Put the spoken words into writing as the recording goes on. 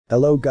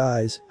Hello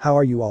guys, how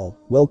are you all?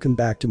 Welcome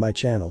back to my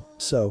channel.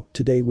 So,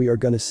 today we are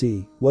gonna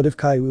see, what if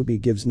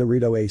Kyuubi gives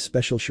Naruto a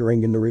special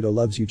Sharingan Naruto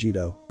loves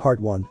Yugito, part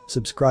 1.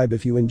 Subscribe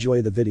if you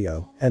enjoy the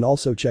video, and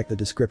also check the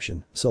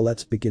description. So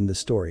let's begin the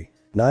story.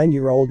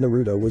 9-year-old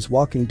Naruto was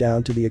walking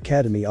down to the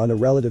academy on a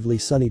relatively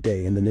sunny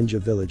day in the ninja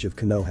village of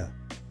Konoha.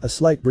 A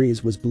slight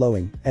breeze was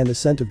blowing, and the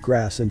scent of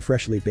grass and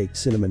freshly baked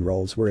cinnamon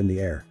rolls were in the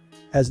air.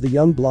 As the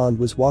young blonde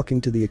was walking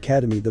to the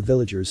academy, the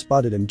villagers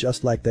spotted him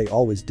just like they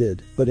always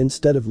did, but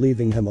instead of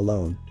leaving him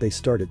alone, they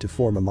started to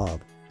form a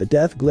mob. The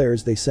death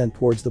glares they sent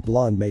towards the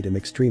blonde made him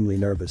extremely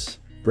nervous.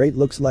 Great,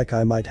 looks like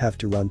I might have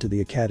to run to the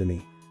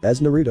academy.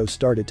 As Naruto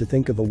started to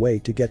think of a way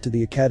to get to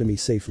the academy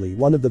safely,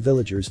 one of the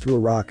villagers threw a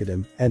rock at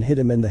him and hit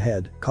him in the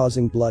head,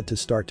 causing blood to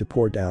start to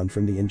pour down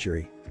from the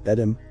injury. Let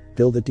him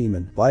kill the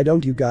demon. Why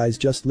don't you guys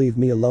just leave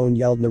me alone,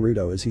 yelled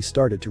Naruto as he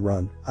started to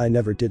run. I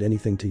never did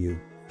anything to you.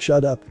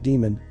 Shut up,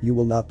 demon, you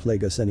will not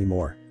plague us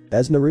anymore.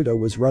 As Naruto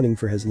was running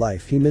for his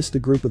life, he missed a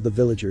group of the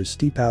villagers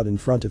steep out in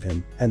front of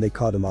him, and they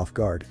caught him off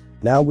guard.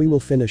 Now we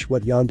will finish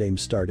what Yondaime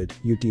started,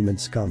 you demon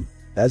scum.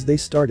 As they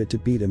started to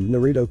beat him,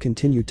 Naruto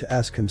continued to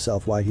ask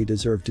himself why he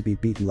deserved to be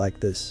beaten like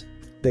this.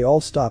 They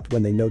all stopped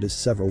when they noticed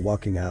several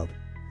walking out.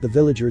 The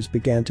villagers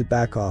began to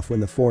back off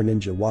when the 4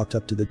 ninja walked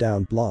up to the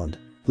downed blonde.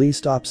 Please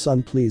stop,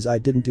 son, please, I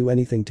didn't do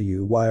anything to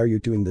you, why are you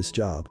doing this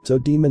job? So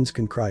demons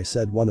can cry,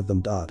 said one of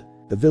them.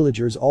 The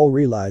villagers all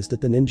realized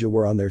that the ninja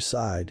were on their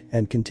side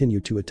and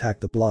continued to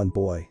attack the blonde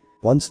boy.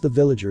 Once the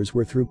villagers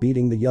were through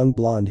beating the young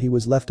blonde, he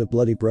was left a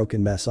bloody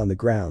broken mess on the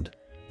ground.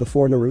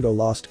 Before Naruto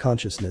lost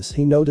consciousness,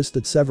 he noticed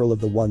that several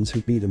of the ones who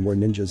beat him were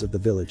ninjas of the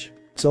village.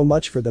 So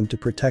much for them to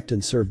protect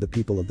and serve the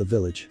people of the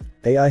village.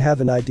 Hey, I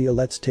have an idea,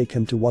 let's take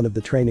him to one of the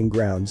training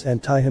grounds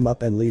and tie him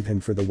up and leave him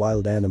for the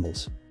wild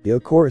animals. A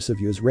chorus of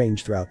yous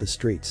ranged throughout the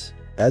streets.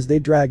 As they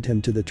dragged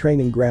him to the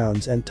training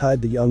grounds and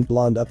tied the young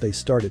blonde up, they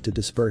started to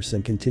disperse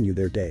and continue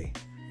their day.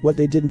 What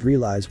they didn't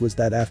realize was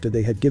that after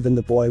they had given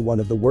the boy one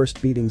of the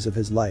worst beatings of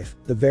his life,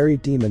 the very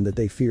demon that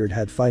they feared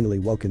had finally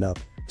woken up.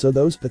 So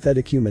those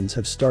pathetic humans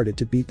have started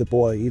to beat the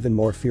boy even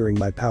more, fearing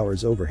my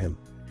powers over him.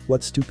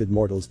 What stupid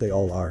mortals they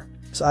all are.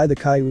 So the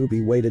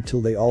Kyuubi waited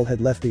till they all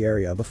had left the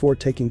area before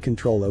taking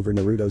control over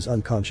Naruto's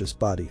unconscious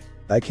body.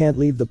 I can't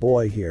leave the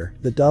boy here,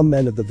 the dumb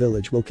men of the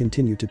village will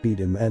continue to beat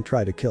him and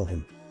try to kill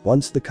him.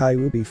 Once the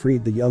Kyuubi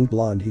freed the young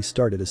blonde, he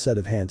started a set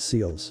of hand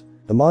seals.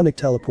 The mnemonic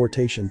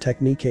teleportation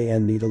technique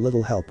and need a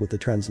little help with the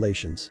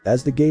translations.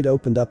 As the gate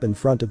opened up in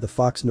front of the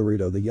fox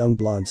Naruto, the young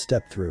blonde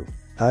stepped through.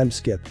 Time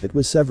skip. It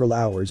was several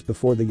hours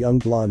before the young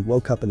blonde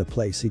woke up in a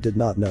place he did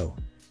not know.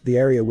 The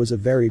area was a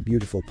very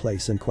beautiful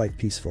place and quite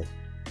peaceful.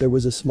 There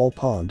was a small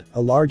pond,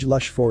 a large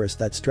lush forest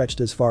that stretched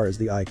as far as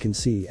the eye can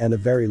see, and a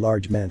very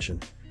large mansion.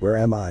 Where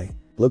am I?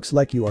 Looks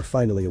like you are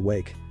finally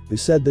awake. Who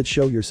said that?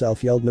 Show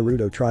yourself, yelled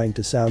Naruto, trying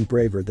to sound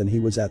braver than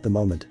he was at the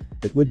moment.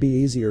 It would be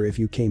easier if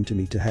you came to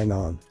me to hang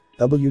on.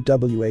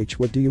 WWH,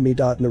 what do you mean?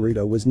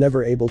 Naruto was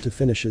never able to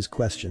finish his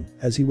question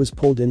as he was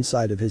pulled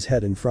inside of his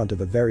head in front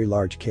of a very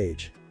large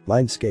cage.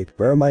 Mindscape,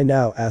 where am I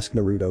now? Asked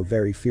Naruto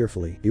very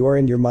fearfully. You are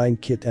in your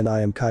mind, Kit, and I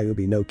am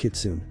Kyuubi no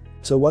Kitsune.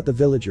 So what the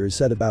villagers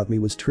said about me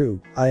was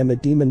true. I am a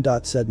demon.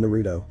 Said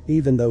Naruto.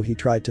 Even though he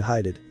tried to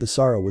hide it, the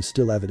sorrow was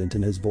still evident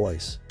in his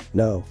voice.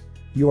 No.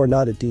 You are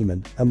not a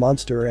demon, a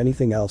monster, or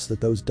anything else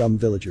that those dumb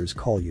villagers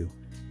call you.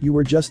 You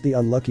were just the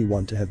unlucky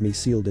one to have me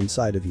sealed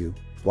inside of you.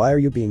 Why are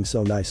you being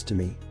so nice to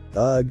me?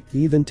 Ugh,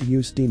 even to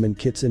use demon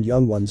kits and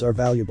young ones are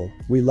valuable.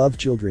 We love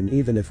children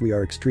even if we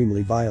are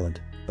extremely violent.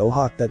 Oh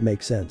hawk, that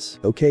makes sense.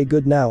 Okay,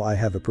 good, now I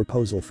have a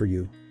proposal for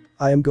you.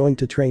 I am going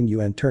to train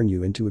you and turn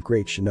you into a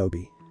great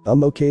shinobi.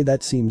 Okay,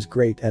 that seems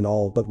great and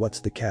all, but what's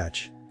the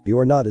catch? You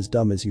are not as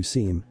dumb as you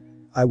seem.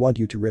 I want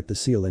you to rip the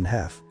seal in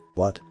half.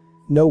 What?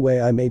 No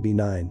way, I may be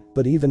 9,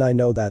 but even I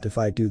know that if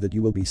I do that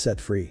you will be set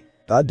free.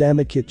 God damn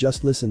it, Kit,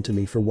 just listen to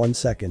me for 1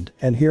 second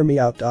and hear me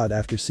out.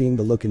 After seeing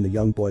the look in the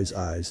young boy's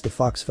eyes, the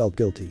fox felt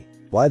guilty.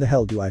 Why the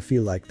hell do I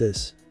feel like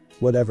this?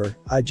 Whatever,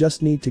 I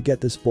just need to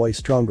get this boy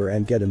stronger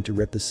and get him to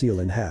rip the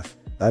seal in half.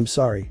 I'm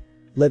sorry.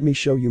 Let me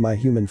show you my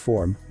human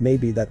form,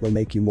 maybe that will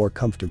make you more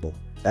comfortable.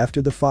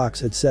 After the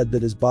fox had said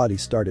that, his body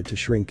started to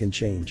shrink and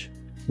change.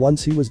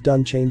 Once he was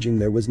done changing,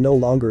 there was no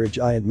longer a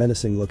giant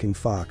menacing looking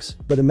fox,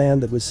 but a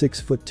man that was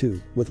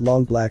 6'2", with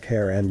long black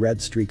hair and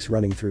red streaks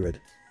running through it.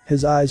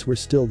 His eyes were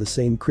still the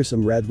same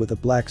crimson red with a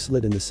black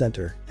slit in the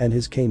center, and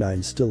his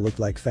canines still looked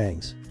like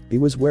fangs. He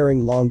was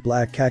wearing long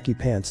black khaki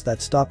pants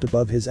that stopped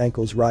above his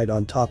ankles right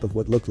on top of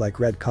what looked like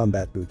red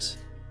combat boots.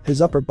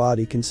 His upper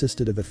body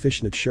consisted of a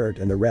fishnet shirt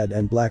and a red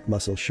and black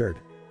muscle shirt.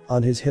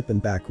 On his hip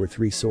and back were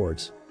 3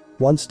 swords.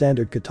 One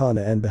standard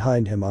katana, and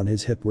behind him on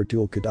his hip were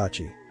dual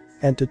kodachi.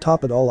 And to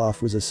top it all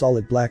off was a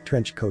solid black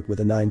trench coat with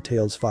a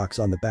 9-tails fox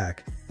on the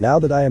back. Now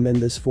that I am in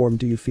this form,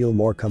 do you feel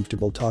more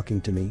comfortable talking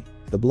to me?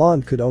 The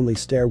blonde could only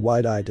stare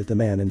wide-eyed at the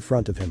man in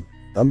front of him.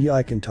 Yeah,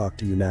 I can talk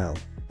to you now.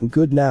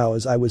 Good, now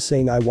as I was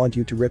saying, I want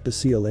you to rip the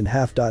seal in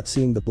half.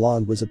 Seeing the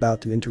blonde was about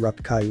to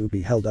interrupt,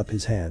 Kyuubi held up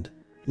his hand.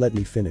 Let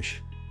me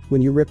finish.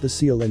 When you rip the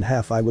seal in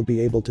half I will be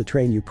able to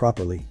train you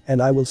properly,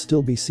 and I will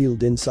still be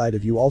sealed inside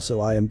of you.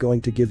 Also I am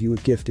going to give you a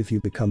gift if you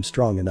become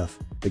strong enough.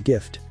 A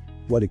gift?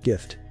 What a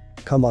gift?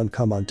 Come on,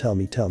 tell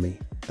me.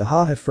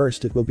 Haha,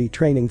 first it will be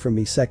training from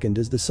me, second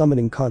is the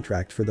summoning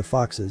contract for the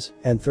foxes,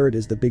 and third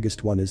is the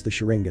biggest one is the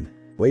Sharingan.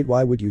 Wait,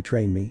 why would you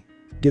train me?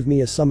 Give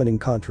me a summoning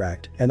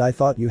contract, and I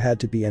thought you had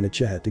to be an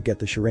Uchiha to get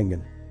the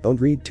Sharingan.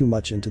 Don't read too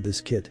much into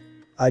this, kid.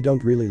 I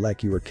don't really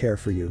like you or care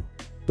for you.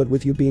 But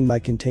with you being my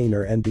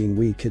container and being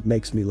weak, it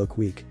makes me look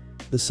weak.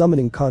 The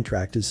summoning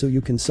contract is so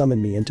you can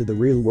summon me into the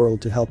real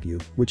world to help you,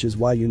 which is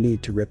why you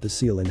need to rip the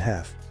seal in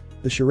half.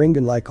 The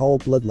Sharingan, like all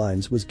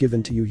bloodlines, was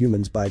given to you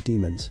humans by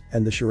demons,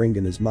 and the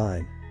Sharingan is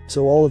mine.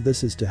 So all of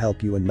this is to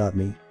help you and not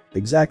me.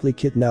 Exactly,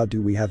 kid. Now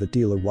do we have a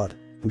deal or what?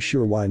 Oh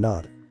sure, why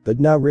not? But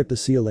now rip the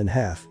seal in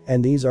half,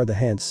 and these are the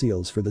hand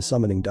seals for the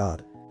summoning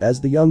dot. As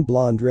the young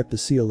blonde ripped the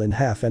seal in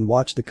half and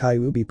watched the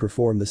Kyuubi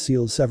perform the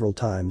seal several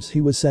times,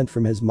 he was sent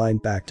from his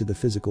mind back to the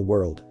physical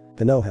world.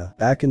 Konoha,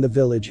 back in the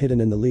village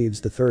hidden in the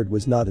leaves, the third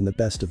was not in the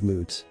best of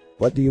moods.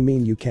 What do you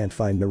mean you can't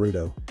find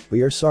Naruto?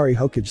 We are sorry,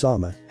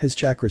 Hokage-sama, his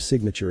chakra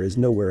signature is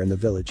nowhere in the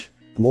village.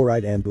 I'm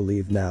alright, Anbu,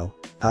 leave now.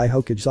 Hi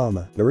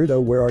Hokage-sama,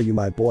 Naruto, where are you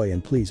my boy,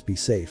 and please be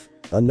safe.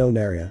 Unknown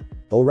area.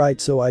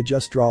 Alright, so I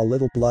just draw a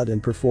little blood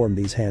and perform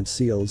these hand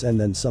seals and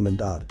then summon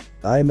dot.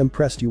 I am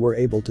impressed you were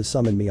able to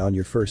summon me on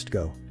your first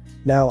go.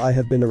 Now I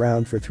have been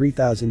around for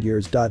 3000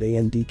 years.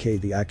 ANDK,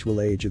 the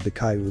actual age of the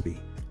Kyuubi.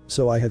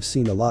 So I have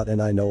seen a lot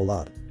and I know a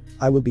lot.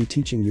 I will be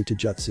teaching you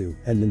Taijutsu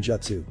and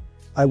Ninjutsu.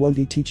 I won't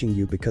be teaching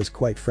you because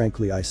quite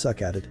frankly I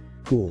suck at it.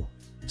 Cool.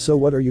 So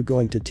what are you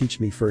going to teach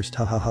me first?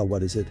 Hahaha,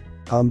 what is it?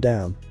 Calm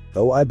down.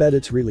 Oh, I bet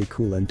it's really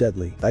cool and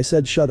deadly. I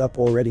said shut up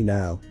already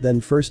now. Then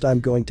first I'm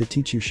going to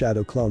teach you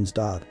shadow clones.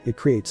 It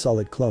creates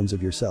solid clones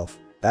of yourself.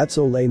 That's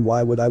so lame.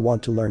 Why would I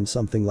want to learn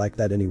something like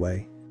that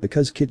anyway?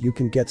 Because kid, you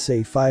can get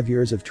say 5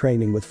 years of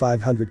training with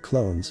 500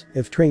 clones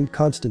if trained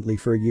constantly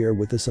for a year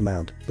with this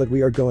amount, but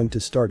we are going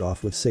to start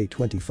off with say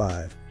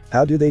 25.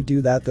 How do they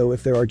do that though?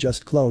 If there are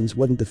just clones,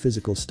 wouldn't the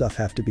physical stuff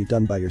have to be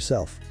done by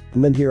yourself?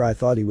 And here I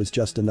thought he was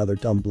just another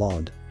dumb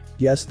blonde.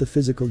 Yes, the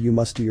physical you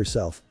must do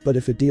yourself, but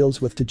if it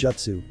deals with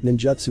Taijutsu,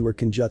 Ninjutsu or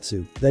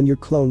Kenjutsu, then your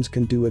clones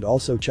can do it.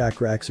 Also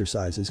chakra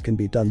exercises can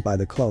be done by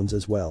the clones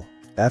as well.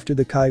 After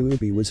the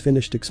Kyuubi was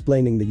finished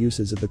explaining the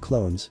uses of the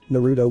clones,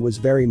 Naruto was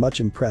very much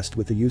impressed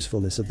with the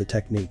usefulness of the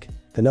technique.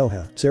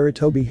 Konoha,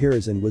 Sarutobi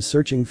Hiruzen was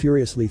searching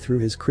furiously through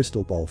his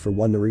crystal ball for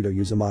one Naruto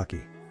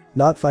Uzumaki.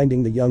 Not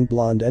finding the young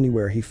blonde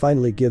anywhere, he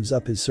finally gives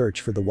up his search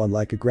for the one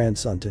like a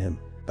grandson to him.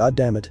 God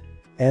damn it.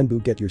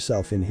 Anbu, get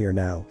yourself in here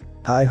now.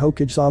 Hi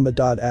Hokage-sama.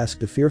 Asked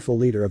the fearful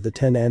leader of the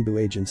 10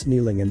 Anbu agents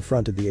kneeling in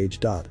front of the age.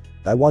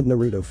 I want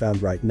Naruto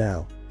found right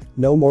now.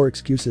 No more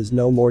excuses,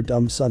 no more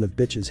dumb son of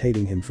bitches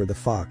hating him for the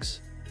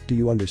fox. Do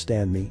you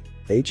understand me?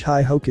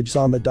 Hi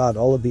Hokage-sama.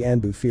 All of the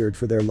Anbu feared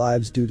for their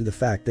lives due to the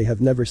fact they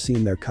have never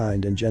seen their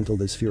kind and gentle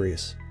this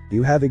furious.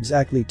 You have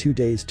exactly 2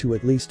 days to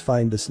at least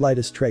find the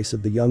slightest trace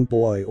of the young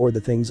boy, or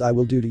the things I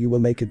will do to you will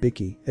make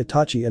Ibiki,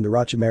 Itachi and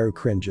Orochimaru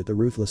cringe at the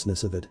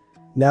ruthlessness of it.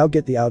 Now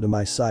get thee out of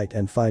my sight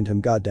and find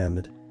him,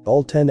 goddammit.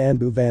 All 10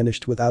 Anbu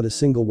vanished without a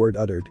single word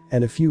uttered,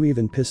 and a few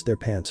even pissed their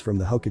pants from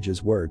the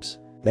Hokage's words.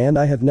 Man,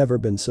 I have never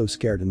been so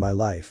scared in my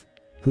life.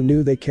 Who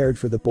knew they cared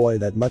for the boy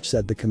that much,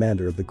 said the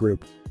commander of the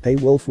group. Hey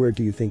Wolf, where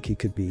do you think he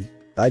could be?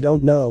 I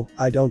don't know,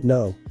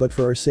 but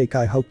for our sake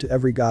I hope to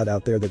every god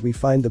out there that we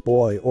find the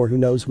boy, or who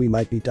knows, we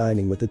might be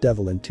dining with the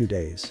devil in 2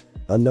 days.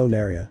 Unknown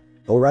area.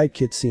 Alright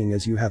kid, seeing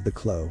as you have the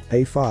clue.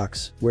 Hey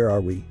Fox, where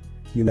are we?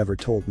 You never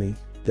told me.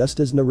 Just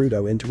as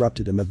Naruto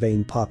interrupted him, a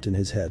vein popped in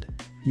his head.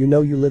 You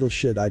know, you little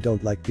shit, I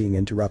don't like being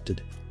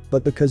interrupted.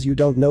 But because you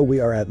don't know,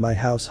 we are at my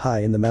house high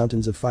in the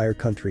mountains of Fire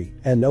Country,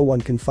 and no one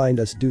can find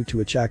us due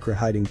to a chakra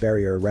hiding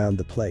barrier around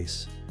the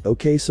place.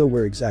 Okay, so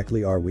where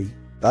exactly are we?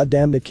 God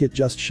damn it kid,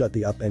 just shut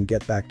the up and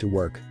get back to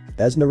work.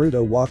 As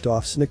Naruto walked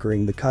off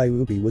snickering, the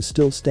Kyuubi was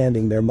still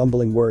standing there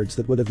mumbling words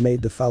that would have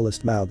made the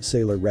foulest mouthed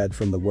sailor red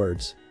from the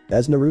words.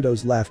 As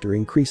Naruto's laughter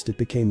increased, it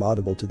became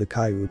audible to the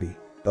Kyuubi.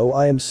 Oh,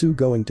 I am so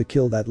going to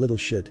kill that little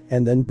shit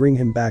and then bring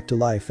him back to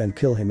life and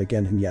kill him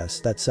again. Yes,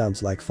 that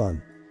sounds like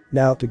fun.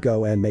 Now to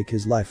go and make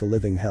his life a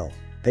living hell.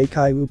 Hey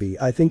Kyuubi,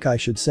 I think I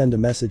should send a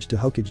message to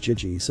Hokage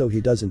Jiji so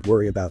he doesn't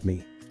worry about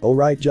me.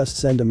 Alright, just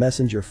send a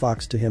messenger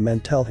fox to him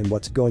and tell him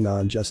what's going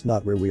on, just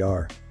not where we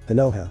are.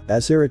 Konoha,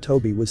 as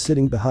Sarutobi was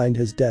sitting behind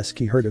his desk,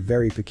 he heard a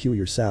very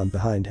peculiar sound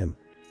behind him.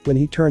 When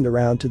he turned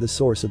around to the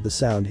source of the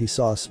sound, he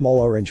saw a small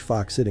orange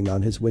fox sitting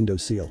on his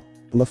windowsill.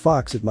 A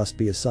fox, it must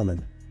be a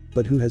summon.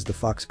 But who has the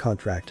fox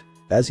contract?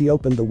 As he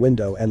opened the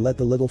window and let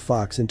the little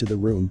fox into the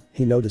room,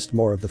 he noticed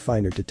more of the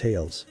finer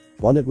details.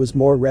 1, it was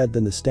more red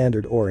than the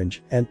standard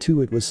orange, and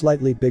 2, it was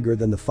slightly bigger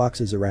than the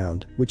foxes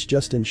around, which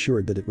just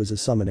ensured that it was a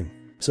summoning.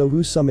 So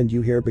who summoned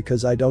you here?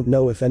 Because I don't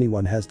know if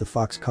anyone has the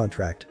fox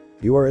contract.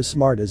 You are as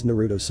smart as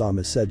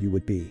Naruto-sama said you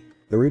would be.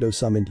 Naruto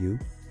summoned you?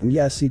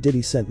 Yes, he did.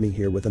 He sent me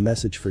here with a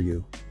message for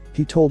you.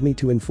 He told me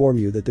to inform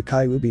you that the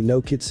Kyuubi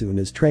no Kitsune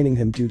is training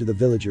him due to the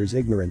villagers'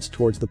 ignorance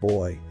towards the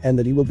boy, and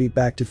that he will be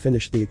back to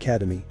finish the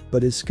academy,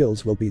 but his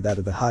skills will be that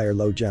of a higher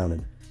low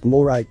jounin.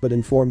 Alright, but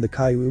inform the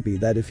Kyuubi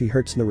that if he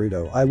hurts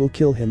Naruto I will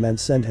kill him and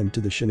send him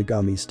to the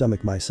Shinigami's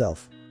stomach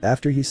myself.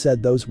 After he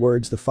said those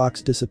words the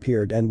fox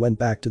disappeared and went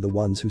back to the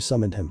ones who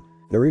summoned him.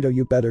 Naruto,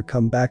 you better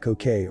come back,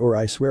 okay, or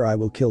I swear I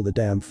will kill the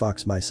damn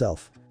fox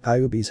myself.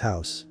 Kyuubi's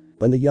house.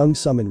 When the young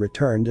summon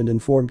returned and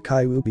informed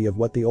Kyuubi of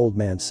what the old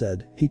man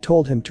said, he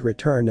told him to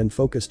return and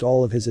focused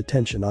all of his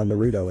attention on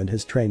Naruto and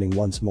his training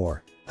once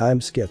more. Time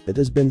skip. It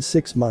has been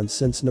 6 months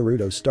since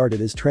Naruto started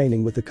his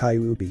training with the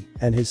Kyuubi,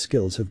 and his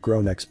skills have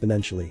grown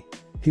exponentially.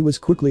 He was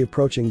quickly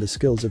approaching the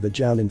skills of a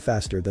Jounin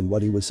faster than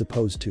what he was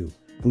supposed to.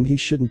 He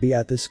shouldn't be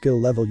at this skill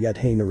level yet.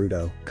 Hey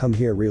Naruto, come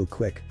here real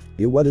quick.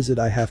 What is it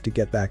I have to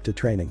get back to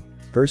training?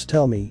 First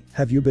tell me,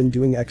 have you been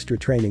doing extra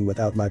training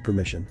without my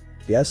permission?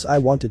 Yes, I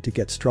wanted to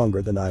get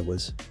stronger than I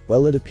was.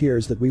 Well, it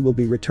appears that we will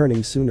be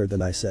returning sooner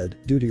than I said,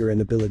 due to your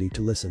inability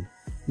to listen.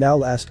 Now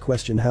last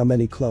question, how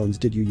many clones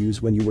did you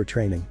use when you were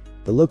training?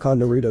 The look on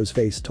Naruto's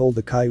face told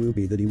the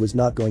Kyuubi that he was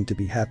not going to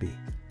be happy.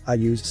 I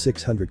used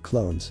 600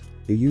 clones.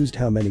 You used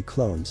how many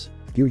clones?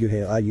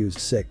 I used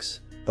 6.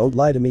 Don't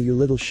lie to me, you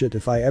little shit.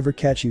 If I ever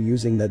catch you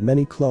using that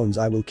many clones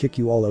I will kick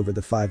you all over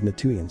the 5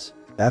 Natuyans.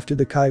 After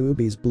the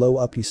Kyuubi's blow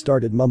up he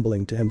started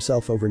mumbling to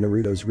himself over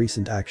Naruto's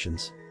recent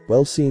actions.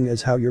 Well, seeing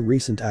as how your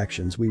recent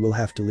actions, we will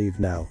have to leave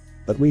now.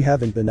 But we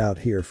haven't been out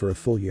here for a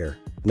full year.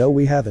 No,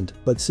 we haven't,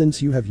 but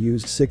since you have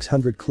used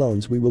 600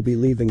 clones we will be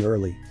leaving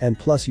early, and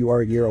plus you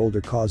are a year older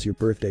cause your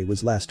birthday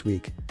was last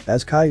week.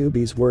 As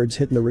Kyuubi's words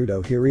hit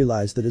Naruto, he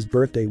realized that his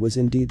birthday was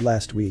indeed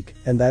last week,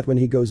 and that when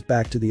he goes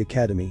back to the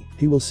academy,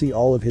 he will see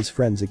all of his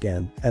friends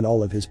again, and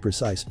all of his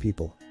precise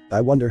people.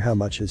 I wonder how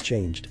much has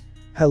changed.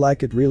 Hell,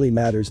 like it really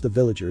matters, the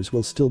villagers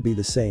will still be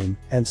the same,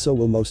 and so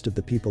will most of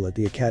the people at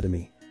the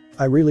academy.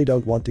 I really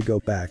don't want to go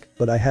back,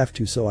 but I have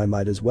to, so I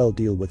might as well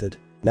deal with it.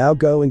 Now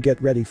go and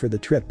get ready for the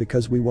trip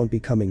because we won't be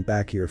coming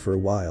back here for a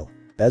while.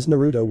 As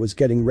Naruto was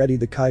getting ready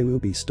the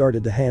Kyuubi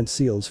started to hand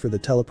seals for the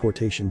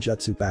teleportation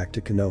jutsu back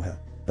to Konoha.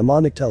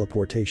 Demonic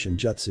teleportation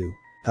jutsu.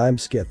 Time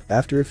skip.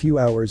 After a few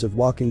hours of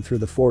walking through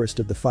the forest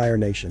of the Fire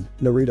Nation,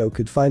 Naruto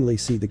could finally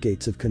see the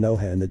gates of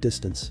Konoha in the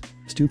distance.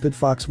 Stupid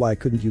fox, why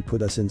couldn't you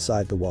put us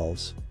inside the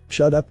walls?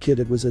 Shut up kid,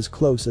 it was as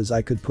close as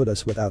I could put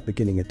us without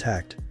getting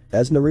attacked.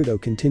 As Naruto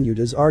continued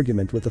his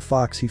argument with the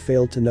fox he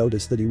failed to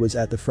notice that he was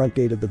at the front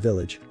gate of the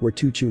village, where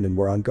 2 Chunin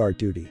were on guard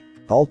duty.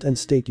 Halt and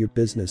state your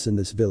business in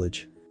this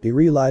village. He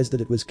realized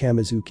that it was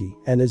Kamizuki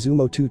and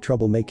Izumo, 2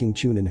 troublemaking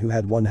Chunin who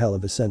had one hell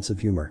of a sense of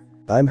humor.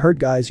 I'm hurt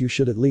guys, you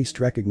should at least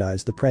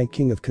recognize the prank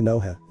king of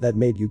Konoha that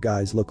made you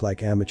guys look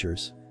like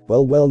amateurs.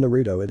 Well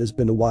Naruto, it has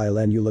been a while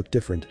and you look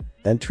different.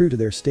 And true to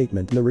their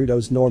statement,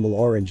 Naruto's normal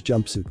orange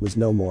jumpsuit was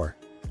no more.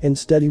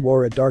 Instead he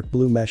wore a dark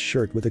blue mesh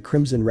shirt with a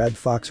crimson red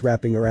fox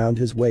wrapping around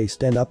his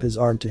waist and up his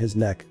arm to his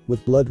neck,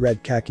 with blood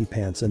red khaki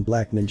pants and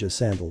black ninja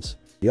sandals.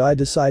 Yeah, I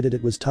decided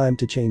it was time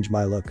to change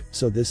my look,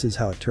 so this is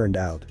how it turned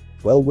out.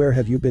 Well, where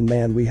have you been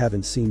man, we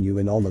haven't seen you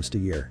in almost a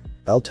year.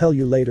 I'll tell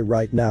you later,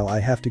 right now I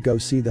have to go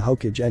see the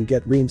Hokage and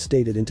get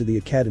reinstated into the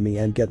academy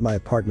and get my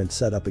apartment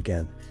set up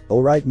again.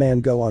 Alright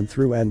man, go on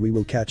through and we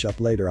will catch up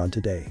later on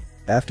today.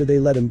 After they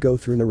let him go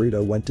through,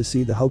 Naruto went to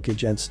see the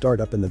Hokage and start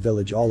up in the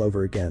village all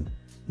over again.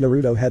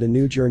 Naruto had a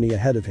new journey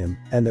ahead of him,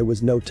 and there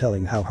was no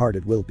telling how hard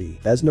it will be.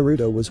 As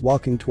Naruto was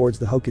walking towards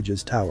the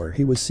Hokage's tower,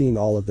 he was seeing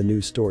all of the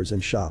new stores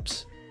and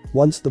shops.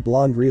 Once the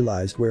blonde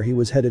realized where he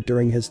was headed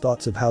during his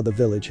thoughts of how the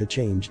village had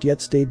changed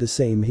yet stayed the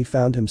same, he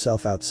found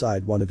himself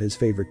outside one of his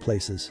favorite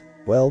places.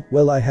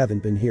 Well, I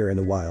haven't been here in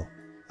a while.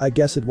 I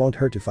guess it won't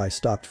hurt if I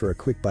stopped for a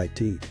quick bite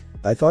to eat.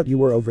 I thought you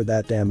were over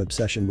that damn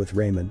obsession with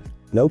ramen.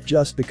 Nope,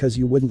 just because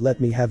you wouldn't let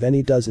me have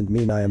any doesn't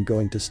mean I am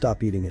going to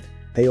stop eating it.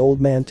 Hey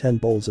old man, 10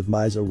 bowls of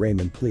miso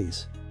ramen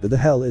please. Who the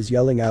hell is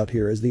yelling out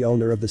here? As the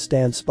owner of the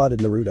stand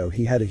spotted Naruto,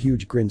 he had a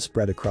huge grin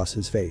spread across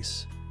his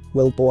face.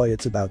 Well boy,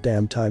 it's about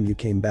damn time you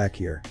came back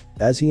here.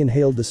 As he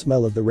inhaled the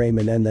smell of the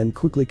ramen and then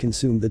quickly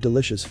consumed the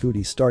delicious food,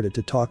 he started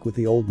to talk with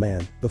the old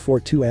man before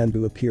 2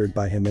 Anbu appeared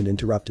by him and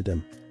interrupted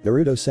him.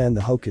 Naruto-san,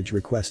 the Hokage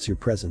requests your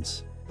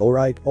presence.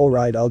 Alright,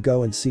 I'll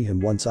go and see him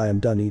once I am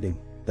done eating.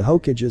 The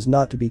Hokage is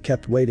not to be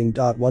kept waiting.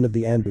 One of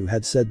the Anbu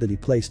had said that he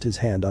placed his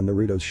hand on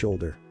Naruto's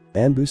shoulder.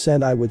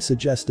 Anbu-san, I would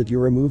suggest that you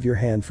remove your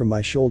hand from my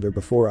shoulder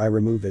before I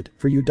remove it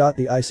for you.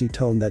 The icy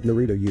tone that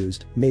Naruto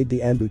used made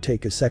the Anbu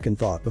take a second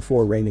thought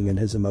before reining in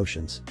his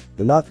emotions.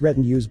 Do not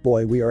threaten use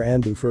boy, we are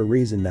Anbu for a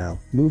reason now.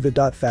 Move it.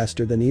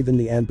 Faster than even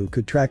the Anbu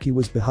could track, he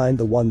was behind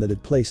the one that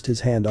had placed his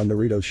hand on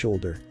Naruto's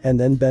shoulder and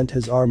then bent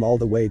his arm all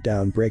the way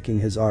down, breaking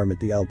his arm at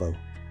the elbow.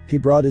 He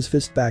brought his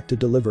fist back to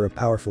deliver a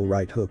powerful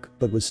right hook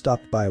but was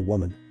stopped by a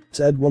woman.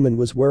 Said woman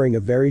was wearing a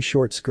very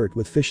short skirt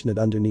with fishnet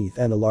underneath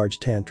and a large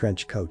tan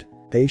trench coat.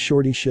 Hey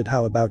shorty shit,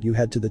 how about you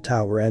head to the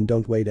tower and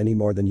don't wait any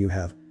more than you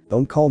have.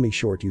 Don't call me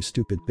short you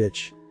stupid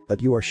bitch.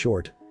 But you are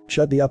short.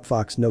 Shut the up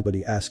fox,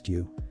 nobody asked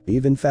you.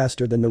 Even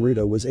faster than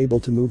Naruto was able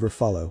to move or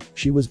follow,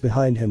 she was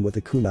behind him with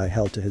a kunai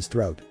held to his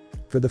throat.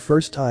 For the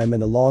first time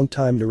in a long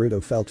time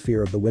Naruto felt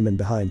fear of the women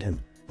behind him.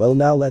 Well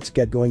now let's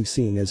get going,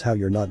 seeing as how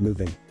you're not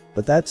moving.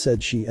 But that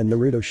said, she and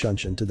Naruto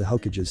shunshin to the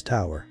Hokage's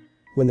tower.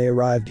 When they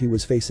arrived he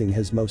was facing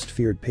his most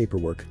feared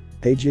paperwork.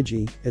 Hey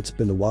Gigi, it's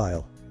been a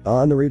while.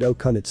 Ah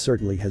Naruto-kun, it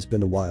certainly has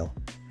been a while.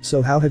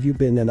 So how have you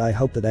been, and I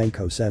hope that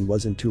Anko-san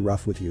wasn't too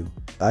rough with you.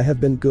 I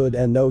have been good,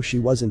 and no, she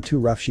wasn't too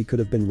rough, she could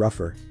have been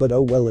rougher, but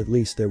oh well, at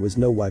least there was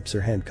no wipes or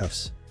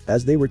handcuffs.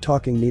 As they were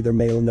talking, neither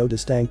male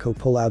noticed Anko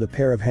pull out a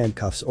pair of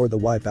handcuffs or the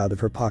wipe out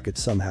of her pocket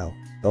somehow.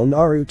 Oh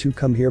Naruto,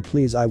 come here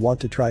please, I want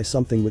to try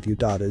something with you.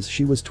 As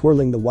she was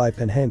twirling the wipe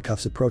and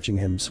handcuffs, approaching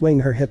him, swaying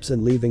her hips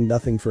and leaving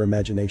nothing for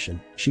imagination,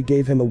 she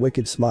gave him a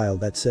wicked smile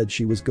that said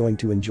she was going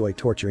to enjoy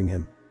torturing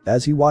him.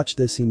 As he watched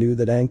this, he knew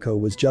that Anko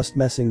was just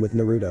messing with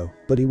Naruto,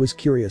 but he was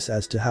curious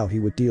as to how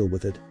he would deal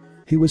with it.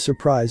 He was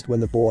surprised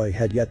when the boy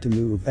had yet to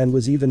move, and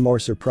was even more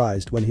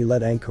surprised when he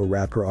let Anko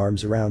wrap her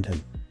arms around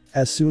him.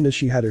 As soon as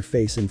she had her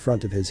face in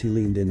front of his, he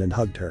leaned in and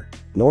hugged her.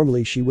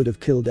 Normally she would have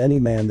killed any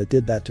man that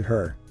did that to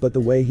her, but the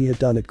way he had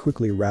done it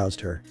quickly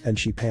aroused her, and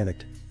she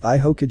panicked. "I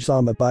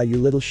Hokage-sama, bye you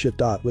little shit."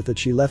 With it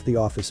she left the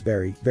office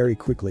very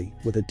quickly,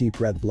 with a deep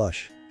red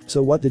blush.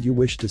 "So what did you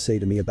wish to say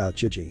to me about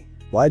Gigi?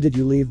 Why did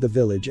you leave the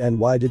village, and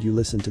why did you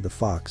listen to the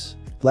fox?"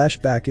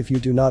 Flashback. If you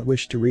do not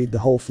wish to read the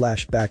whole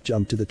flashback,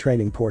 jump to the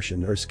training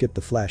portion or skip the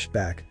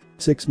flashback.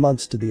 6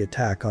 months to the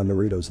attack on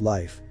Naruto's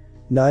life.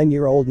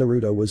 9-year-old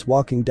Naruto was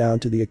walking down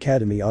to the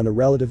academy on a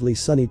relatively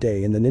sunny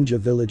day in the ninja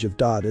village of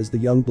Dot. As the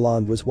young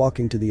blonde was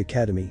walking to the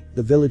academy,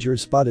 the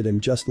villagers spotted him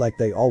just like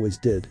they always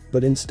did,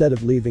 but instead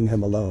of leaving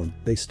him alone,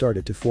 they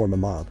started to form a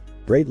mob.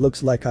 "Great,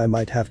 looks like I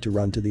might have to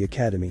run to the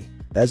academy."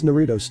 As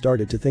Naruto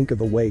started to think of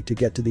a way to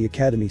get to the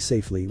academy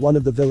safely, one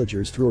of the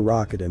villagers threw a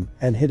rock at him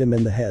and hit him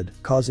in the head,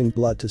 causing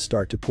blood to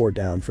start to pour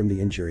down from the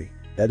injury.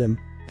 "At him.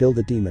 Kill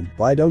the demon.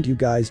 Why don't you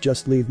guys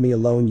just leave me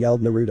alone?"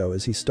 yelled Naruto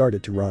as he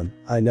started to run.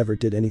 "I never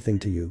did anything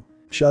to you."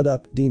 "Shut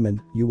up,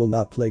 demon, you will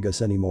not plague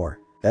us anymore."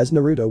 As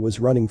Naruto was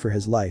running for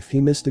his life, he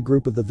missed a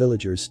group of the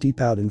villagers steep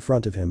out in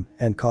front of him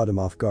and caught him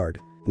off guard.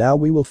 "Now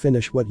we will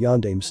finish what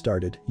Yondaime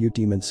started, you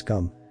demon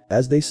scum."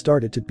 As they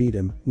started to beat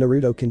him,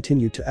 Naruto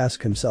continued to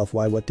ask himself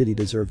why. What did he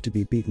deserve to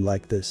be beaten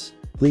like this?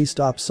 "Please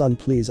stop, son,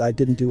 please, I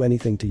didn't do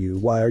anything to you,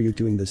 why are you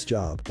doing this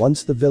job?"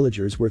 Once the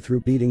villagers were through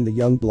beating the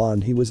young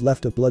blonde, he was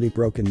left a bloody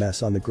broken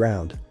mess on the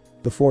ground.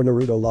 Before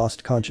Naruto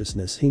lost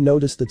consciousness, he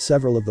noticed that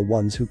several of the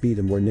ones who beat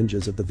him were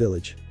ninjas of the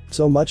village.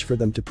 So much for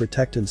them to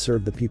protect and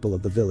serve the people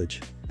of the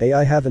village. "Hey,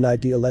 I have an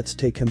idea, let's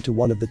take him to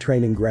one of the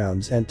training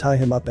grounds and tie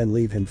him up and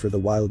leave him for the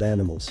wild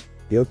animals."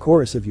 The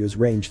chorus of yous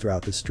ranged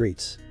throughout the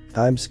streets.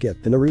 Time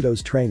skip. In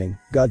Naruto's training,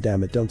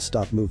 goddammit, don't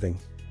stop moving.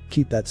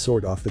 Keep that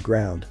sword off the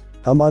ground.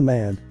 "Come on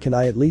man, can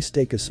I at least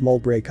take a small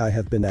break? I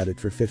have been at it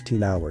for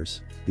 15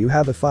 hours. You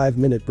have a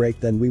 5-minute break,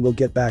 then we will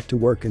get back to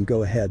work, and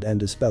go ahead and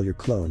dispel your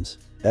clones."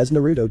 As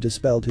Naruto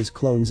dispelled his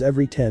clones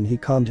every 10, he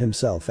calmed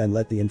himself and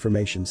let the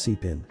information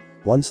seep in.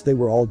 Once they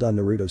were all done,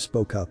 Naruto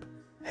spoke up.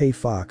 "Hey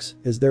Fox,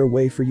 is there a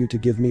way for you to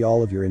give me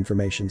all of your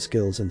information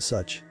skills and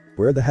such?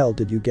 Where the hell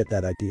did you get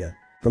that idea?"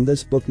 "From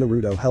this book."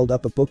 Naruto held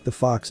up a book the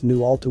fox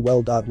knew all too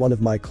well. "One of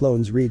my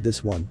clones read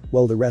this one,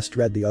 while the rest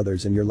read the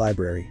others in your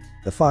library."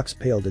 The fox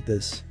paled at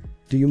this.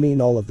 "Do you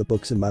mean all of the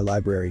books in my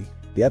library?"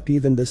 "Yep,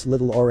 even this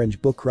little orange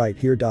book right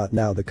here."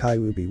 Now the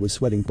Kyuubi was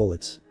sweating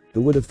bullets.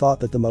 Who would have thought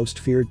that the most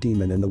feared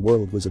demon in the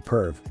world was a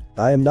perv?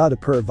 "I am not a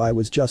perv, I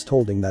was just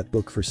holding that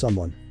book for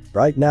someone.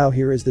 Right now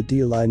here is the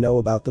deal, I know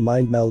about the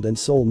mind meld and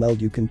soul meld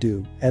you can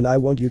do, and I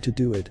want you to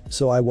do it,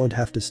 so I won't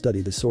have to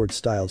study the sword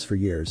styles for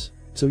years.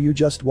 So you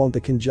just want the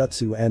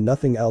kenjutsu and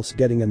nothing else."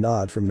 Getting a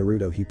nod from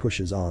Naruto, he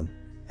pushes on.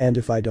 "And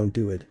if I don't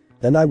do it?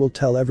 Then I will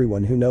tell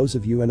everyone who knows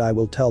of you, and I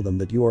will tell them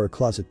that you are a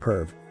closet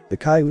perv." The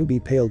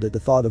Kyuubi paled at the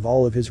thought of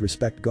all of his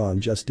respect gone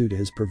just due to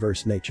his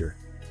perverse nature.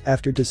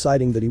 After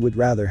deciding that he would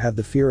rather have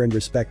the fear and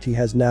respect he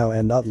has now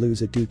and not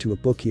lose it due to a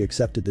book, he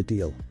accepted the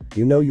deal.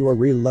 "You know, you are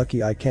real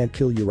lucky I can't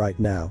kill you right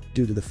now,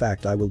 due to the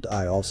fact I will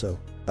die also."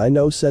 "I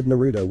know," said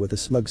Naruto with a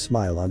smug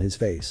smile on his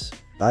face.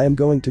 "I am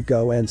going to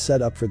go and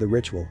set up for the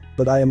ritual,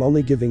 but I am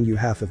only giving you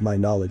half of my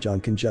knowledge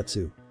on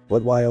kenjutsu."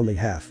 "What, why only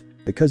half?"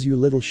 "Because you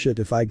little shit,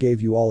 if I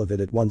gave you all of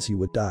it at once you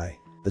would die."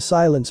 The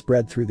silence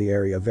spread through the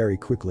area very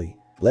quickly.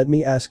 "Let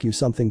me ask you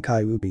something,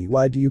 Kyuubi,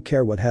 why do you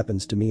care what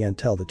happens to me? And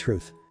tell the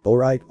truth."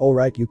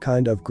 Alright, you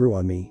kind of grew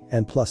on me,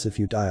 and plus if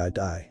you die I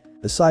die."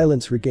 The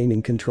silence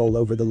regaining control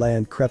over the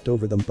land crept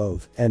over them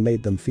both and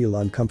made them feel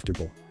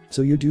uncomfortable.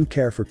 "So you do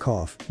care for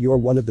Koff, you are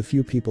one of the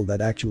few people that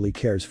actually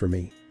cares for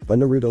me." When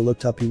Naruto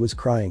looked up, he was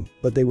crying,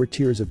 but they were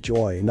tears of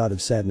joy, not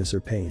of sadness or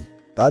pain.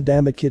 "God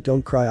damn it kid,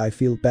 don't cry, I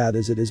feel bad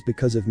as it is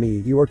because of me.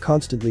 You are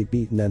constantly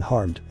beaten and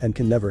harmed and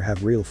can never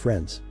have real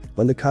friends."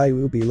 When the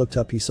Kyuubi looked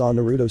up, he saw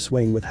Naruto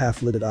swaying with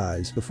half-lidded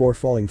eyes before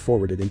falling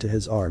forwarded into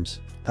his arms.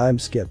 Time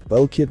skip.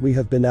 "Well kid, we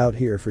have been out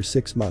here for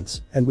 6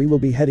 months, and we will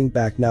be heading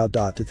back now.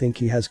 To think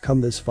he has come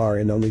this far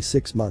in only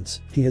 6 months.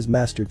 He has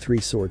mastered 3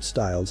 sword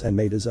styles and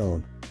made his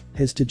own.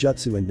 His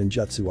taijutsu and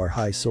ninjutsu are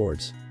high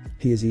swords.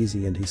 He is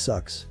easy and he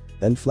sucks."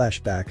 Then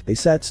flashback. They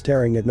sat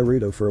staring at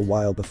Naruto for a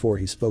while before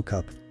he spoke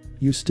up.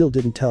 "You still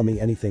didn't tell me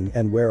anything,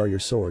 and where are your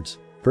swords?"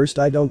 "First,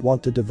 I don't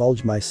want to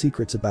divulge my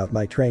secrets about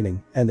my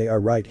training, and they are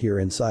right here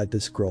inside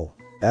this scroll."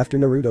 After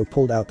Naruto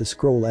pulled out the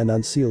scroll and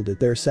unsealed it,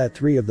 there sat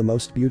 3 of the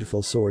most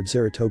beautiful swords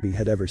Sarutobi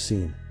had ever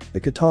seen. The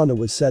katana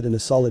was set in a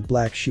solid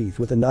black sheath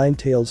with a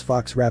 9-tails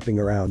fox wrapping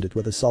around it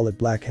with a solid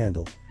black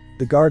handle.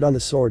 The guard on the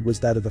sword was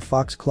that of a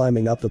fox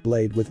climbing up the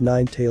blade with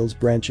 9 tails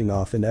branching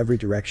off in every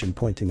direction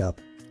pointing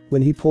up.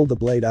 When he pulled the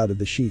blade out of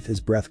the sheath, his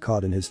breath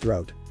caught in his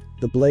throat.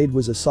 The blade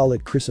was a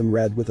solid crimson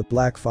red with a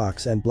black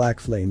fox and black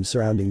flames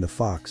surrounding the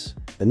fox.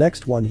 The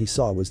next one he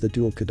saw was the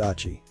dual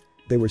kodachi.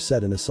 They were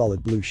set in a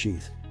solid blue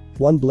sheath.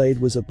 One blade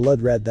was a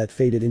blood red that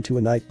faded into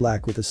a night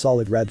black with a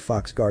solid red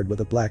fox guard with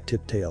a black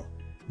tip tail.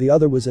 The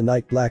other was a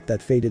night black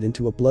that faded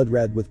into a blood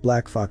red with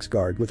black fox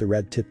guard with a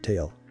red tip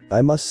tail.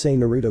 I must say,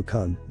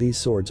 Naruto-kun, these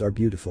swords are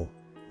beautiful.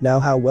 Now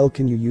how well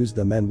can you use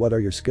them and what are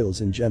your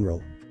skills in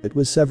general? It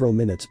was several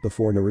minutes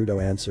before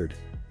Naruto answered.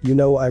 You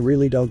know, I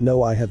really don't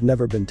know, I have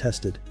never been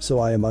tested, so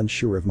I am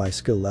unsure of my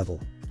skill level.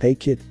 Hey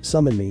kid,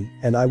 summon me,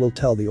 and I will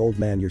tell the old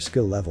man your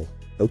skill level.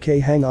 Okay,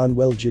 hang on,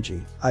 well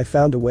Gigi, I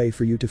found a way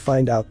for you to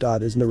find out.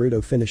 As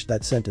Naruto finished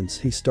that sentence,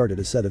 he started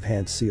a set of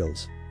hand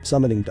seals.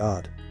 Summoning.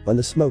 When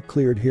the smoke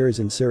cleared,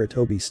 Hiruzen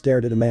Sarutobi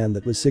stared at a man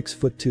that was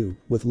 6'2",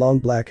 with long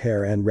black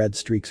hair and red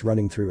streaks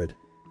running through it.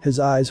 His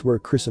eyes were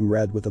crimson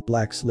red with a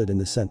black slit in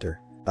the center.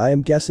 I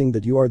am guessing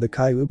that you are the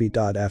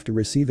Kyuubi. After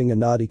receiving a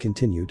nod he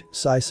continued,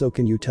 Sai, so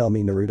can you tell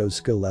me Naruto's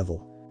skill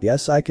level?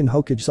 Yes, I can,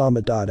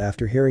 Hokage-sama.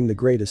 After hearing the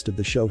greatest of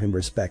the show him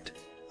respect.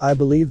 I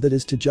believe that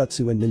his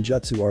Taijutsu and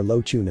Ninjutsu are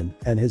low chunin,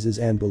 and his is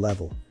Anbu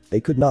level. They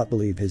could not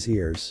believe his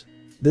ears.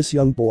 This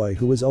young boy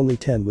who was only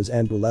 10 was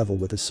Anbu level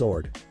with a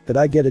sword. Could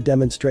I get a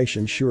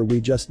demonstration? Sure,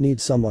 we just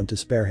need someone to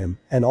spare him,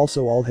 and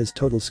also all his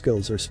total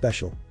skills are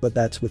special, but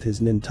that's with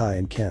his nin, tai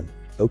and ken.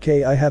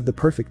 Okay, I have the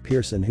perfect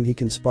person who he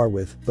can spar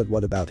with, but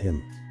what about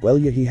him? Well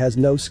yeah, he has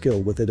no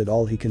skill with it at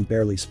all, he can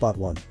barely spot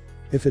one.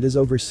 If it is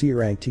over C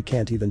ranked he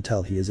can't even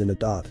tell he is in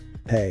a .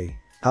 Hey.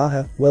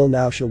 Haha, well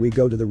now shall we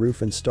go to the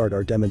roof and start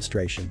our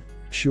demonstration?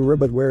 Sure,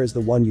 but where is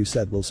the one you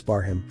said will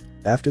spar him?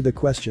 After the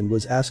question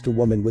was asked, a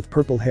woman with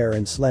purple hair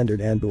and slandered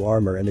Anbu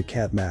armor and a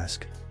cat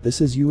mask.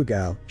 This is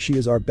Yugao, she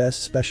is our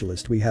best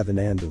specialist we have in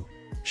Anbu.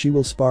 She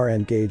will spar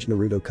and gauge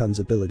Naruto-kun's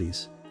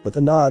abilities. With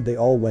a nod they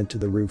all went to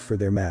the roof for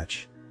their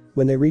match.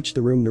 When they reached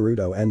the room,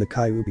 Naruto and the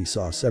Kyuubi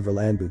saw several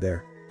Anbu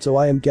there. So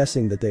I am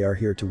guessing that they are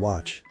here to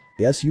watch.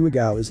 Yes,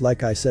 Yugao is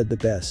like I said the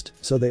best,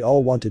 so they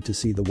all wanted to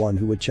see the one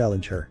who would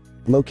challenge her.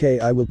 Okay,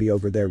 I will be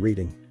over there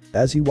reading.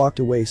 As he walked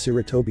away,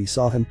 Sarutobi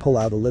saw him pull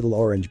out a little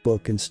orange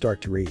book and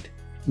start to read.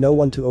 No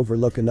one to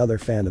overlook another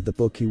fan of the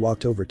book, he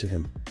walked over to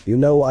him. You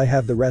know, I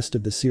have the rest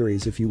of the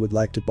series if you would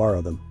like to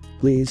borrow them.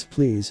 Please,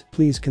 please,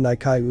 please can I?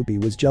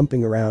 Kyuubi was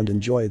jumping around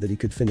in joy that he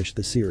could finish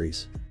the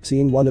series.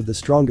 Seeing one of the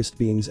strongest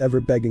beings ever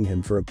begging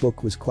him for a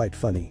book was quite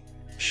funny.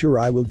 Sure,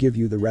 I will give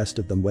you the rest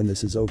of them when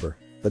this is over.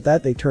 But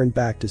that they turned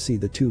back to see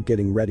the two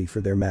getting ready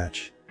for their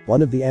match.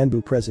 One of the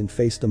Anbu present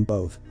faced them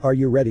both. Are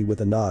you ready?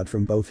 With a nod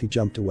from both he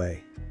jumped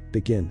away.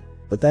 Begin.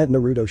 But that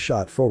Naruto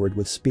shot forward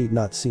with speed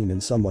not seen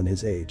in someone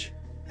his age.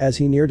 As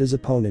he neared his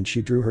opponent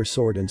she drew her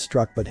sword and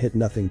struck but hit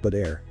nothing but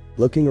air.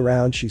 Looking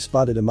around she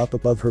spotted him up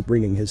above her,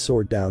 bringing his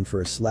sword down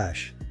for a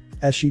slash.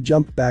 As she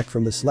jumped back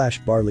from the slash,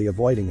 barely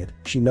avoiding it,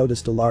 she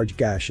noticed a large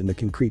gash in the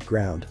concrete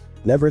ground.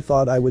 Never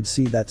thought I would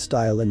see that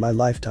style in my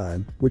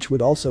lifetime, which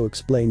would also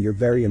explain your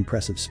very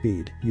impressive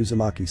speed,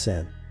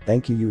 Uzumaki-san.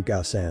 Thank you,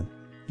 Yugao-san.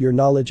 Your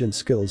knowledge and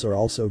skills are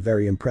also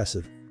very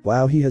impressive.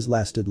 Wow, he has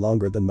lasted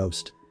longer than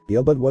most.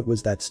 Yeah, but what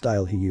was that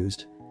style he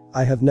used?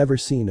 I have never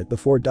seen it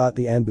before.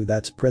 The Anbu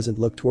that's present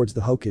looked towards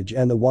the Hokage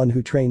and the one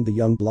who trained the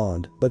young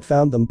blonde, but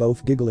found them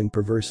both giggling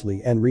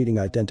perversely and reading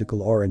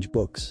identical orange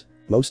books.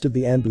 Most of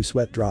the Anbu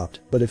sweat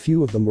dropped, but a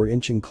few of them were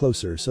inching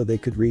closer so they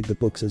could read the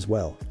books as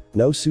well.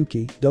 No,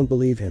 Suki, don't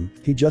believe him,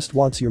 he just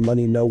wants your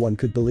money. No one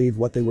could believe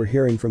what they were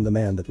hearing from the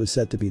man that was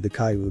said to be the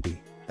Kyuubi.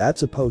 That's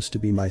supposed to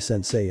be my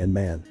sensei and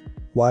man.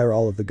 Why are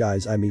all of the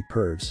guys I meet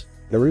pervs?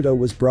 Naruto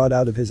was brought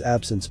out of his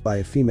absence by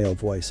a female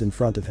voice in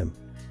front of him.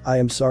 I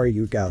am sorry,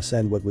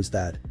 Yugao-san, what was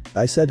that?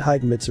 I said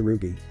Hidan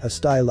Mitsurugi, a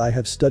style I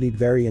have studied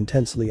very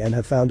intensely and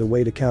have found a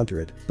way to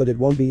counter it, but it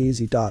won't be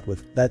easy.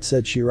 With that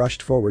said she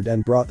rushed forward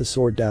and brought the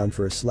sword down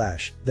for a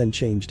slash, then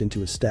changed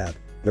into a stab.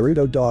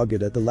 Naruto dogged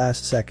it at the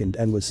last second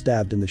and was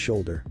stabbed in the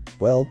shoulder.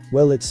 Well,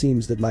 it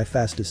seems that my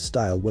fastest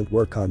style won't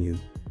work on you.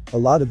 A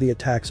lot of the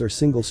attacks are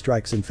single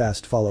strikes and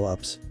fast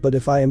follow-ups, but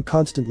if I am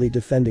constantly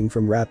defending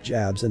from wrap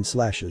jabs and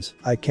slashes,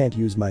 I can't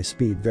use my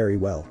speed very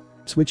well.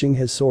 Switching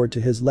his sword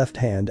to his left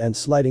hand and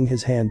sliding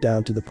his hand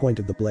down to the point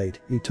of the blade,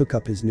 he took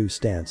up his new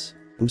stance.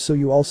 So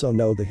you also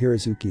know the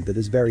Hirazuki, that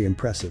is very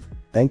impressive.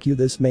 Thank you,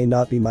 this may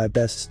not be my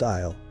best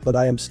style, but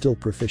I am still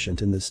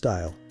proficient in this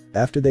style.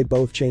 After they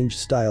both changed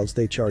styles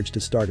they charged to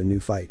start a new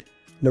fight.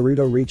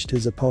 Naruto reached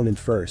his opponent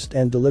first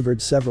and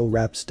delivered several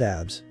wrap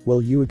stabs,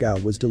 while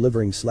Yugao was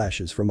delivering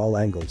slashes from all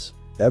angles.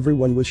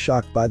 Everyone was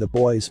shocked by the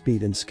boy's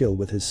speed and skill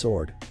with his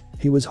sword.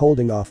 He was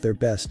holding off their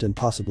best and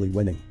possibly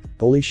winning.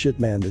 Holy shit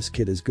man, this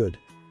kid is good.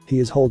 He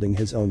is holding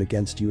his own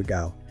against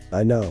Yugao.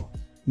 I know.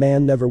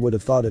 Man, never would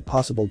have thought it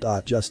possible.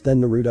 Just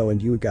then Naruto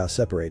and Yugao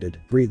separated,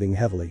 breathing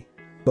heavily.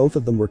 Both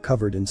of them were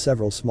covered in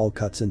several small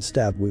cuts and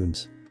stab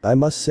wounds. I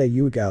must say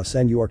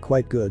Yugao-san, you are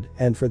quite good,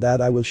 and for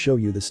that I will show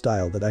you the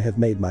style that I have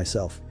made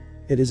myself.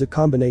 It is a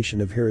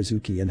combination of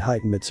Hirazuki and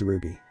Hidan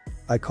Mitsurugi.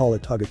 I call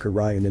it Tagaku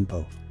Ryu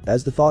Ninpo.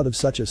 As the thought of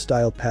such a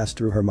style passed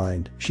through her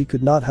mind, she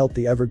could not help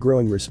the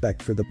ever-growing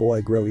respect for the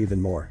boy grow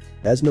even more.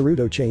 As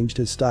Naruto changed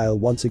his style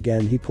once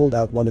again, he pulled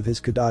out one of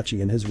his kodachi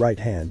in his right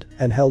hand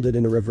and held it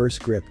in a reverse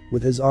grip,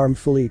 with his arm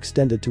fully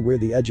extended to where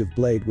the edge of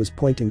blade was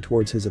pointing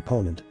towards his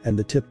opponent and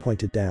the tip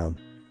pointed down.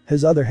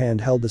 His other hand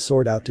held the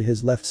sword out to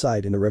his left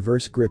side in a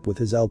reverse grip with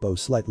his elbow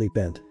slightly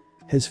bent.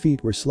 His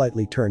feet were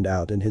slightly turned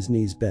out and his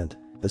knees bent.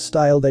 The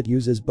style that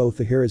uses both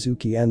the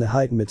Hirazuki and the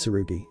Hidan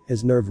Mitsurugi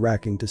is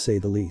nerve-wracking to say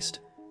the least.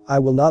 I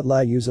will not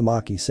lie,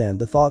 Uzumaki-san,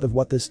 the thought of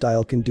what this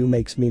style can do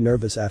makes me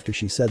nervous. After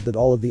she said that,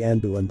 all of the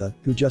Anbu and the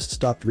who just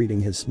stopped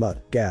reading his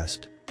smut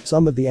gasped.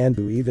 Some of the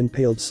Anbu even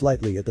paled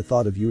slightly at the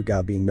thought of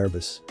Yugao being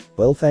nervous.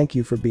 Well, thank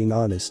you for being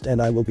honest,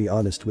 and I will be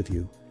honest with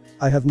you.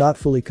 I have not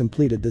fully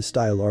completed this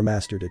style or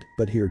mastered it,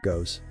 but here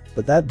goes.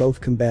 But that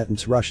both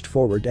combatants rushed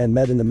forward and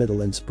met in the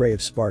middle in spray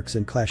of sparks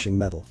and clashing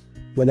metal.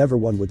 Whenever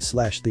one would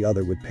slash, the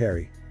other would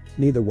parry.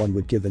 Neither one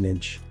would give an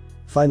inch.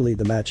 Finally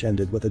the match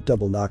ended with a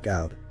double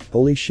knockout.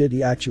 Holy shit,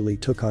 he actually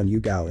took on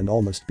Yugao and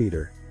almost beat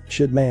her.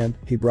 Shit man,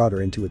 he brought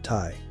her into a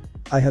tie.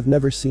 I have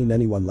never seen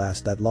anyone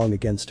last that long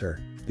against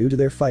her. Due to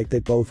their fight, they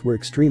both were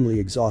extremely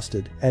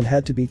exhausted and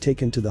had to be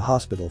taken to the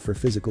hospital for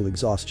physical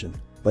exhaustion.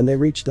 When they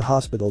reached the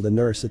hospital, the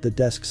nurse at the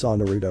desk saw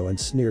Naruto and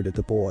sneered at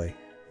the boy.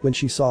 When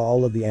she saw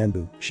all of the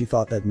Anbu, she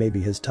thought that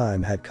maybe his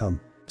time had come.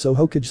 So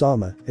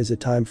Hokage-sama, is it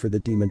time for the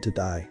demon to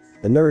die?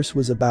 The nurse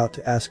was about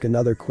to ask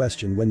another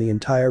question when the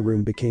entire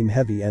room became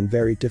heavy and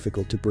very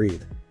difficult to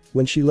breathe.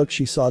 When she looked,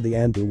 she saw the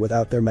Anbu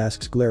without their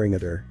masks glaring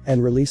at her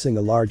and releasing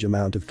a large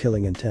amount of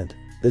killing intent.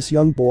 This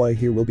young boy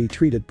here will be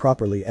treated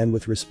properly and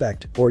with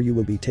respect, or you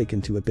will be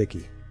taken to a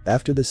biki.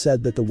 After the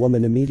said that, the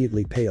woman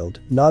immediately paled.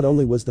 Not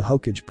only was the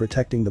Hokage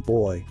protecting the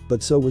boy,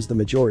 but so was the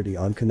majority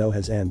on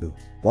Konoha's Anbu.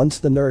 Once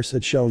the nurse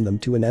had shown them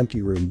to an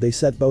empty room, they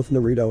set both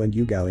Naruto and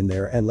Yugao in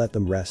there and let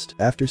them rest.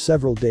 After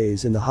several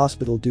days in the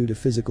hospital due to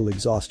physical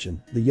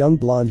exhaustion, the young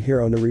blonde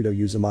hero Naruto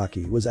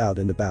Uzumaki was out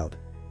and about.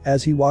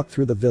 As he walked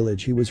through the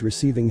village, he was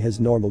receiving his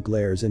normal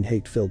glares and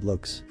hate-filled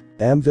looks.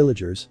 Damn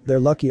villagers, they're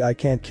lucky I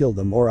can't kill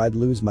them or I'd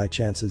lose my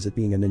chances at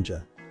being a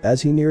ninja. As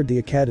he neared the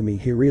academy,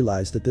 he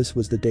realized that this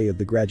was the day of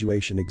the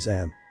graduation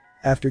exam.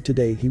 After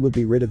today, he would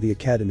be rid of the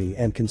academy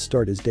and can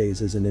start his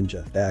days as a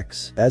ninja.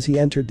 As he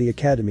entered the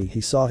academy, he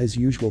saw his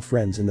usual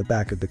friends in the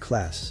back of the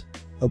class.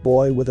 A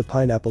boy with a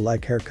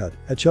pineapple-like haircut,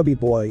 a chubby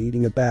boy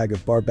eating a bag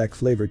of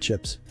barbecue-flavored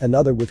chips,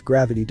 another with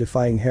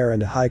gravity-defying hair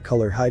and a high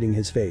color hiding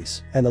his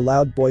face, and a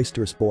loud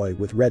boisterous boy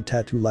with red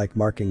tattoo-like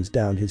markings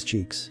down his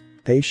cheeks.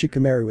 "Hey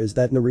Shikamaru, is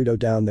that Naruto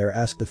down there?"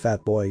 asked the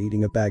fat boy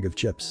eating a bag of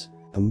chips.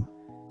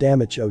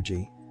 Damn it,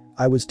 Choji.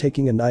 I was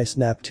taking a nice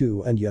nap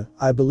too, and yeah,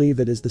 I believe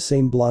it is the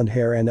same blonde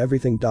hair and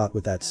everything.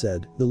 With that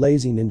said, the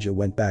lazy ninja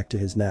went back to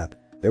his nap.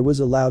 There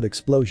was a loud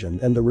explosion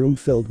and the room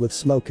filled with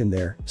smoke in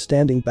there.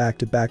 Standing back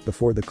to back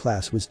before the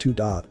class was two.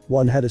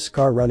 One had a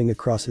scar running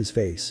across his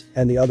face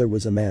and the other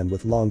was a man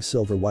with long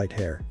silver white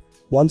hair.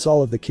 Once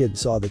all of the kids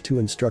saw the two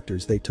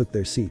instructors, they took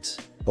their seats.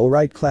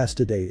 "Alright class,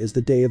 today is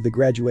the day of the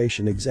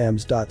graduation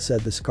exams,"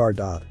 said the scar.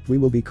 "We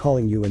will be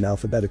calling you in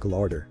alphabetical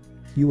order.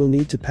 You will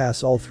need to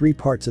pass all three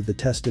parts of the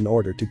test in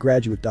order to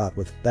graduate."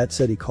 With that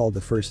said, he called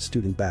the first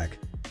student back.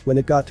 When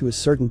it got to a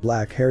certain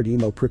black-haired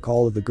emo prick,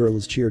 all of the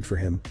girls cheered for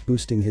him,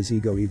 boosting his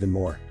ego even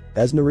more.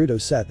 As Naruto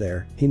sat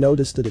there, he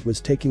noticed that it was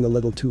taking a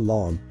little too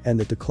long and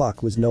that the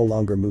clock was no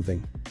longer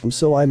moving.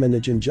 So I'm in a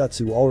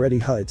ninjutsu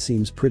already, it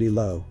seems pretty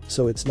low,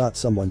 so it's not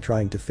someone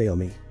trying to fail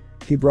me."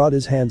 He brought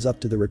his hands up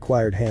to the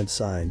required hand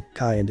sign,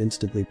 Kai, and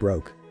instantly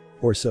broke.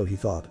 Or so he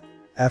thought.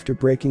 After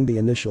breaking the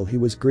initial, he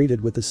was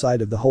greeted with the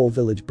sight of the whole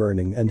village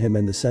burning and him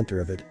in the center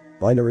of it.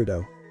 "Why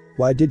Naruto?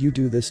 Why did you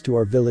do this to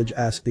our village?"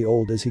 asked the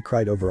old as he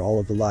cried over all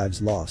of the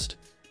lives lost.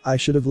 "I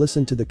should have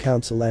listened to the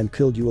council and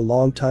killed you a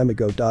long time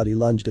ago." He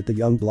lunged at the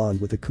young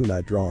blonde with a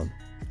kunai drawn.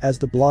 As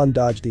the blonde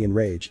dodged the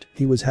enraged,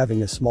 he was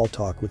having a small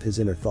talk with his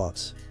inner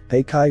thoughts.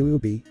 "Hey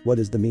Kyuubi, what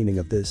is the meaning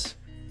of this?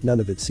 None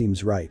of it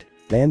seems right.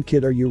 Man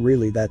kid, are you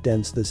really that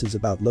dense? This is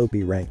about low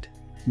B ranked.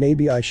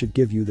 Maybe I should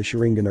give you the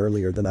Sharingan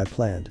earlier than I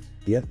planned.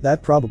 Yeah,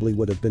 that probably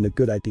would have been a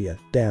good idea,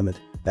 damn it."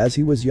 As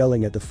he was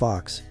yelling at the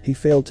fox, he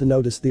failed to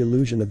notice the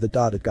illusion of the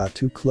dot. It got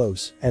too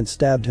close and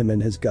stabbed him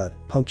in his gut,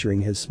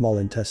 puncturing his small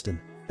intestine.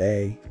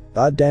 "Hey.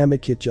 God damn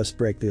it, kid, just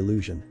break the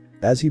illusion."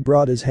 As he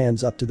brought his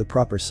hands up to the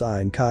proper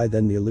sign Kai,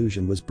 then the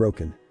illusion was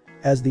broken.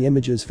 As the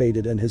images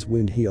faded and his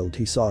wound healed,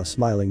 he saw a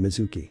smiling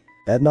Mizuki.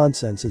 "That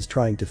nonsense is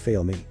trying to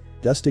fail me.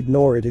 Just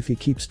ignore it. If he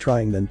keeps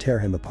trying, then tear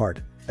him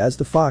apart." As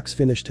the fox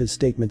finished his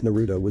statement,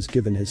 Naruto was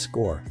given his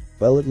score.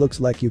 "Well, it looks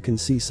like you can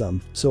see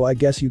some, so I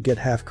guess you get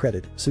half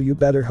credit, so you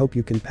better hope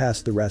you can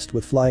pass the rest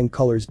with flying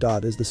colors."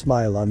 As the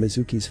smile on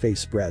Mizuki's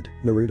face spread,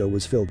 Naruto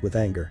was filled with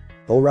anger.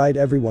 "Alright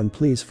everyone,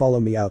 please follow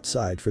me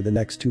outside for the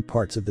next two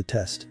parts of the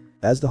test."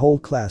 As the whole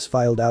class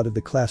filed out of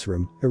the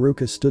classroom,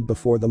 Haruka stood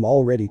before them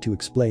all ready to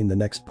explain the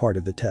next part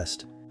of the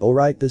test.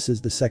 "Alright, this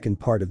is the second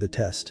part of the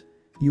test.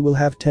 You will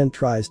have 10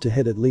 tries to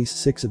hit at least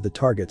 6 of the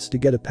targets to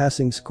get a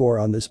passing score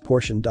on this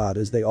portion.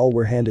 As they all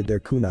were handed their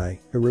kunai,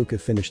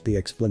 Haruka finished the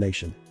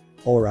explanation.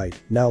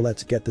 Alright, now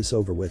let's get this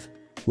over with.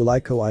 Will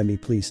Aimi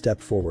please step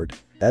forward?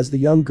 As the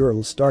young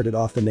girls started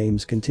off, the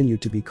names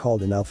continued to be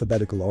called in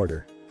alphabetical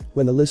order.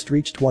 When the list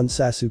reached 1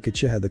 Sasuke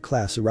Uchiha, the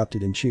class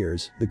erupted in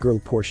cheers, the girl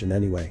portion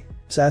anyway.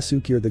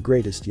 Sasuke, you're the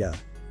greatest, yeah.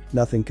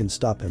 Nothing can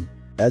stop him.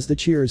 As the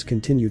cheers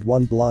continued,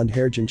 one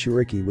blonde-haired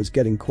jinchuriki was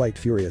getting quite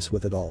furious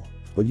with it all.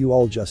 Will you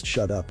all just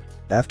shut up?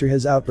 After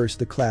his outburst,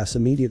 the class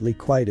immediately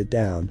quieted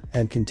down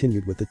and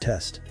continued with the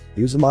test.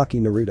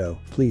 Uzumaki Naruto,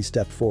 please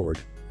step forward.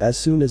 As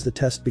soon as the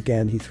test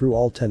began, he threw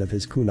all 10 of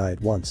his kunai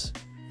at once.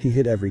 He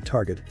hit every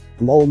target.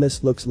 Lol,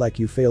 miss, looks like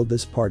you failed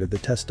this part of the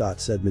test.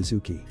 Said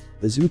Mizuki.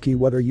 Mizuki,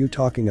 what are you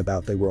talking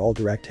about? They were all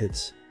direct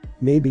hits.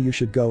 Maybe you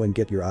should go and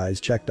get your eyes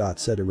checked.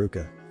 Said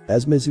Haruka.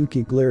 As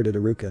Mizuki glared at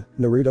Haruka,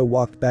 Naruto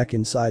walked back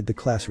inside the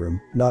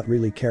classroom, not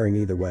really caring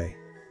either way.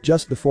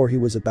 Just before he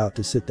was about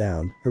to sit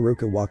down,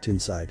 Haruka walked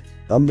inside.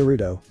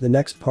 Naruto, the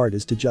next part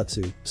is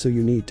Taijutsu, so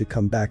you need to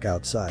come back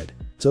outside.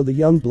 So the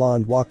young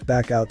blonde walked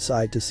back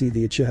outside to see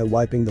the Uchiha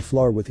wiping the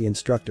floor with the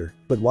instructor,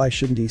 but why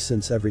shouldn't he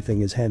since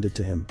everything is handed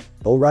to him?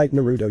 Alright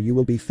Naruto, you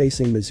will be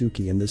facing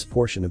Mizuki in this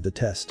portion of the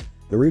test.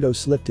 Naruto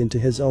slipped into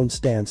his own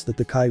stance that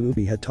the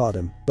Kyuubi had taught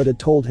him, but had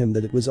told him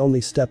that it was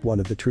only step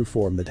 1 of the true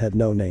form that had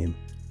no name.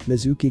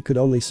 Mizuki could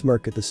only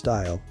smirk at the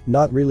style,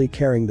 not really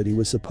caring that he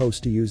was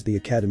supposed to use the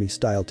academy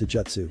style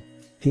Taijutsu.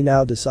 He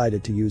now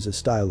decided to use a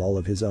style all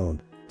of his own.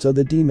 So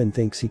the demon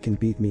thinks he can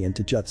beat me in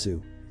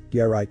Taijutsu.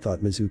 Yeah right, thought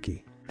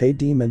Mizuki. Hey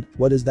demon,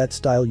 what is that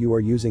style you are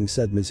using?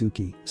 Said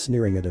Mizuki,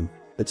 sneering at him.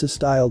 It's a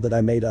style that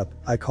I made up,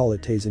 I call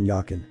it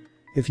Teizenyakin.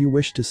 If you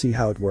wish to see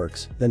how it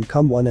works, then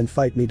come on and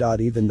fight me.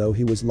 Even though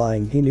he was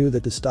lying, he knew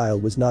that the style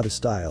was not a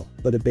style,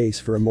 but a base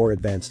for a more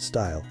advanced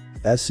style.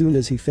 As soon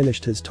as he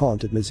finished his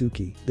taunt at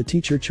Mizuki, the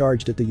teacher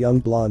charged at the young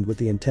blonde with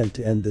the intent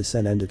to end this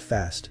and end it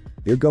fast.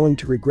 You're going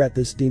to regret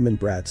this, demon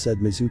brat, said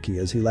Mizuki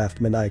as he laughed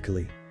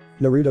maniacally.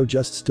 Naruto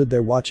just stood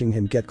there watching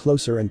him get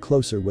closer and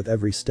closer with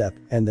every step,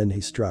 and then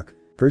he struck.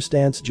 First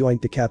dance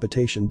joint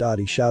decapitation.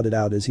 He shouted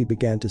out as he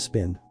began to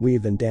spin,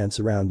 weave and dance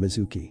around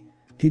Mizuki.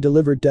 He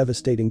delivered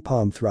devastating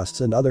palm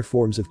thrusts and other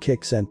forms of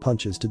kicks and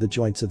punches to the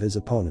joints of his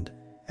opponent.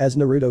 As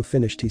Naruto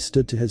finished, he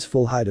stood to his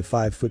full height of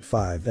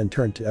 5'5" and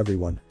turned to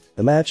everyone.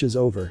 The match is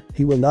over,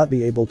 he will not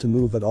be able to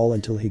move at all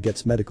until he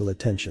gets medical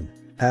attention.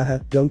 Haha,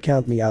 don't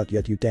count me out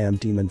yet, you damn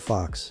demon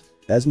fox.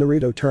 As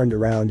Naruto turned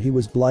around, he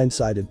was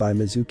blindsided by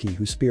Mizuki,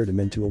 who speared him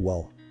into a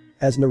wall.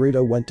 As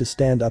Naruto went to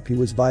stand up, he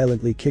was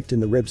violently kicked in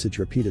the ribcage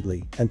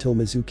repeatedly until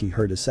Mizuki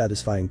heard a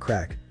satisfying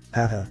crack.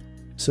 Haha.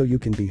 So you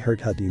can be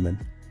hurt, huh, demon?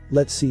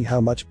 Let's see how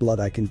much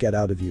blood I can get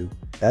out of you.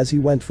 As he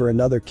went for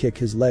another kick,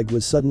 his leg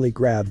was suddenly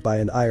grabbed by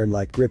an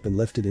iron-like grip and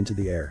lifted into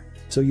the air.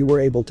 So you were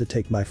able to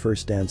take my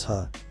first dance,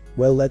 huh?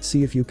 Well, let's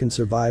see if you can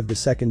survive the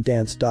second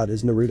dance.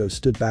 As Naruto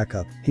stood back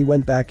up, he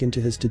went back into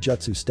his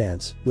Taijutsu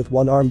stance, with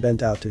one arm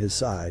bent out to his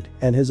side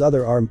and his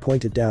other arm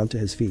pointed down to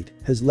his feet,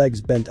 his legs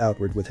bent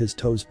outward with his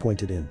toes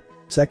pointed in.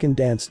 Second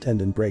dance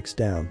tendon breaks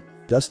down.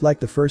 Just like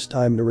the first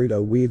time,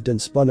 Naruto weaved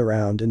and spun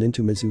around and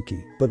into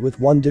Mizuki, but with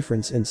one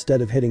difference: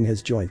 instead of hitting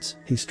his joints,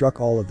 he struck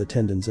all of the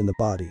tendons in the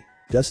body.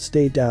 Just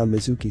stay down,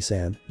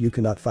 Mizuki-san, you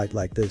cannot fight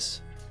like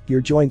this.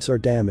 Your joints are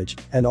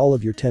damaged, and all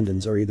of your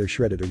tendons are either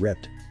shredded or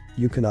ripped.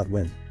 You cannot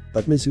win.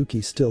 But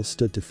Mizuki still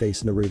stood to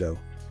face Naruto.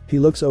 He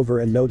looks over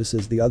and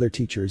notices the other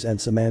teachers and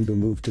Samanbu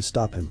move to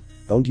stop him.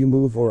 Don't you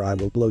move or I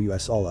will blow you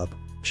all up,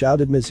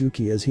 shouted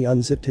Mizuki as he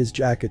unzipped his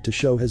jacket to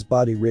show his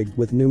body rigged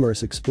with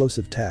numerous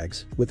explosive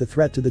tags. With a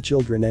threat to the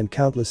children and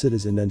countless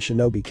citizen and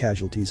shinobi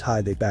casualties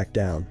high, they back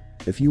down.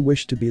 If you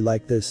wish to be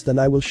like this, then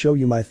I will show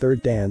you my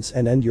third dance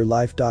and end your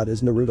life.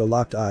 As Naruto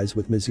locked eyes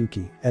with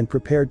Mizuki and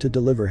prepared to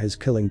deliver his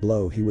killing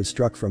blow, he was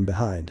struck from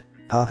behind.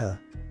 Haha.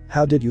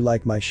 How did you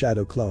like my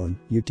shadow clone,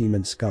 you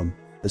demon scum?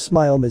 The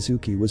smile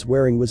Mizuki was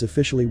wearing was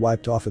officially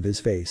wiped off of his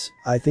face.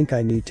 I think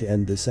I need to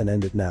end this and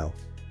end it now.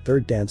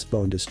 Third dance,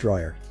 Bone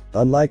Destroyer.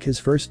 Unlike his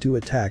first two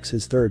attacks,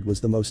 his third was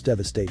the most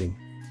devastating.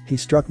 He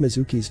struck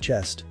Mizuki's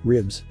chest,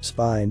 ribs,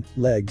 spine,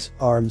 legs,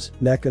 arms,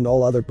 neck and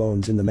all other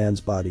bones in the man's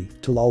body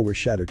till all were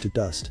shattered to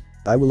dust.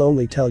 I will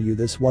only tell you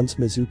this once,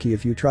 Mizuki,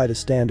 if you try to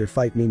stand or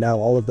fight me now,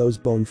 all of those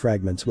bone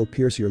fragments will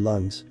pierce your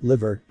lungs,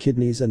 liver,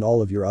 kidneys and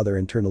all of your other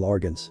internal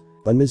organs.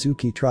 When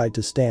Mizuki tried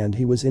to stand,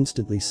 he was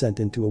instantly sent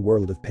into a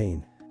world of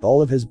pain.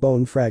 All of his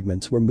bone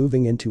fragments were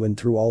moving into and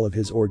through all of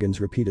his organs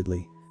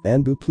repeatedly.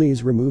 Anbu,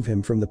 please remove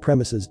him from the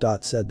premises,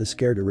 said the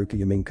scared Haruka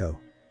Yaminko.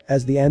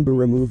 As the Anbu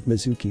removed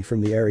Mizuki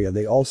from the area,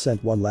 they all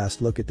sent one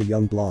last look at the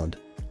young blonde.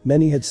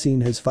 Many had seen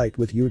his fight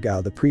with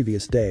Yugao the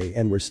previous day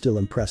and were still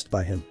impressed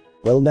by him.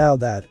 Well, now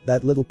that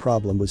little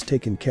problem was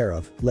taken care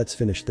of, let's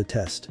finish the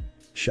test.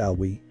 Shall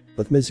we?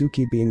 With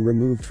Mizuki being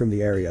removed from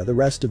the area, the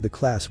rest of the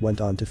class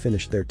went on to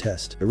finish their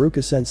test.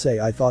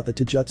 Haruka-sensei, I thought the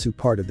Taijutsu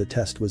part of the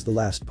test was the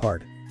last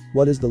part.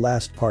 What is the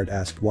last part?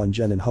 Asked one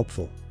genin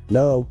hopeful.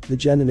 No, the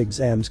genin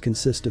exams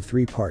consist of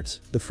 3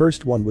 parts. The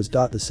first one was.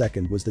 The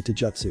second was the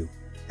Taijutsu.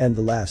 and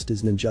the last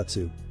is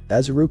ninjutsu.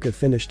 As Iruka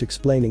finished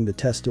explaining the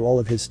test to all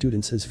of his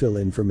students, his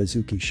fill-in for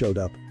Mizuki showed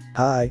up.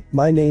 "Hi,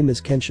 my name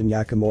is Kenshin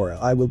Yakamura.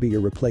 I will be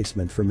your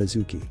replacement for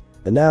Mizuki."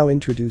 The now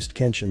introduced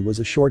Kenshin was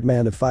a short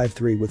man of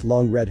 5'3" with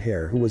long red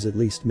hair who was at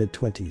least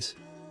mid-20s.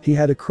 He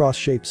had a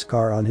cross-shaped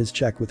scar on his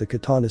cheek with a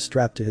katana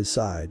strapped to his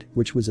side,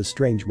 which was a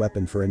strange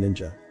weapon for a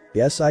ninja.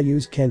 "Yes, I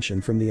used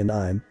Kenshin from the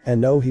anime,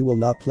 and no, he will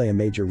not play a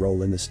major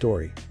role in the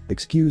story."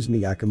 "Excuse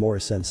me,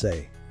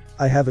 Yakamura-sensei.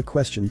 I have a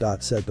question,"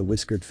 said the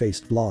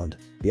whiskered-faced blonde.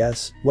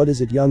 "Yes, what is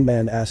it, young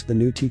man?" asked the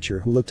new teacher,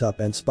 who looked up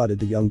and spotted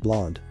the young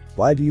blonde.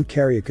 "Why do you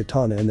carry a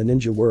katana in the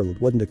ninja world?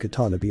 Wouldn't a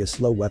katana be a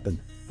slow weapon?"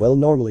 "Well,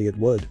 normally it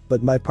would,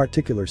 but my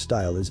particular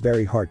style is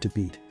very hard to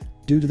beat.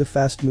 Due to the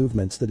fast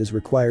movements that is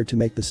required to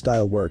make the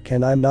style work,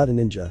 and I'm not a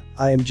ninja,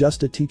 I am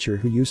just a teacher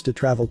who used to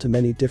travel to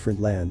many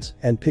different lands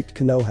and picked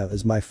Konoha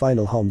as my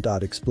final home,"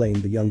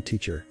 explained the young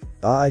teacher.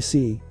 "Ah, I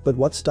see, but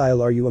what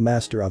style are you a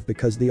master of?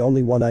 Because the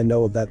only one I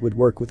know of that would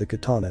work with a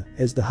katana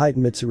is the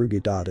Hidan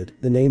Mitsurugi.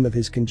 The name of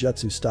his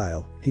kenjutsu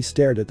style." He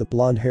stared at the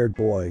blonde-haired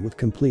boy with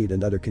complete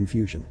and utter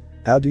confusion.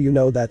 "How do you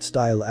know that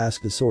style?"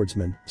 asked the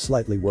swordsman,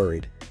 slightly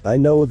worried. "I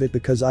know of it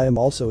because I am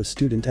also a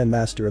student and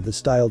master of the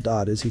style.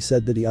 As he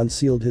said that, he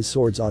unsealed his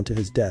swords onto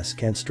his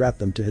desk and strapped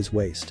them to his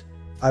waist.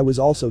 "I was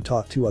also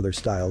taught 2 other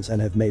styles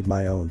and have made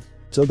my own.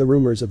 So the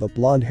rumors of a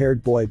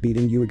blonde-haired boy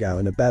beating Yuigao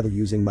in a battle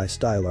using my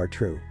style are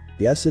true."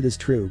 "Yes, it is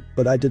true,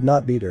 but I did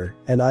not beat her,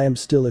 and I am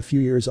still a few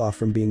years off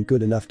from being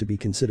good enough to be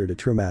considered a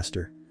true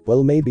master."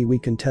 "Well, maybe we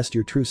can test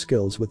your true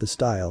skills with the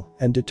style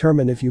and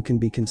determine if you can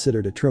be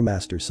considered a true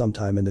master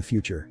sometime in the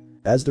future."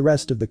 As the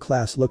rest of the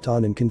class looked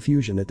on in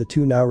confusion at the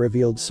 2 now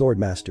revealed sword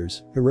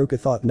masters, Iruka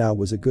thought now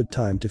was a good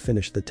time to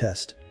finish the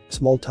test.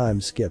 Small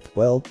time skip.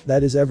 "Well,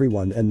 that is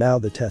everyone, and now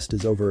the test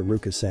is over,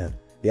 Iruka-san."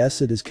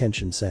 "Yes, it is,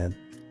 Kenshin-san.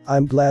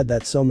 I'm glad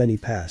that so many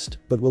passed,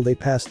 but will they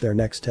pass their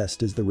next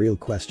test is the real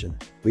question.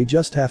 We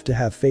just have to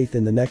have faith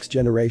in the next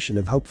generation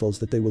of hopefuls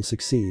that they will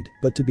succeed,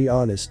 but to be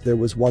honest, there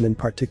was one in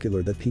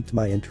particular that piqued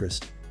my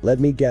interest. Let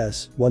me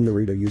guess, one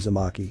Naruto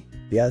Uzumaki.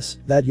 Yes,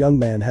 that young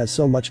man has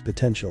so much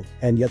potential,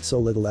 and yet so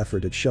little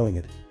effort at showing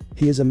it.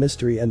 He is a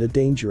mystery and a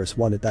dangerous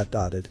one at that.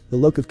 The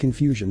look of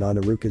confusion on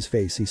Iruka's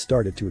face, he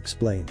started to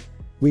explain.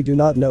 "We do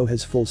not know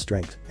his full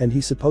strength, and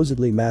he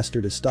supposedly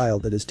mastered a style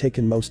that has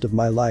taken most of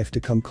my life to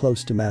come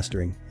close to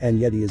mastering, and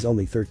yet he is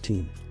only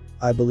 13.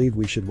 I believe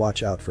we should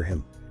watch out for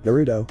him."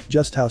 "Naruto,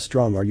 just how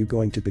strong are you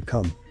going to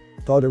become?"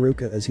 thought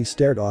Iruka as he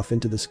stared off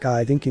into the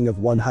sky, thinking of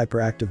one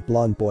hyperactive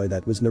blonde boy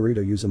that was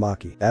Naruto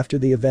Uzumaki. After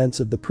the events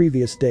of the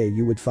previous day,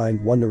 you would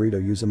find one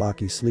Naruto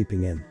Uzumaki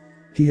sleeping in.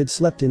 He had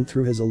slept in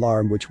through his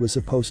alarm, which was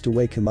supposed to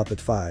wake him up at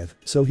 5,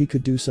 so he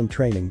could do some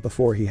training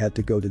before he had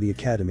to go to the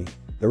academy.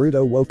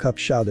 Naruto woke up,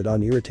 shouted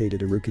on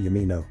irritated Iruka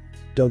Yamino.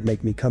 "Don't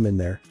make me come in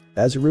there."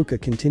 As Iruka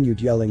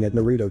continued yelling at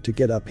Naruto to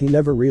get up, he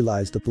never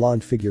realized the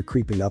blonde figure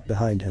creeping up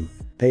behind him.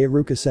 "Hey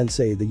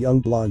Iruka-sensei," the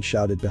young blonde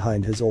shouted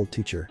behind his old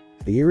teacher.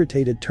 The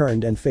irritated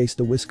turned and faced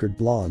the whiskered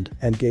blonde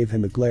and gave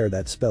him a glare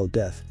that spelled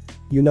death.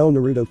 "You know,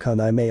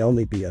 Naruto-kun, I may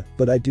only be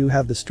but I do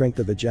have the strength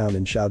of a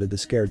jounin," shouted the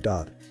scared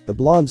dot. The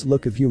blonde's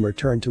look of humor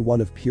turned to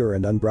one of pure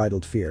and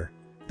unbridled fear.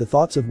 The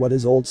thoughts of what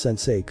his old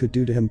sensei could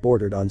do to him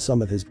bordered on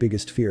some of his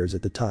biggest fears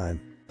at the time.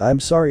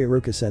 "I'm sorry,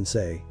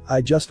 Iruka-sensei,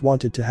 I just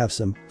wanted to have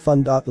some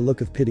fun." The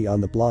look of pity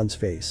on the blonde's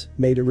face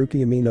made Iruka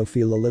Yamino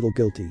feel a little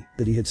guilty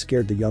that he had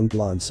scared the young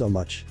blonde so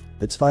much.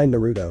 "It's fine,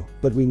 Naruto,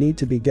 but we need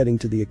to be getting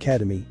to the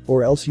academy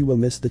or else you will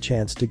miss the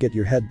chance to get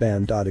your head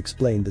banned,"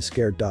 explained the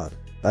scared dot.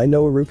 "I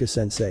know,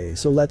 Iruka-sensei,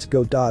 so let's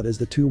go." As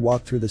the two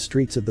walked through the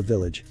streets of the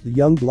village, the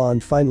young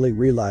blonde finally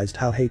realized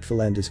how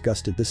hateful and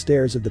disgusted the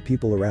stares of the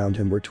people around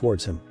him were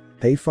towards him.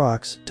 "Hey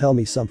Fox, tell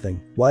me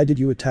something, why did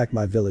you attack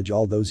my village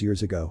all those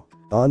years ago?"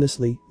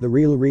 "Honestly, the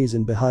real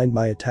reason behind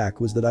my attack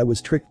was that I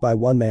was tricked by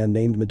one man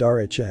named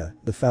Madara Uchiha,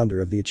 the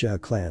founder of the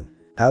Uchiha clan."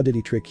 "How did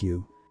he trick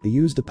you?" "He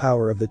used the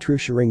power of the true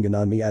Sharingan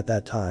on me at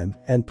that time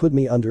and put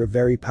me under a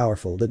very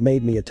powerful that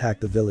made me attack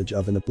the village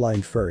of a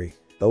blind furry."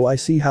 "Oh, I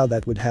see how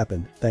that would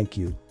happen, thank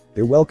you."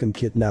 "You're welcome,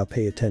 kid, now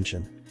pay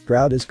attention."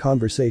 Throughout his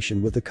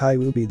conversation with the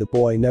Kyuubi, the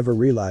boy never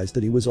realized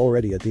that he was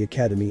already at the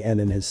academy and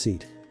in his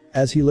seat.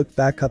 As he looked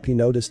back up, he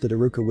noticed that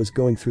Iruka was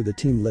going through the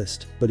team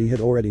list, but he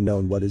had already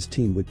known what his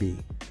team would be.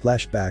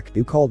 Flashback: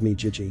 "You called me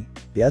Gigi."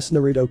 "Yes,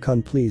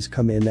 Naruto-kun, please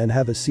come in and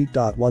have a seat."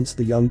 Once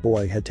the young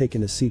boy had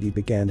taken a seat, he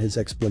began his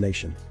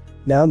explanation.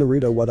 "Now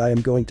Naruto, what I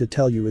am going to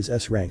tell you is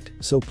S-ranked,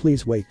 so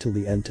please wait till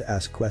the end to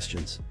ask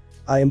questions.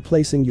 I am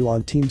placing you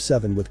on Team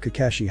 7 with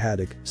Kakashi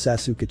Haddock,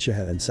 Sasuke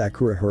Uchiha and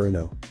Sakura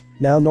Haruno.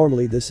 Now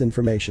normally this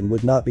information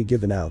would not be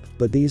given out,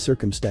 but these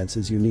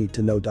circumstances you need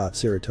to know.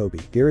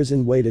 Sarutobi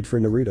Hiruzen waited for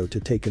Naruto to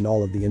take in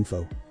all of the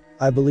info.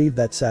 "I believe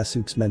that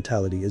Sasuke's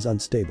mentality is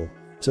unstable.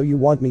 So you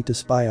want me to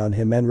spy on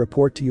him and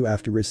report to you?"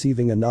 After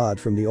receiving a nod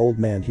from the old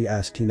man, he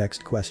asked the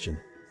next question.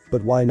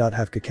 "But why not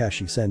have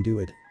Kakashi-san do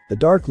it?" The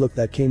dark look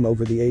that came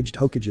over the aged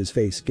Hokage's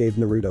face gave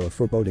Naruto a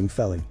foreboding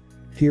feeling.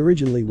 He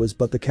originally was,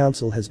 but the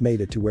council has made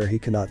it to where he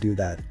cannot do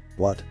that.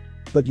 "What?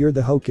 But you're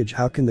the Hokage,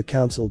 how can the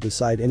council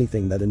decide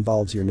anything that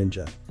involves your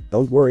ninja?"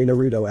 Don't worry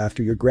Naruto,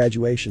 after your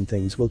graduation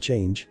things will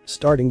change,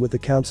 starting with the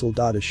council.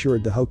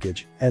 Assured the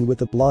Hokage, and with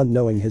the blonde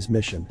knowing his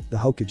mission, the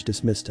Hokage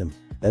dismissed him.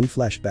 Then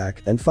flashback,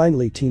 and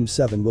finally Team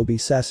 7 will be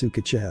Sasuke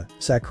Uchiha,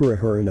 Sakura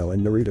Haruno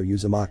and Naruto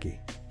Uzumaki.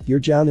 Your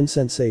Jounin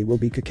sensei will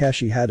be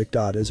Kakashi Haddock.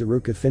 As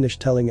Iruka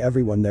finished telling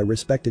everyone their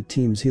respected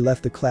teams, he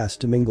left the class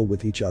to mingle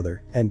with each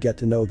other and get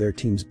to know their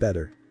teams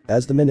better.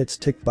 As the minutes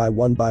ticked by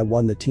one,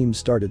 the teams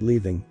started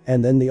leaving,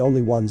 and then the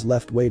only ones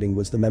left waiting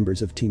was the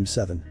members of Team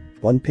 7.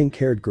 One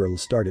pink-haired girl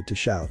started to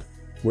shout.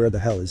 Where the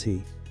hell is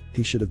he?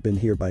 He should have been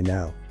here by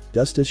now.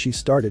 Just as she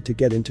started to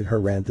get into her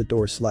rant, the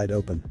door slid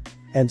open.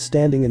 And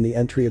standing in the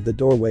entry of the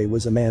doorway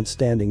was a man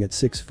standing at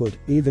 6 foot,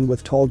 even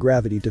with tall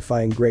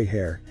gravity-defying gray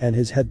hair and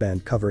his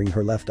headband covering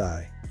her left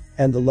eye.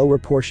 And the lower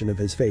portion of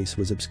his face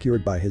was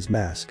obscured by his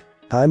mask.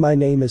 Hi, my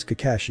name is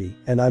Kakashi,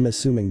 and I'm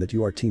assuming that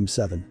you are Team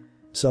 7.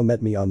 So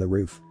met me on the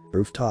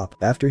rooftop.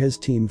 After his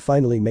team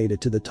finally made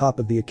it to the top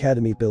of the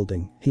academy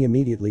building, he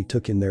immediately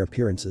took in their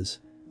appearances.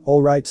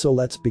 Alright, so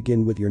let's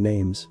begin with your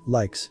names,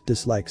 likes,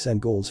 dislikes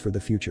and goals for the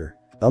future.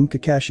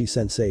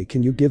 Kakashi-sensei,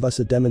 can you give us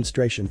a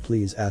demonstration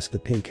please, asked the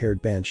pink-haired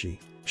banshee.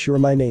 Sure,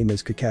 my name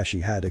is Kakashi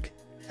Haddock.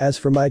 As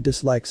for my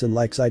dislikes and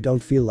likes, I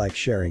don't feel like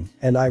sharing,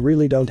 and I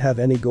really don't have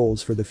any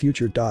goals for the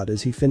future.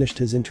 As he finished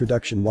his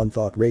introduction, one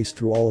thought raced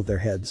through all of their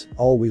heads.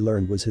 All we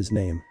learned was his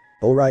name.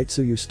 Alright,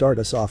 so you start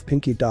us off,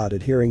 Pinky.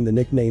 At hearing the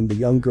nickname, the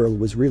young girl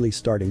was really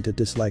starting to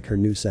dislike her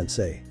new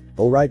sensei.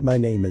 Alright, my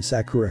name is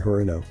Sakura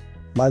Haruno.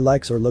 My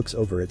likes or looks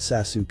over at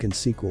Sasuke and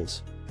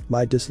sequels.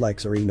 My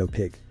dislikes are Ino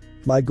Pig.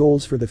 My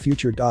goals for the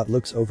future.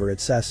 Looks over at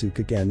Sasuke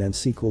again and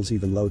sequels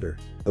even loader.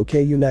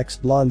 Okay, you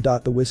next, blonde.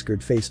 The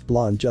whiskered-faced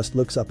blonde just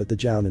looks up at the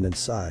Jounin and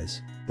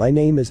sighs. My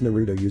name is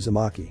Naruto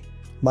Uzumaki.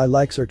 My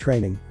likes are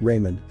training,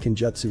 ramen,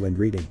 kinjutsu and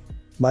reading.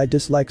 My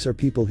dislikes are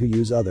people who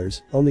use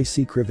others, only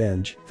seek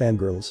revenge,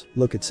 fangirls,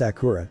 look at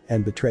Sakura,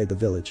 and betray the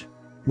village.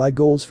 My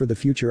goals for the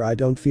future, I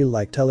don't feel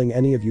like telling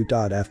any of you.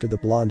 After the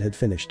blonde had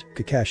finished,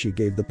 Kakashi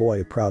gave the boy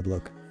a proud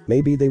look.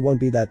 Maybe they won't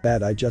be that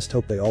bad, I just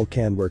hope they all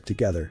can work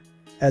together.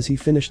 As he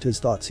finished his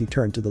thoughts, he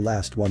turned to the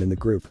last one in the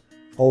group.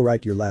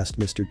 Alright, you're last,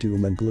 Mr.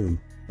 Doom and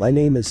Gloom. My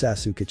name is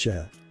Sasuke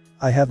Uchiha.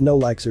 I have no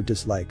likes or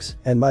dislikes,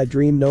 and my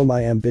dream, no,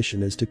 my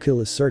ambition is to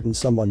kill a certain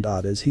someone.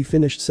 As he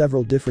finished,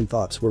 several different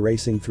thoughts were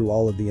racing through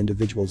all of the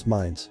individuals'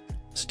 minds.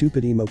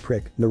 Stupid emo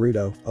prick,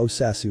 Naruto, oh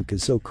Sasuke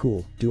is so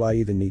cool, do I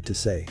even need to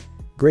say?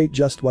 Great,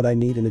 just what I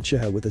need in a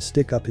Uchiha with a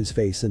stick up his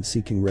face and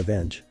seeking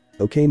revenge.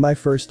 Okay, my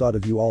first thought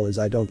of you all is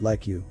I don't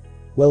like you.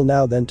 Well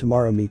now then,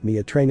 tomorrow meet me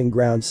at training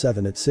ground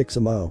 7 at 6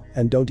 am,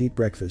 and don't eat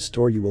breakfast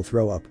or you will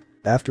throw up.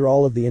 After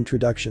all of the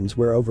introductions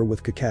were over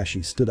with,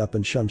 Kakashi stood up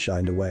and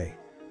shunshined away.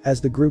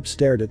 As the group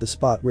stared at the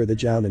spot where the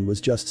Jounin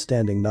was just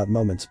standing not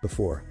moments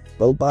before.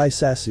 Well, bye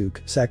Sasuke,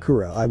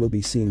 Sakura, I will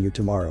be seeing you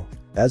tomorrow.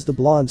 As the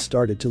blonde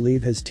started to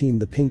leave his team,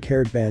 the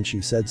pink-haired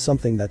banshee said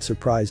something that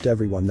surprised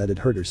everyone that had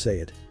heard her say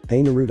it.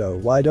 Hey Naruto,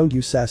 why don't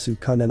you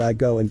Sasuke-kun and I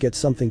go and get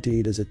something to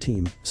eat as a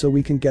team, so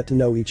we can get to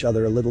know each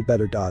other a little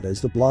better.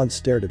 As the blonde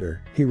stared at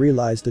her, he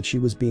realized that she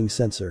was being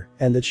sincere,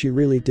 and that she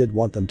really did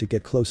want them to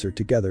get closer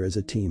together as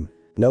a team.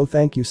 No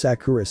thank you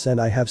Sakura-sen,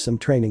 I have some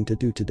training to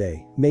do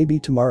today, maybe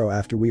tomorrow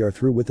after we are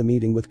through with the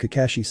meeting with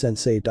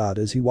Kakashi-sensei.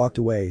 As he walked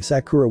away,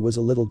 Sakura was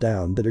a little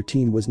down that her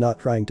team was not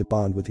trying to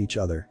bond with each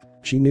other.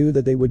 She knew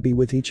that they would be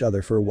with each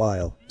other for a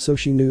while, so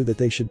she knew that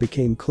they should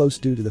become close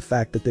due to the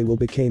fact that they will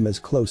become as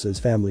close as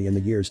family in the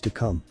years to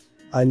come.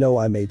 I know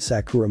I made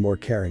Sakura more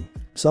caring.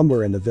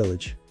 Somewhere in the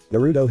village,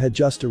 Naruto had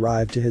just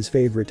arrived to his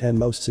favorite and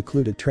most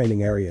secluded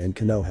training area in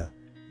Konoha.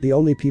 The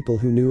only people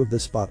who knew of the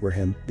spot were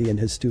him, and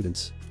his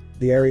students.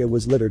 The area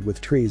was littered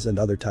with trees and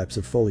other types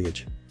of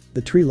foliage.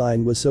 The tree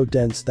line was so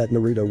dense that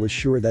Naruto was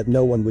sure that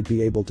no one would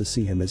be able to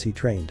see him as he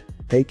trained.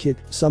 Hey kid,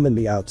 summon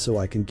me out so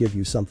I can give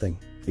you something.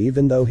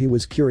 Even though he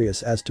was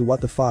curious as to what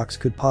the fox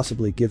could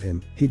possibly give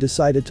him, he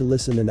decided to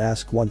listen and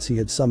ask once he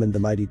had summoned the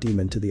mighty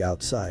demon to the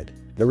outside.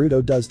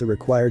 Naruto does the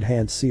required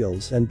hand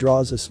seals and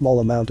draws a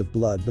small amount of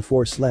blood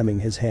before slamming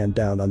his hand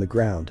down on the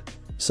ground.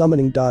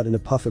 Summoning. In a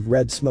puff of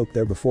red smoke,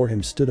 there before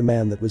him stood a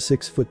man that was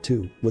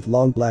 6'2", with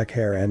long black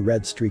hair and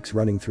red streaks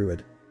running through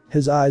it.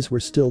 His eyes were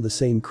still the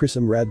same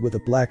crimson red with a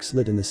black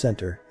slit in the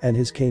center, and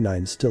his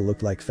canines still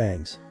looked like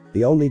fangs.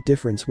 The only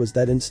difference was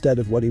that instead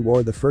of what he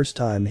wore the first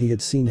time he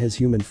had seen his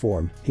human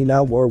form, he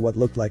now wore what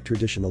looked like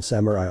traditional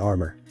samurai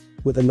armor.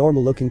 With a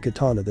normal-looking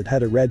katana that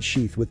had a red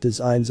sheath with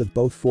designs of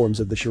both forms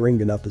of the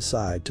Sharingan up the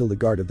side till the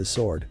guard of the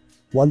sword.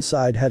 One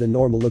side had a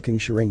normal-looking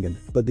Sharingan,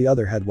 but the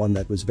other had one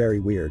that was very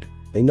weird.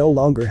 They no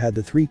longer had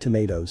the 3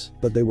 tomatoes,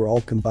 but they were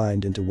all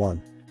combined into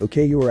one.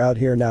 Okay, you are out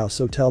here now,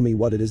 so tell me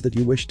what it is that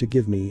you wish to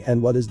give me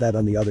and what is that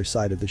on the other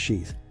side of the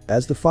sheath.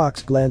 As the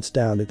fox glanced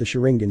down at the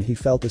Sharingan, he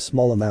felt a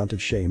small amount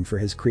of shame for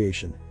his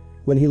creation.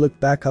 When he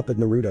looked back up at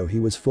Naruto, he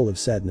was full of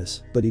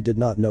sadness, but he did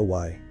not know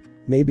why.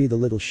 Maybe the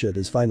little shit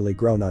has finally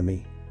grown on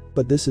me.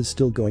 But this is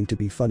still going to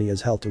be funny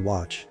as hell to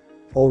watch.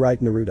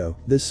 Alright Naruto,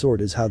 this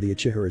sword is how the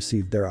Uchiha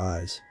received their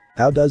eyes.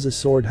 How does a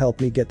sword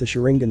help me get the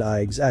Sharingan eye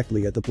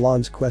exactly? At the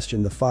blonde's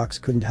question, the fox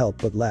couldn't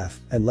help but laugh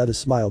and let a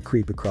smile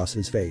creep across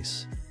his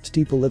face.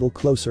 Step a little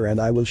closer and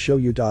I will show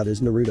you.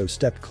 As Naruto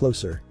stepped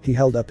closer, he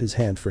held up his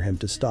hand for him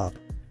to stop.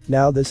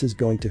 Now this is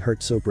going to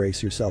hurt, so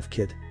brace yourself,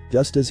 kid.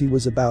 Just as he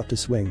was about to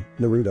swing,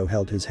 Naruto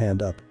held his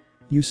hand up.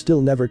 You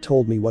still never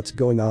told me what's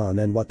going on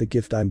and what the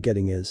gift I'm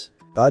getting is.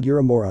 You're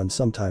a moron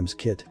sometimes,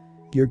 kid.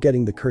 You're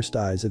getting the cursed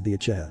eyes of the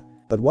Uchiha.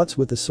 But what's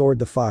with the sword?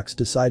 The fox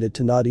decided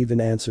to not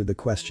even answer the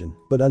question,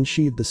 but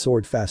unsheathed the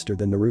sword faster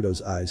than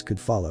Naruto's eyes could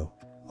follow.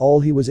 All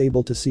he was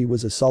able to see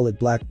was a solid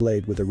black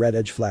blade with a red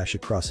edge flash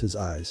across his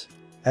eyes.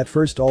 At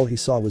first all he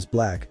saw was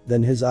black,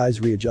 then his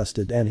eyes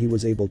readjusted and he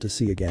was able to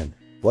see again.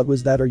 What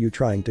was that? Are you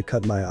trying to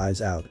cut my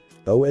eyes out?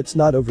 Oh, it's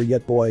not over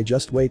yet, boy,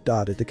 just wait.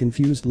 At the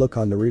confused look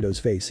on Naruto's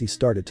face, he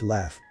started to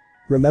laugh.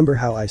 Remember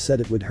how I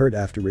said it would hurt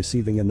after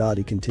receiving a nod?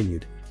 He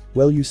continued.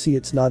 Well, you see,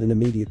 it's not an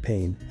immediate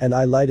pain, and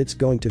I lied, it's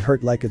going to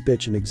hurt like a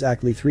bitch in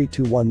exactly 3,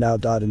 2, 1 now.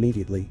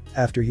 Immediately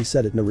after he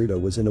said it, Naruto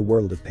was in a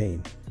world of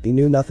pain. He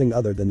knew nothing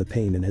other than the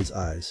pain in his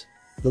eyes.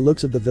 The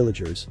looks of the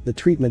villagers, the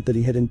treatment that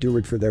he had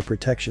endured for their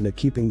protection at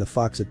keeping the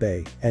fox at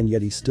bay, and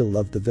yet he still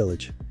loved the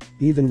village.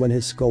 Even when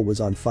his skull was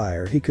on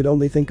fire, he could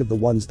only think of the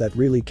ones that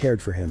really cared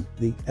for him,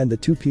 the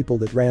 2 people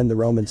that ran the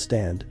Roman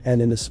stand,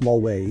 and in a small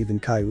way even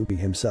Kyuubi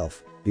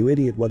himself. You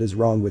idiot, what is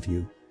wrong with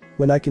you?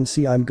 When I can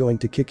see I'm going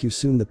to kick you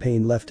soon. The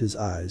pain left his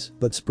eyes,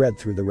 but spread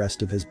through the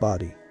rest of his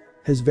body.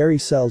 His very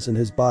cells in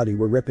his body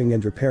were ripping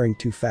and repairing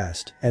too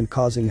fast and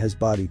causing his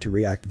body to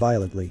react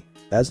violently.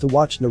 As he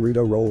watched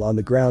Naruto roll on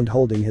the ground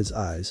holding his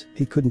eyes,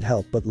 he couldn't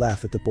help but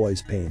laugh at the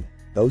boy's pain.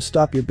 Oh,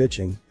 stop your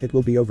bitching, it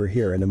will be over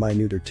here in a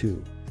minute or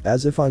two.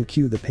 As if on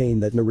cue, the pain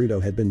that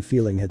Naruto had been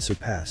feeling had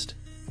surpassed.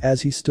 As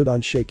he stood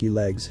on shaky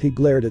legs, he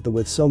glared at them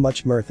with so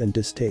much mirth and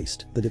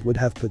distaste that it would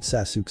have put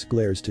Sasuke's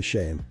glares to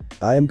shame.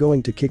 I am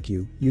going to kick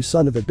you, you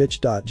son of a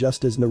bitch.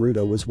 Just as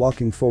Naruto was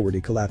walking forward,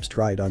 he collapsed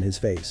right on his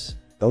face.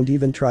 Don't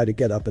even try to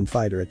get up and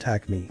fight or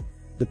attack me.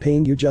 The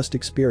pain you just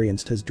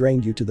experienced has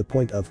drained you to the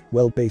point of,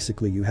 well,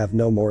 basically you have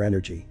no more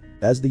energy.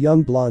 As the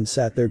young blonde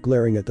sat there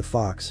glaring at the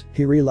fox,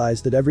 he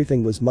realized that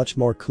everything was much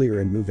more clear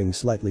and moving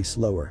slightly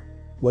slower.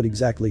 What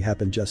exactly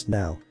happened just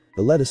now?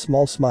 Let a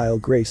small smile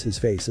grace his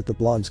face at the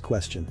blonde's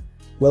question.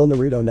 Well,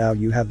 Naruto, now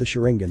you have the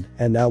Sharingan,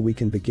 and now we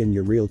can begin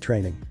your real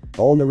training.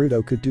 All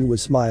Naruto could do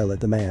was smile at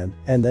the man,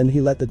 and then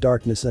he let the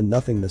darkness and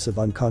nothingness of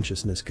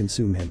unconsciousness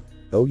consume him.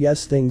 Oh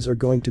yes, things are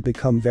going to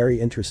become very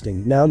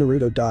interesting now,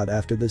 Naruto.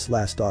 After this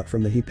last thought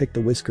from he picked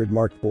the whiskered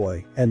marked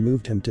boy and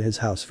moved him to his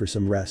house for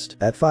some rest.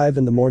 At 5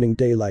 in the morning,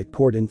 daylight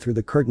poured in through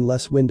the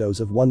curtainless windows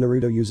of one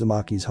Naruto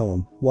Uzumaki's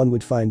home. One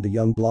would find the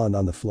young blonde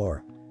on the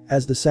floor.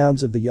 As the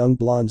sounds of the young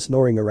blonde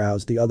snoring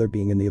aroused the other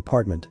being in the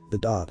apartment,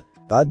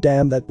 God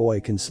damn, that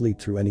boy can sleep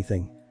through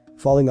anything.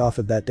 Falling off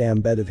of that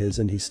damn bed of his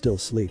and he still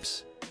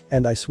sleeps.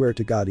 And I swear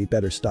to God he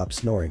better stop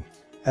snoring.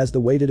 As they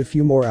waited a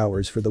few more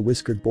hours for the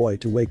whiskered boy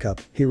to wake up,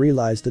 he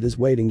realized that his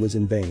waiting was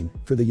in vain,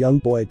 for the young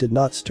boy did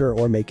not stir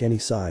or make any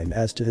sign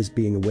as to his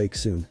being awake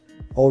soon.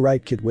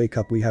 Alright kid, wake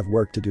up, we have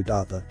work to do.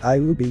 The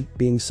Kyuubi,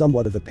 being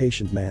somewhat of a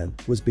patient man,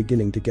 was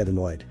beginning to get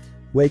annoyed.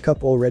 Wake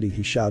up already,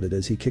 he shouted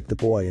as he kicked the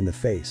boy in the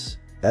face.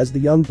 As the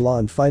young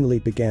blonde finally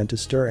began to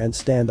stir and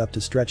stand up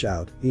to stretch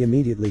out, he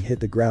immediately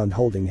hit the ground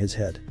holding his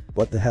head.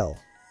 What the hell?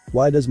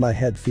 Why does my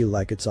head feel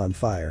like it's on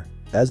fire?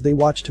 As they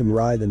watched him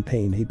writhe in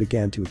pain, he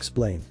began to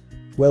explain.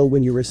 Well,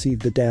 when you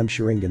received the damn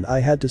Sharingan, I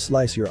had to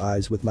slice your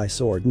eyes with my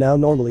sword. Now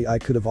normally I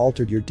could have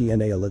altered your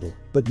DNA a little,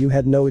 but you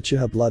had no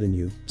Uchiha blood in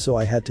you, so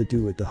I had to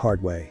do it the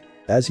hard way.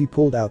 As he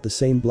pulled out the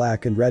same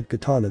black and red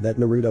katana that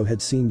Naruto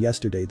had seen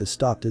yesterday, they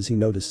stopped as he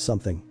noticed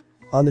something.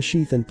 On the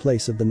sheath, in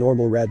place of the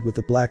normal red with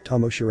the black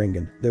Tomo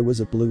Sharingan, there was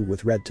a blue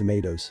with red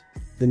tomatoes.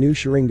 The new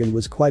Sharingan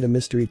was quite a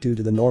mystery due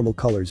to the normal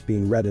colors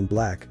being red and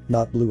black,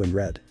 not blue and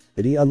red.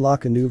 Did he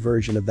unlock a new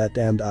version of that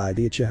damned eye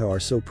the Uchiha are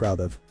so proud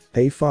of?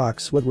 Hey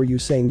Fox, what were you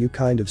saying? You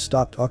kind of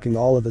stopped talking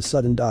all of a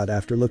sudden.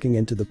 After looking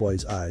into the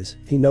boy's eyes,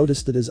 he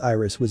noticed that his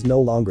iris was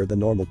no longer the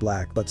normal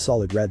black but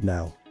solid red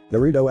now.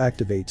 Naruto,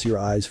 activates your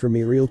eyes for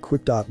me real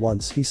quick.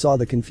 Once he saw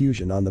the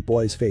confusion on the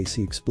boy's face,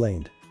 he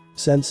explained.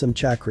 Send some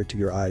chakra to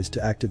your eyes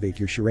to activate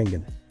your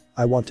Sharingan.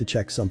 I want to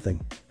check something.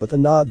 With a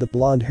nod, the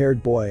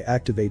blonde-haired boy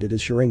activated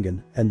his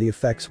Sharingan, and the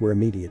effects were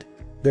immediate.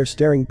 There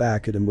staring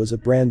back at him was a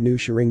brand new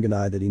Sharingan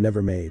eye that he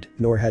never made,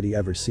 nor had he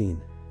ever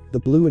seen. The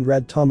blue and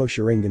red Tomo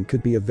Sharingan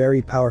could be a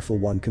very powerful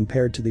one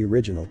compared to the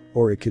original,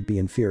 or it could be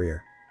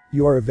inferior.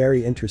 You are a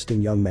very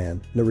interesting young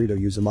man, Naruto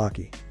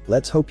Uzumaki.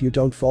 Let's hope you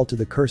don't fall to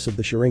the curse of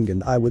the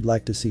Sharingan. I would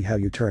like to see how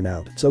you turn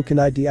out. So can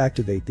I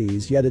deactivate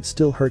these? Yet it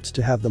still hurts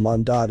to have them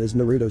on. As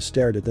Naruto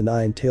stared at the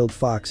nine-tailed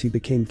fox, he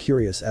became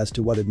curious as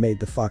to what had made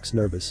the fox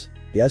nervous.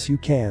 Yes you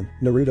can,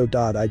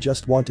 Naruto. I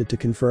just wanted to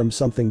confirm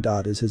something.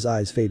 As his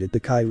eyes faded, the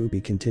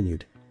Kyuubi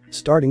continued.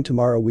 Starting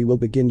tomorrow we will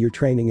begin your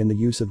training in the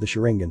use of the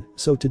Sharingan,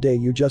 so today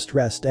you just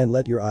rest and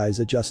let your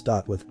eyes adjust.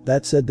 With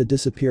that said, they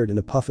disappeared in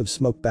a puff of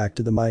smoke back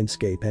to the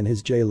mindscape and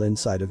his jail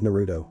inside of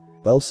Naruto.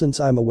 Well,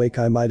 since I'm awake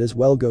I might as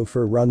well go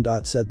for a run.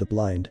 Said the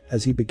blind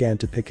as he began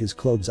to pick his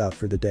clothes out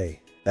for the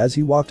day. As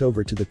he walked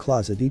over to the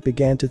closet, he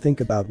began to think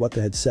about what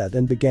they had said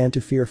and began to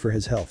fear for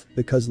his health,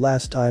 because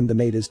last time they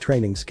made his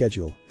training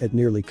schedule, it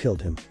nearly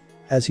killed him.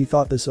 As he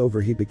thought this over,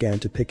 he began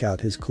to pick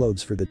out his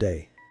clothes for the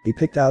day. He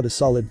picked out a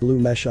solid blue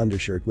mesh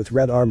undershirt with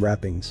red arm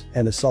wrappings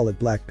and a solid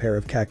black pair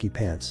of khaki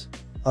pants.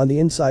 On the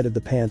inside of the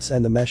pants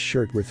and the mesh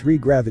shirt were 3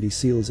 gravity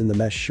seals in the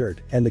mesh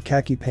shirt and the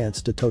khaki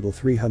pants to total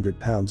 300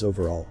 pounds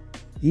overall.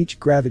 Each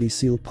gravity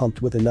seal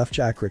pumped with enough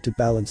chakra to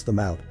balance them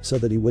out so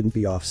that he wouldn't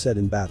be offset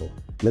in battle.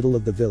 Middle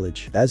of the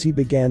village. As he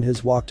began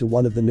his walk to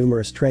one of the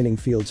numerous training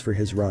fields for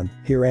his run,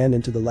 he ran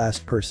into the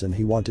last person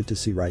he wanted to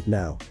see right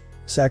now.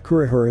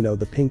 Sakura Haruno,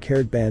 the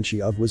pink-haired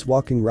banshee was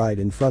walking right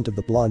in front of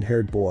the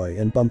blonde-haired boy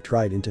and bumped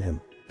right into him.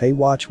 "Hey,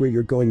 watch where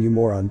you're going, you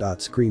moron!"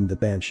 screamed the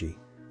banshee.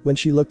 When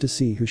she looked to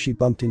see who she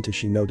bumped into,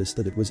 she noticed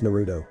that it was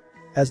Naruto.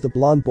 As the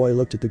blonde boy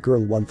looked at the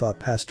girl, one thought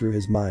passed through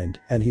his mind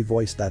and he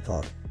voiced that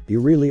thought. "You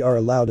really are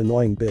a loud,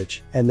 annoying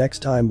bitch, and next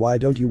time why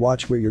don't you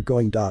watch where you're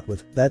going?"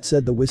 With that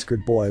said, the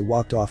whiskered boy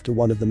walked off to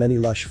one of the many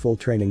lush full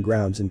training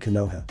grounds in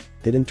Konoha.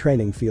 Hidden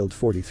Training Field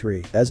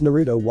 43. As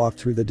Naruto walked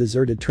through the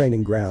deserted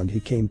training ground, he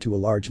came to a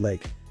large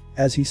lake.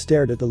 As he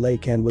stared at the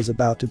lake and was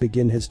about to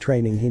begin his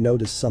training, he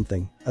noticed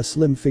something, a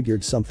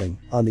slim-figured something,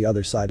 on the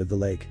other side of the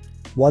lake.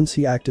 Once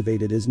he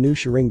activated his new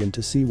Sharingan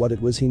to see what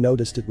it was, he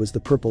noticed it was the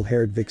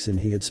purple-haired vixen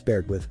he had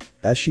spared with.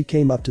 As she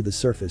came up to the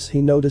surface,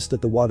 he noticed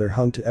that the water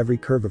hung to every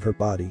curve of her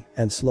body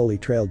and slowly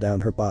trailed down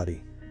her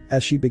body.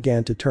 As she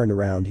began to turn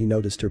around, he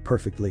noticed her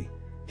perfectly.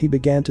 He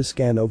began to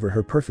scan over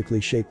her perfectly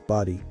shaped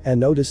body and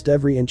noticed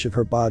every inch of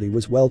her body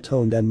was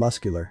well-toned and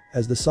muscular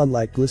as the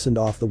sunlight glistened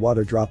off the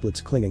water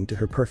droplets clinging to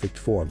her perfect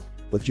form.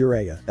 With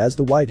Jiraiya. As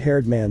the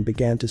white-haired man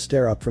began to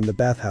stare up from the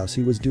bathhouse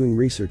he was doing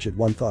research at,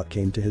 one thought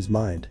came to his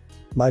mind.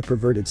 "My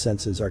perverted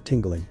senses are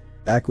tingling."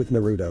 Back with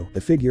Naruto, the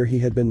figure he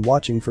had been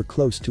watching for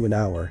close to an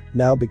hour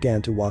now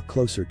began to walk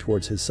closer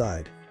towards his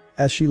side.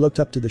 As she looked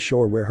up to the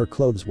shore where her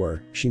clothes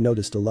were, she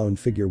noticed a lone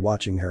figure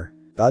watching her.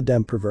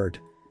 "Goddamn pervert.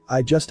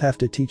 I just have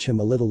to teach him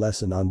a little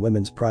lesson on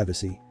women's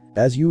privacy."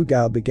 As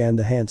Yugao began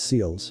the hand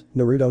seals,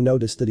 Naruto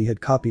noticed that he had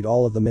copied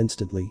all of them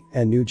instantly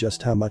and knew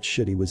just how much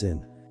shit he was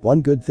in.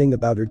 One good thing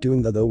about her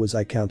doing that though was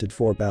I counted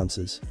 4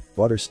 bounces.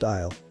 Water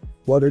style.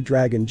 "Water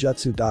dragon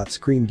jutsu!"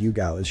 screamed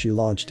Yugao as she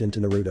launched into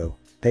Naruto.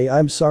 "Hey,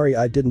 I'm sorry,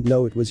 I didn't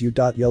know it was you!"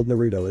 yelled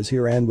Naruto as he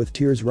ran with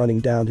tears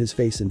running down his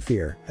face in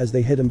fear as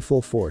they hit him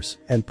full force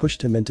and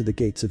pushed him into the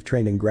gates of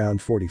training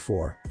ground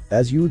 44.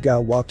 As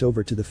Yugao walked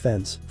over to the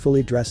fence,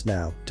 fully dressed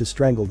now, to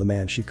strangle the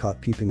man she caught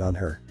peeping on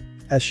her.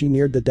 As she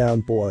neared the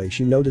downed boy,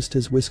 she noticed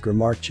his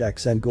whisker-marked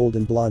checks and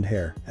golden blonde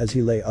hair as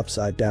he lay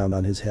upside down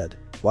on his head.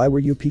 "Why were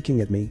you peeking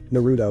at me,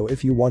 Naruto?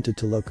 If you wanted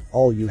to look,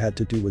 all you had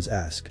to do was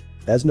ask."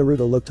 As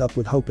Naruto looked up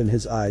with hope in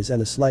his eyes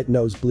and a slight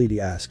nosebleed, he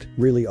asked,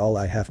 "Really, all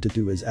I have to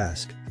do is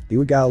ask?"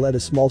 Yugao let a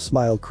small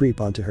smile creep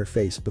onto her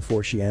face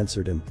before she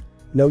answered him.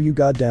 "No, you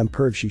goddamn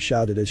perv," she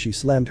shouted as she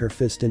slammed her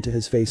fist into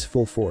his face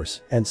full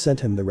force and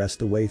sent him the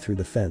rest of the way through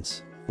the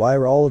fence. Why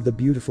are all of the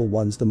beautiful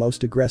ones the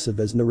most aggressive?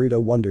 As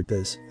Naruto wondered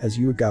this, as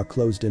Yugao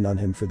closed in on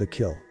him for the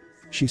kill.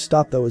 She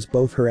stopped though as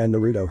both her and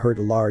Naruto heard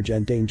a large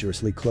and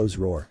dangerously close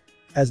roar.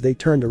 As they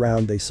turned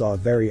around, they saw a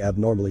very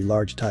abnormally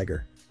large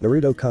tiger.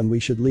 "Naruto-kun,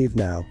 we should leave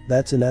now,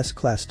 that's an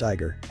S-class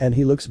tiger, and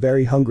he looks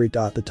very hungry."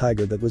 The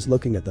tiger that was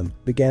looking at them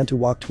began to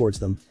walk towards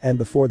them, and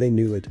before they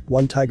knew it,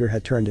 one tiger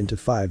had turned into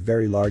 5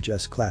 very large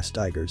S-class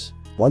tigers.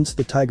 Once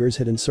the tigers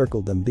had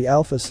encircled them, the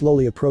alpha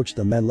slowly approached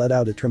them and let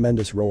out a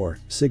tremendous roar,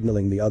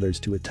 signaling the others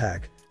to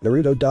attack.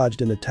 Naruto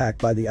dodged an attack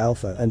by the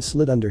alpha and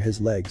slid under his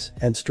legs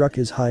and struck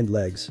his hind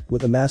legs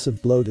with a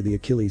massive blow to the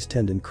Achilles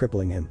tendon,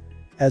 crippling him.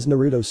 As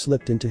Naruto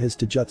slipped into his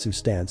taijutsu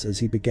stance as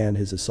he began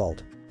his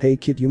assault. "Hey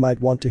kid, you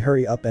might want to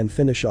hurry up and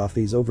finish off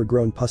these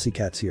overgrown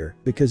pussycats here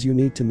because you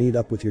need to meet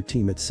up with your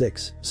team at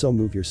 6, so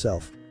move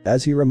yourself."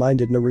 As he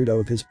reminded Naruto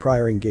of his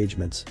prior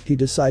engagements, he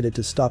decided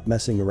to stop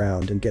messing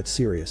around and get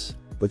serious.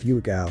 With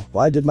Yugao,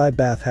 why did my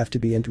bath have to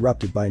be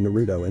interrupted by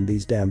Naruto and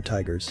these damn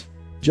tigers?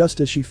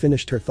 Just as she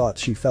finished her thoughts,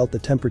 she felt the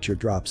temperature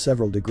drop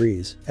several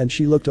degrees and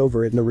she looked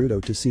over at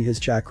Naruto to see his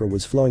chakra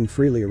was flowing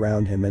freely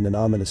around him in an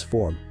ominous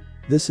form.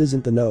 This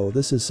isn't the no,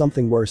 this is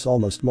something worse,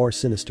 almost more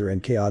sinister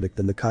and chaotic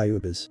than the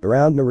Kyuubis.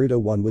 Around Naruto,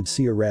 one would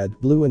see a red,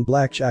 blue and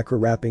black chakra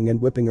wrapping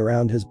and whipping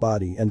around his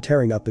body and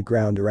tearing up the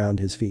ground around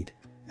his feet.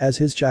 As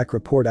his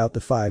chakra poured out,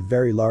 the 5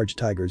 very large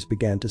tigers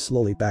began to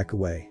slowly back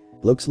away.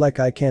 "Looks like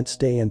I can't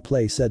stay and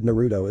play," said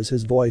Naruto as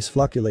his voice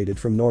fluctuated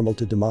from normal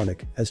to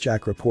demonic as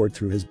chakra poured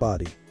through his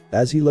body.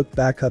 As he looked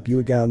back up,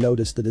 Yugao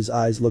noticed that his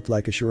eyes looked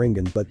like a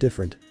Sharingan but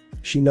different.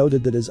 She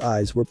noted that his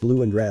eyes were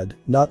blue and red,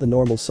 not the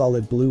normal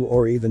solid blue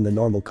or even the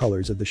normal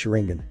colors of the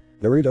Sharingan.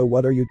 "Naruto,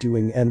 what are you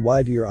doing and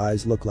why do your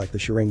eyes look like the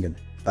Sharingan?"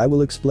 "I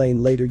will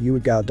explain later,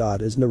 Yugao."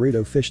 As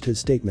Naruto fished his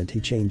statement, he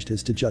changed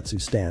his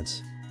taijutsu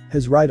stance.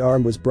 His right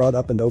arm was brought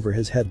up and over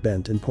his head,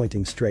 bent and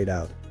pointing straight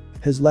out.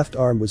 His left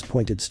arm was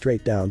pointed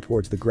straight down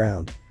towards the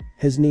ground.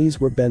 His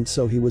knees were bent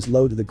so he was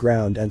low to the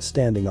ground and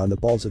standing on the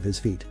balls of his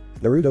feet.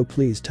 "Naruto,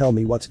 please tell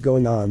me what's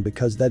going on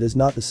because that is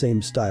not the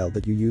same style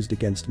that you used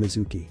against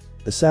Mizuki."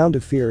 The sound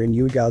of fear in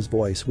Yugao's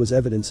voice was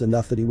evidence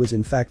enough that he was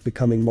in fact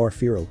becoming more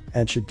feral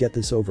and should get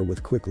this over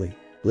with quickly.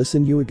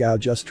 "Listen, Yugao,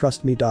 just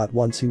trust me."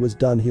 Once he was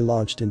done, he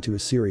launched into a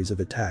series of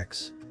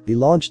attacks. He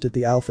launched at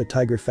the alpha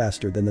tiger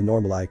faster than the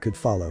normal eye could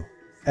follow.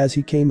 As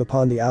he came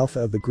upon the alpha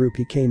of the group,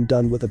 he came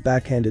down with a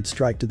backhanded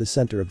strike to the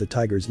center of the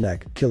tiger's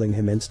neck, killing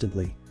him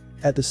instantly.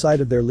 At the sight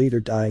of their leader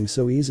dying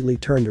so easily,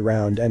 turned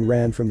around and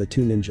ran from the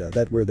two ninja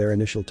that were their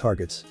initial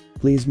targets.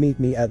 Please meet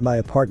me at my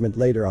apartment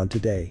later on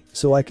today,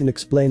 so I can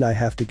explain. I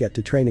have to get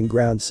to training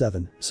ground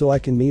 7, so I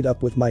can meet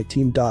up with my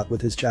team. With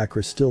his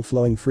chakra still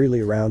flowing freely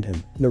around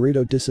him,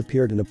 Naruto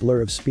disappeared in a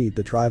blur of speed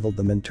that rivaled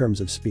them in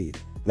terms of speed.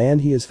 Man,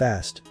 he is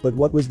fast, but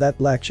what was that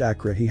black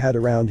chakra he had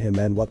around him,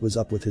 and what was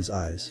up with his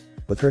eyes?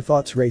 With her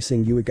thoughts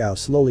racing, Yugito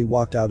slowly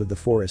walked out of the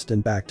forest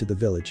and back to the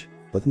village.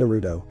 With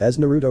Naruto. As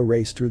Naruto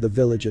raced through the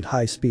village at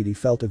high speed, he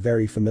felt a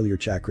very familiar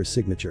chakra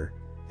signature.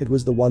 It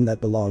was the one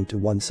that belonged to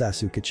one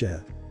Sasuke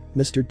Uchiha.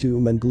 Mr.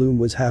 Doom and Gloom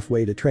was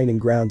halfway to training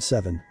ground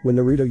 7 when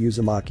Naruto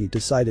Uzumaki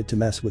decided to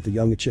mess with the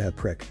young Uchiha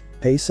prick.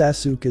 Hey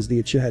Sasuke. As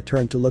the Uchiha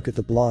turned to look at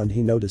the blonde,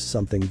 he noticed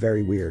something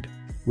very weird.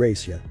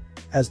 Race ya.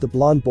 As the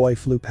blonde boy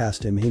flew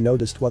past him, he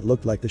noticed what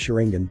looked like the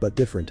Sharingan but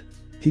different.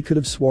 He could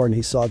have sworn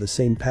he saw the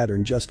same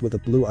pattern, just with a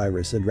blue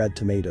iris and red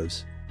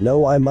tomatoes.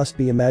 No, I must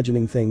be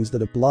imagining things.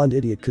 That a blonde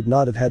idiot could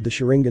not have had the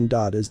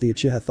Sharingan. As the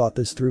Uchiha thought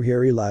this through, he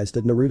realized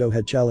that Naruto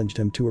had challenged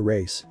him to a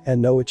race,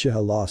 and no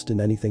Uchiha lost in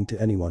anything to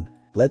anyone.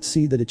 Let's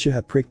see that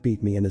Uchiha prick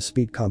beat me in a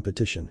speed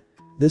competition.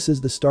 This is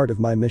the start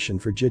of my mission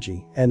for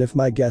Jiji, and if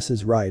my guess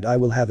is right, I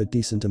will have a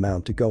decent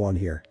amount to go on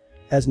here.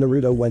 As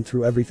Naruto went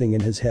through everything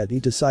in his head,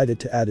 he decided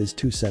to add his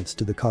 2 cents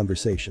to the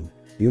conversation.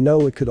 You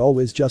know, it could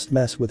always just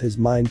mess with his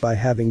mind by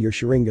having your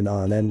Sharingan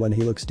on and when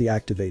he looks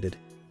deactivated.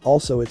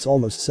 Also, it's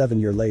almost 7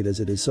 years late as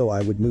it is, so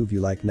I would move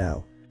you like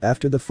now.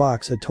 After the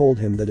fox had told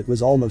him that it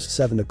was almost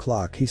 7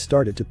 o'clock, he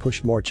started to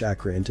push more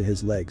chakra into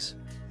his legs.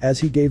 As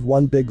he gave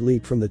one big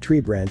leap from the tree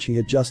branch he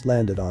had just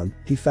landed on,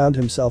 he found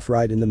himself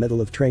right in the middle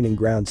of training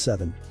ground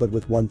 7, but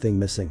with one thing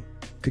missing.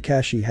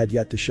 Kakashi had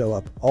yet to show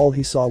up. All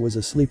he saw was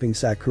a sleeping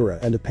Sakura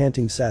and a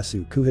panting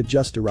Sasuke who had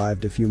just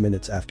arrived a few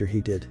minutes after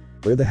he did.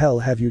 Where the hell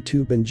have you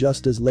two been?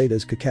 Just as late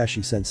as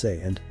Kakashi-sensei.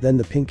 And then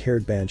the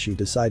pink-haired banshee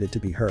decided to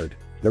be heard.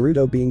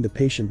 Naruto, being the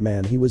patient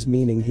man he was,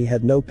 meaning he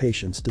had no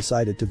patience,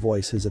 decided to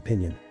voice his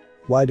opinion.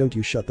 Why don't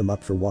you shut them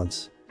up for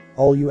once?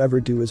 All you ever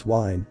do is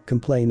whine,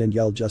 complain and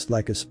yell just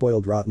like a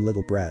spoiled rotten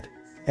little brat.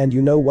 And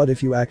you know what,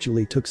 if you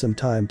actually took some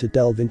time to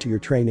delve into your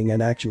training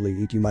and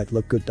actually eat, you might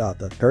look good.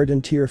 The hurt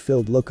and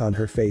tear-filled look on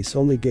her face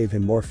only gave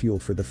him more fuel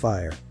for the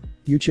fire.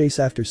 You chase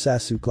after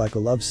Sasuke like a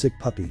lovesick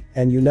puppy,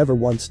 and you never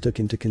once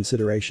took into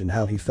consideration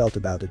how he felt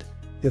about it.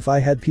 If I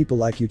had people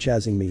like you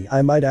chasing me,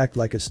 I might act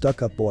like a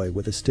stuck-up boy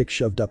with a stick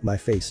shoved up my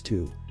face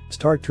too.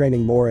 Start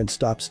training more and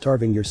stop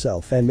starving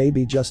yourself, and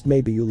maybe, just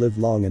maybe, you live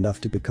long enough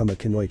to become a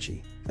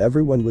kunoichi.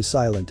 Everyone was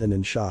silent and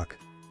in shock.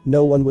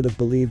 No one would have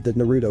believed that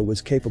Naruto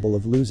was capable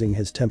of losing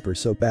his temper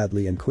so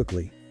badly and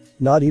quickly.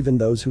 Not even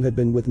those who had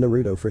been with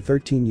Naruto for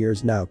 13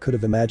 years now could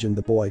have imagined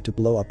the boy to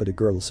blow up at a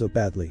girl so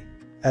badly.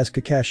 As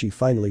Kakashi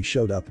finally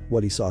showed up,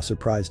 what he saw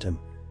surprised him.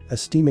 A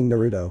steaming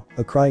Naruto,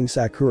 a crying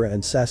Sakura,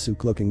 and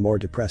Sasuke looking more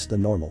depressed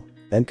than normal.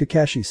 And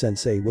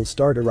Kakashi-sensei will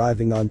start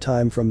arriving on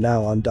time from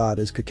now on.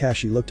 As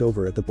Kakashi looked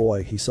over at the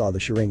boy, he saw the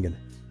Sharingan.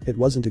 It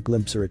wasn't a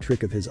glimpse or a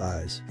trick of his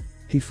eyes.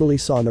 He fully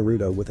saw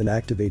Naruto with an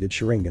activated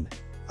Sharingan.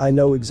 I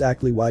know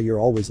exactly why you're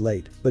always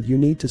late, but you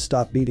need to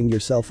stop beating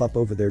yourself up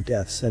over their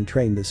deaths and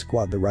train this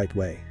squad the right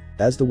way.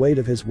 As the weight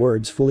of his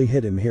words fully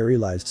hit him, he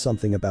realized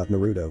something about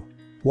Naruto.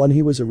 1.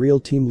 He was a real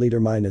team leader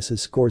minus his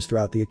scores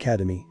throughout the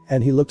academy,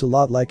 and he looked a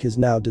lot like his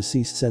now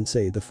deceased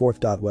sensei the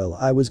 4th. Well,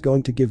 I was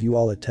going to give you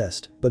all a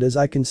test, but as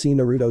I can see,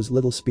 Naruto's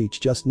little speech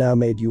just now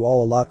made you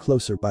all a lot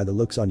closer by the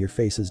looks on your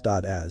faces.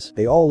 As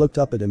they all looked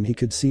up at him, he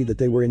could see that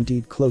they were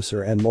indeed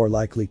closer and more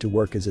likely to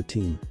work as a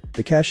team.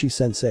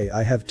 Kakashi-sensei,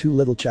 I have too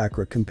little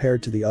chakra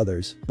compared to the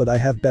others, but I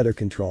have better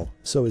control,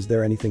 so is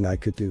there anything I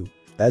could do?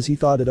 As he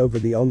thought it over,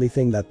 the only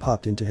thing that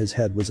popped into his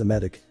head was a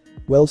medic.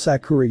 Well,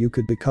 Sakura, you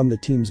could become the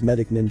team's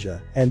medic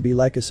ninja and be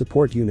like a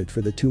support unit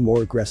for the 2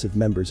 more aggressive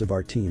members of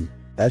our team.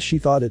 As she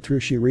thought it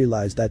through, she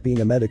realized that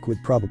being a medic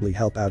would probably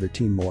help out her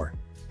team more.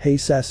 Hey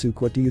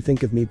Sasuke, what do you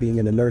think of me being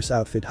in a nurse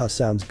outfit?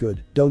 Sounds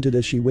good, don't it?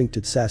 As she winked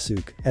at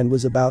Sasuke and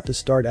was about to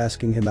start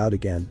asking him out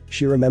again,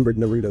 she remembered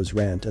Naruto's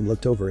rant and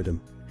looked over at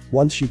him.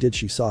 Once she did,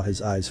 she saw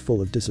his eyes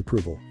full of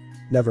disapproval.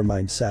 Never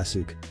mind,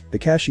 Sasuke.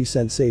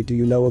 Kakashi-sensei, do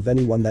you know of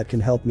anyone that can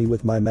help me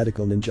with my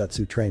medical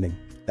ninjutsu training?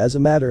 As a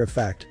matter of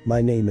fact,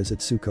 my name is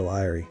Itsuko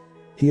Irie.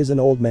 He is an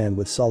old man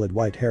with solid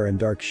white hair and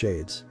dark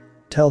shades.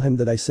 Tell him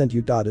that I sent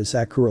you. As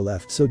Sakura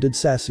left, so did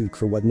Sasuke.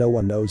 For what no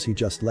one knows, he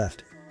just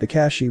left.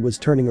 Kakashi was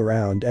turning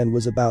around and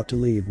was about to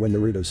leave when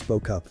Naruto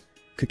spoke up.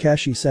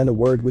 Kakashi-san, a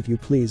word with you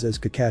please. As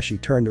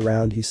Kakashi turned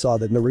around, he saw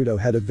that Naruto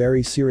had a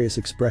very serious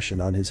expression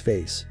on his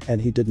face,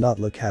 and he did not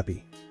look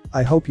happy.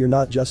 I hope you're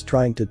not just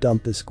trying to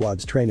dump this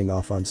squad's training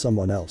off on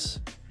someone else.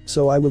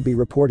 So I will be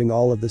reporting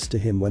all of this to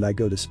him when I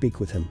go to speak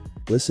with him.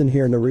 Listen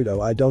here,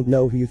 Naruto, I don't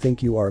know who you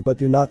think you are, but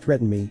do not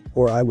threaten me,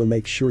 or I will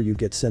make sure you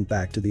get sent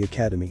back to the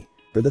academy.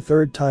 For the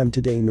 3rd time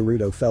today,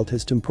 Naruto felt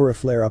his tempura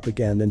flare up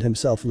again and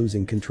himself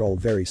losing control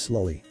very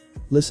slowly.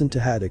 Listen to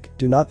Haddock,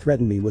 do not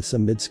threaten me with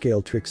some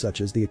mid-scale trick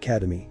such as the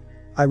academy.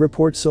 I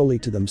report solely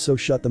to them, so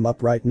shut them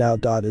up right now.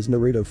 As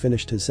Naruto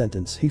finished his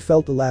sentence, he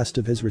felt the last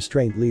of his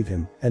restraint leave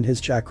him, and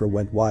his chakra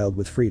went wild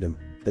with freedom.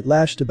 It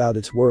lashed about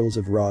its whirls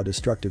of raw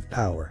destructive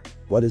power.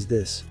 What is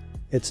this?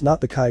 It's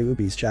not the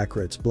Kyuubi's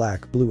chakra, it's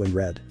black, blue and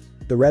red.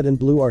 The red and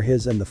blue are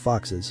his and the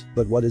fox's,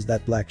 but what is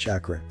that black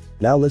chakra?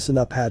 Now listen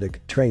up, Haddock,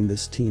 train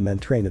this team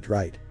and train it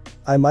right.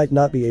 I might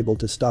not be able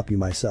to stop you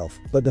myself,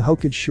 but the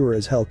Hokage sure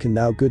as hell can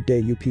now. Good day,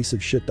 you piece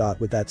of shit.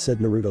 With that said,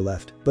 Naruto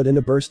left, but in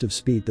a burst of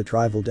speed that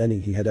rivaled any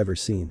he had ever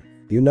seen.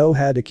 You know,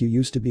 Haddock, you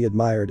used to be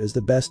admired as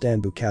the best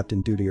Anbu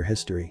captain due to your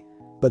history.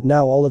 But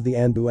now all of the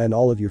Anbu and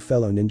all of your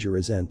fellow ninja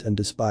resent and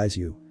despise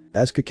you.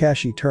 As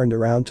Kakashi turned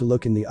around to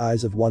look in the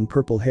eyes of one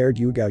purple-haired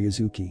Yugao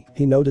Yuzuki,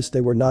 he noticed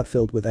they were not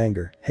filled with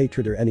anger,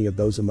 hatred or any of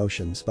those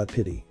emotions but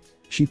pity.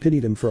 She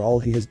pitied him for all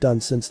he has done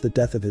since the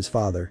death of his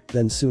father,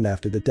 then soon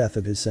after the death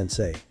of his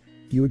sensei.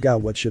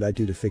 Yugao, what should I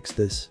do to fix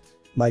this?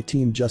 My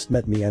team just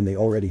met me and they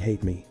already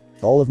hate me.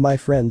 All of my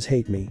friends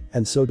hate me,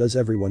 and so does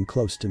everyone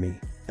close to me.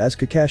 As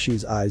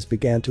Kakashi's eyes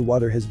began to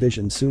water, his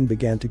vision soon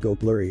began to go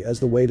blurry as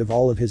the weight of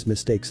all of his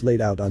mistakes laid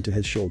out onto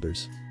his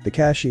shoulders.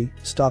 Kakashi,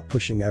 stop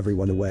pushing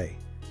everyone away.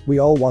 We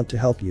all want to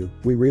help you,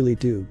 we really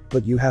do,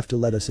 but you have to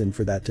let us in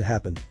for that to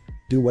happen.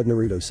 Do what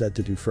Naruto said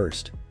to do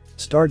first.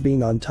 Start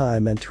being on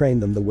time and train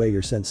them the way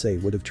your sensei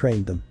would have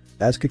trained them.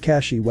 As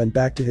Kakashi went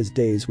back to his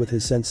days with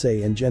his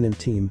sensei and Genin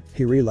team,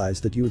 he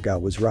realized that Yugao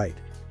was right.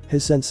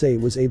 His sensei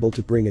was able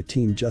to bring a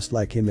team just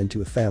like him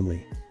into a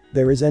family.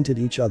 They resented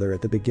each other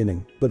at the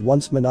beginning, but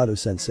once Minato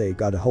sensei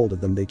got a hold of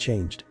them, they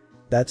changed.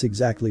 That's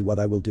exactly what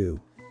I will do.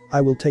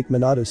 I will take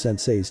Minato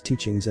sensei's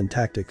teachings and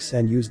tactics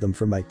and use them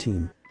for my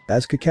team.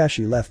 As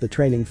Kakashi left the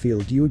training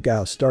field,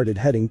 Yugao started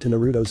heading to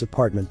Naruto's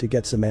apartment to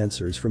get some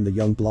answers from the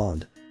young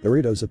blonde.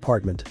 Naruto's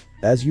apartment.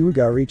 As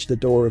Yugao reached the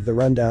door of the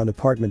rundown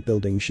apartment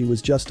building, she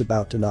was just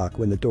about to knock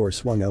when the door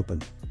swung open.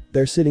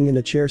 There, sitting in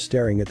a chair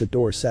staring at the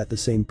door, sat the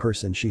same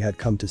person she had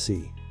come to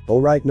see.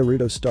 Alright,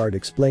 Naruto, start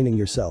explaining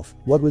yourself.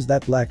 What was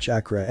that black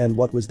chakra and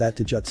what was that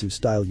taijutsu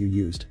style you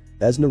used?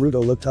 As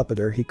Naruto looked up at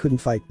her, he couldn't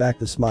fight back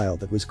the smile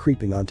that was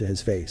creeping onto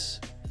his face.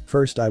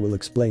 First, I will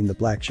explain the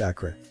black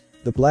chakra.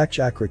 The black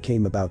chakra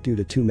came about due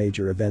to two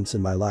major events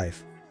in my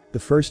life. The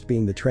first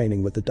being the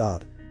training with the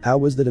dot. How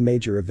was that a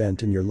major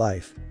event in your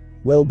life?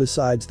 Well,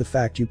 besides the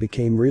fact you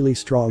became really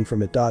strong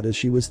from it. As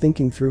she was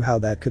thinking through how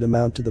that could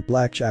amount to the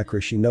black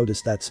chakra, she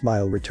noticed that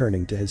smile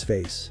returning to his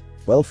face.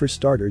 Well, for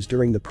starters,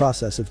 during the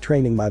process of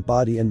training my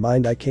body and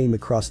mind, I came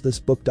across this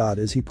book.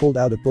 As he pulled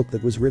out a book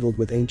that was riddled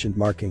with ancient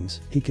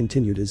markings, he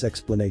continued his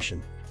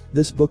explanation.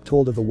 This book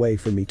told of a way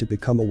for me to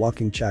become a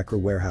walking chakra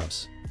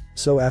warehouse.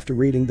 So after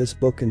reading this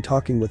book and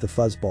talking with a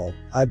fuzzball,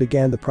 I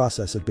began the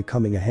process of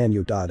becoming a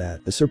Hanyo.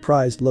 At a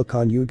surprised look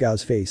on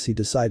Yugao's face, he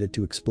decided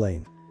to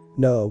explain.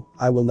 No,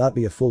 I will not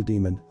be a full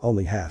demon,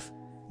 only half.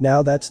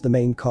 Now that's the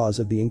main cause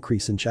of the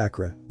increase in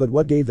chakra, but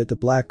what gave it the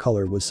black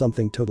color was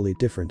something totally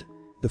different.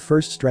 The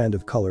first strand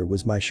of color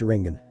was my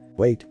Sharingan.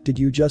 Wait, did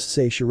you just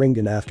say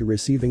Sharingan? After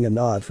receiving a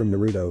nod from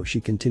Naruto, she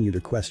continued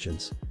her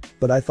questions.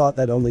 But I thought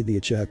that only the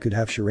Uchiha could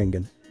have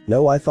Sharingan.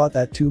 No, I thought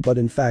that too, but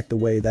in fact the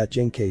way that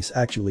Jinkase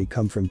actually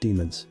come from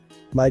demons.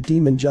 My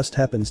demon just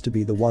happens to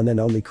be the one and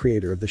only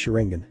creator of the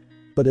Sharingan.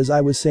 But as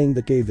I was saying,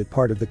 that gave it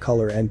part of the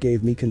color and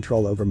gave me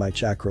control over my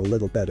chakra a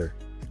little better.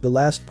 The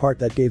last part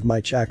that gave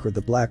my chakra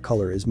the black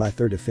color is my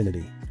third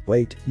affinity.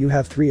 Wait, you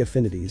have 3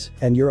 affinities,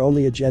 and you're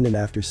only a genin?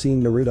 After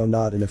seeing Naruto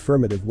nod in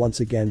affirmative once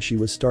again, she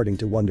was starting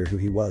to wonder who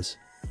he was.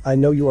 I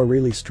know you are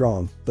really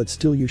strong, but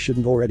still you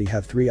shouldn't already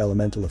have 3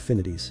 elemental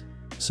affinities.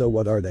 So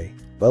what are they?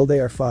 Well, they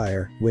are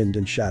fire, wind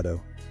and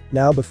shadow.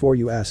 Now before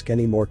you ask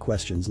any more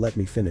questions, let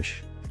me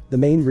finish. The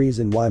main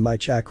reason why my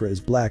chakra is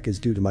black is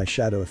due to my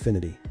shadow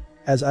affinity.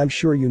 As I'm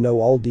sure you know,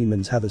 all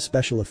demons have a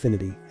special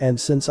affinity, and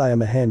since I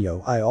am a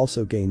Hanyo, I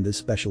also gained this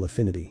special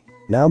affinity.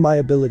 Now my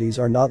abilities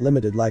are not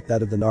limited like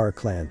that of the Nara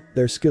clan,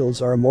 their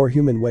skills are a more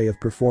human way of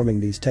performing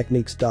these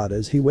techniques.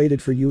 As he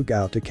waited for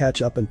Yugao to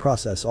catch up and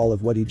process all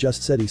of what he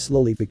just said, he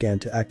slowly began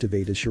to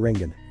activate his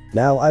Sharingan.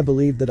 Now I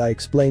believe that I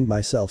explained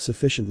myself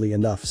sufficiently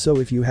enough, so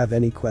if you have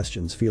any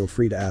questions, feel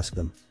free to ask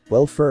them.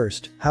 Well,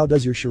 first, how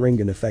does your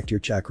Sharingan affect your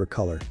chakra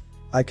color?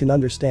 I can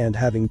understand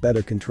having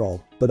better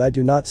control, but I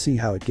do not see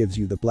how it gives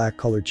you the black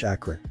colored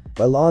chakra.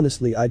 Well,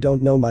 honestly, I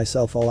don't know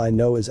myself. All I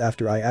know is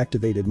after I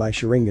activated my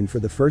Sharingan for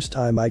the first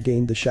time, I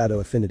gained the shadow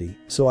affinity,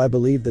 so I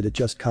believe that it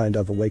just kind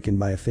of awakened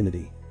my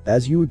affinity.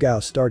 As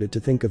Yugao started to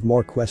think of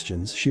more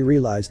questions, she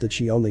realized that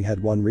she only had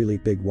one really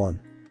big one.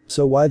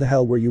 So why the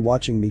hell were you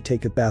watching me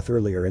take a bath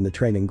earlier in the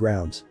training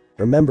grounds?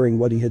 Remembering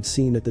what he had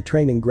seen at the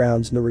training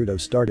grounds, Naruto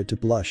started to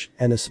blush,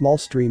 and a small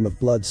stream of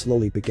blood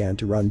slowly began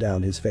to run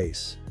down his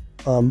face.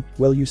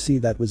 Well, you see,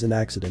 that was an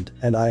accident,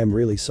 and I am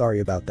really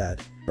sorry about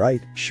that.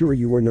 Right, sure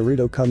you were,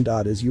 Naruto-kun.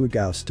 As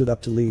Yugao stood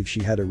up to leave,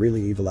 she had a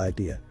really evil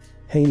idea.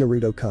 Hey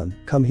Naruto-kun,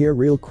 come here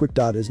real quick.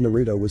 As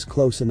Naruto was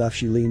close enough,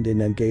 she leaned in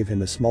and gave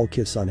him a small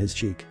kiss on his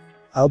cheek.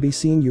 I'll be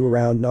seeing you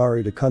around,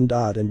 Naruto-kun.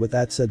 And with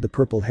that said, the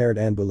purple-haired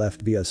Anbu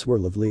left via a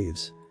swirl of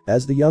leaves.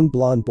 As the young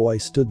blonde boy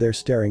stood there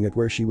staring at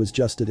where she was,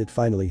 just as it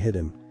finally hit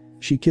him.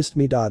 She kissed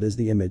me. As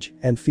the image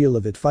and feel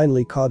of it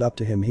finally caught up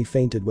to him, he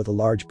fainted with a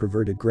large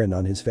perverted grin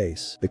on his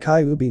face. The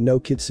Kyuubi no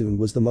Kitsune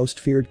was the most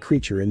feared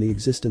creature in the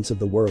existence of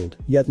the world,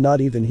 yet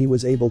not even he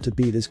was able to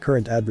beat his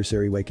current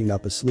adversary, waking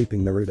up a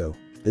sleeping Naruto.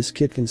 This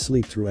kid can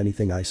sleep through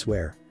anything, I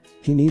swear.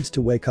 He needs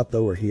to wake up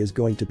though or he is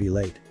going to be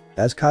late.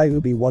 As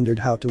Kyuubi wondered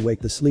how to wake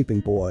the sleeping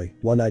boy,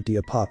 one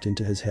idea popped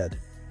into his head.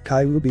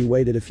 Kyuubi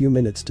waited a few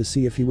minutes to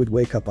see if he would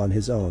wake up on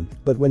his own,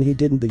 but when he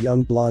didn't, the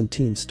young blonde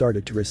teen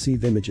started to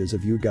receive images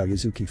of Yuga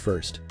Yuzuki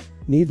first.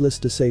 Needless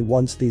to say,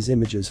 once these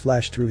images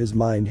flashed through his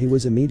mind, he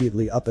was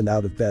immediately up and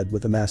out of bed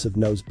with a massive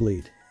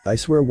nosebleed. I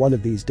swear one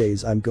of these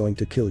days I'm going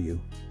to kill you.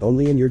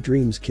 Only in your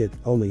dreams, kid,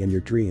 only in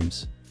your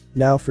dreams.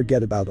 Now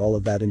forget about all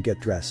of that and get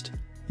dressed.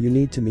 You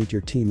need to meet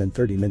your team in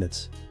 30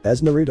 minutes.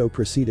 As Naruto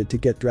proceeded to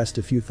get dressed,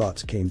 a few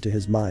thoughts came to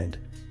his mind.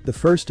 The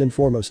first and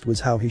foremost was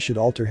how he should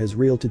alter his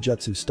real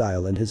Taijutsu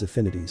style and his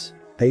affinities.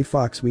 Hey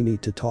Fox, we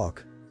need to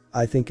talk.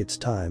 I think it's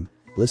time.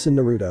 Listen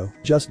Naruto,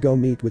 just go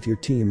meet with your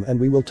team and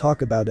we will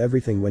talk about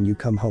everything when you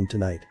come home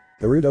tonight.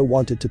 Naruto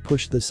wanted to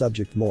push the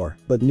subject more,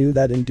 but knew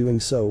that in doing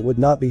so would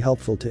not be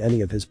helpful to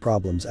any of his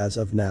problems as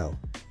of now.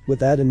 With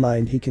that in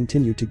mind, he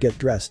continued to get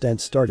dressed and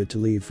started to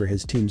leave for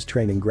his team's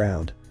training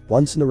ground.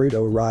 Once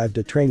Naruto arrived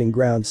at training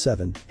ground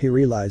 7, he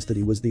realized that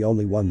he was the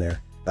only one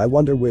there. I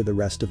wonder where the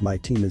rest of my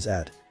team is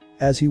at.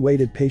 As he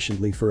waited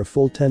patiently for a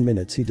full 10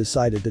 minutes, he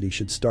decided that he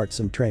should start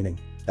some training.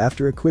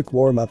 After a quick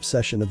warm-up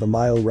session of a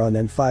mile run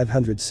and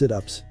 500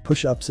 sit-ups,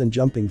 push-ups and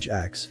jumping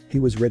jacks,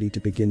 he was ready to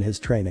begin his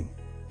training.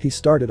 He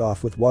started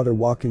off with water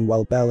walking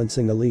while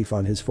balancing a leaf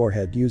on his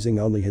forehead using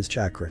only his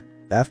chakra.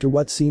 After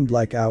what seemed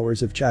like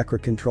hours of chakra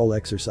control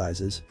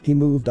exercises, he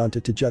moved on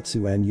to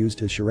Taijutsu and used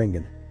his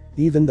Sharingan.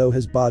 Even though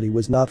his body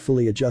was not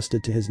fully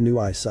adjusted to his new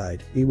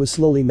eyesight, he was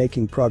slowly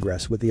making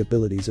progress with the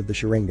abilities of the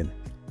Sharingan.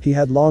 He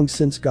had long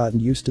since gotten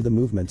used to the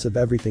movements of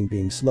everything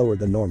being slower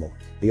than normal.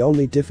 The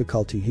only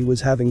difficulty he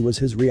was having was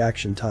his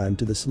reaction time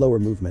to the slower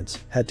movements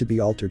had to be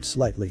altered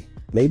slightly.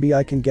 Maybe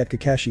I can get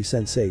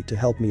Kakashi-sensei to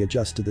help me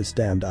adjust to this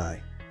damned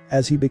eye.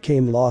 As he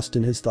became lost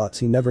in his thoughts,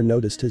 he never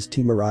noticed his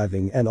team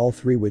arriving and all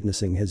three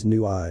witnessing his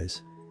new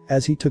eyes.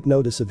 As he took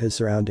notice of his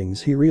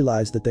surroundings, he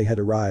realized that they had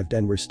arrived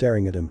and were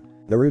staring at him.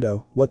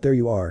 Naruto, what, there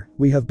you are,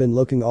 we have been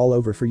looking all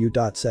over for you,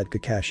 said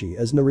Kakashi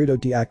as Naruto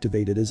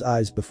deactivated his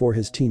eyes before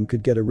his team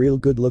could get a real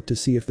good look to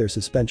see if their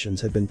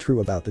suspicions had been true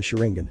about the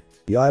Sharingan.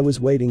 Yeah, I was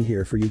waiting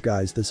here for you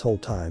guys this whole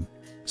time.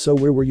 So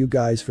where were you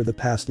guys for the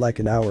past like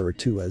an hour or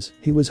two? As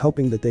he was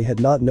hoping that they had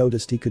not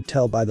noticed, he could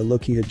tell by the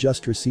look he had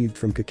just received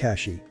from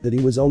Kakashi that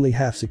he was only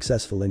half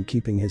successful in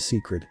keeping his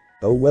secret.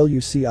 Oh well, you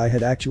see, I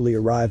had actually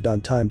arrived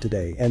on time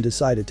today and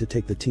decided to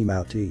take the team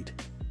out to eat.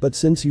 But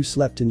since you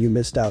slept and you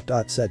missed out,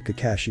 said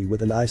Kakashi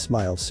with an eye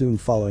smile soon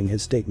following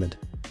his statement.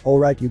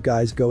 Alright, you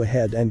guys go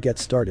ahead and get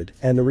started,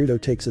 and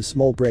Naruto takes a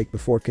small break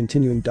before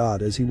continuing.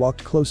 As he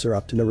walked closer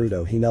up to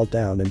Naruto, he knelt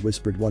down and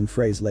whispered one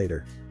phrase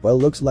later. Well,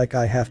 looks like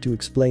I have to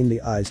explain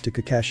the eyes to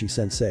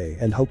Kakashi-sensei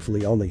and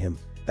hopefully only him.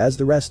 As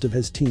the rest of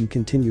his team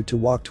continued to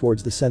walk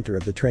towards the center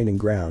of the training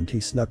ground, he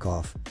snuck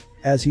off.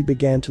 As he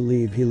began to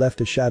leave, he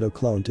left a shadow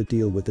clone to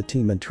deal with the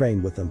team and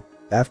train with them.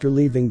 After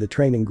leaving the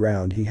training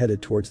ground, he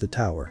headed towards the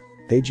tower.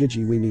 Hey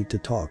Gigi, we need to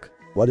talk.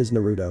 What is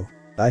Naruto?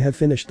 I have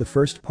finished the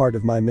first part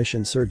of my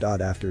mission, sir.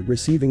 After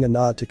receiving a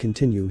nod to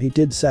continue, he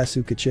did.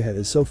 Sasuke Uchiha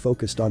is so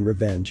focused on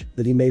revenge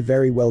that he may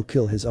very well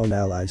kill his own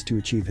allies to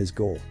achieve his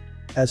goal.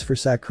 As for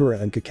Sakura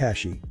and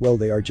Kakashi, well,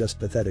 they are just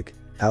pathetic.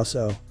 How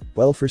so?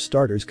 Well, for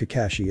starters,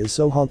 Kakashi is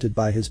so haunted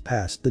by his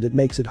past that it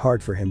makes it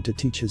hard for him to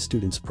teach his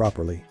students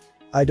properly.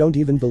 I don't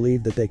even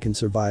believe that they can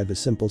survive a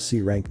simple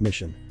C-rank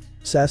mission.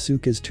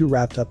 Sasuke is too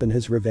wrapped up in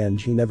his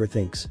revenge he never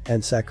thinks,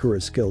 and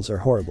Sakura's skills are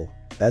horrible.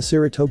 As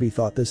Sarutobi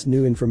thought this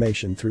new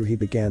information through, he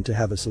began to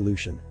have a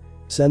solution.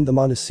 Send them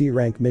on a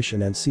C-rank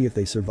mission and see if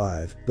they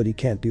survive, but he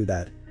can't do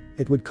that.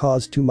 It would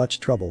cause too much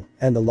trouble,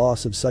 and the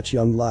loss of such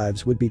young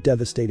lives would be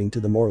devastating to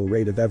the moral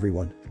rate of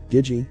everyone.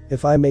 Gigi,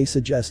 if I may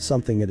suggest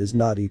something, it is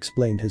not. He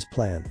explained his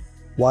plan.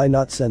 Why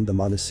not send them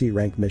on a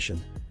C-rank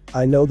mission?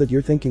 I know that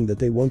you're thinking that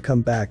they won't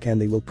come back and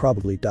they will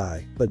probably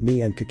die, but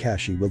me and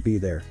Kakashi will be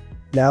there.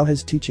 Now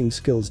his teaching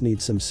skills need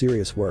some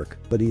serious work,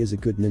 but he is a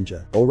good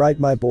ninja. Alright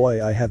my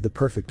boy, I have the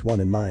perfect one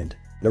in mind.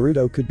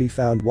 Naruto could be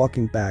found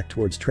walking back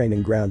towards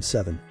training ground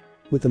 7.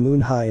 With the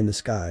moon high in the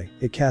sky,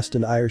 it cast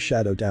an iron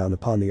shadow down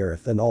upon the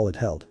earth and all it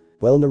held.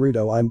 Well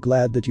Naruto, I'm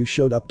glad that you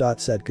showed up,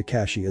 said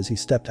Kakashi as he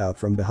stepped out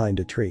from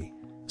behind a tree.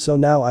 So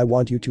now I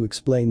want you to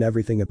explain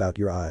everything about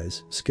your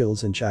eyes,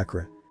 skills and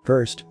chakra.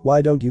 First,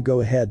 why don't you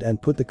go ahead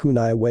and put the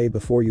kunai away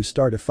before you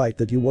start a fight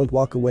that you won't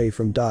walk away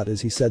from.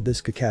 As he said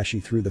this,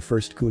 Kakashi threw the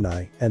first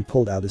kunai and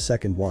pulled out a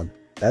second one.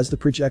 As the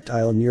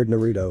projectile neared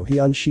Naruto, he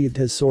unsheathed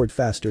his sword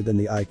faster than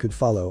the eye could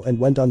follow and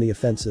went on the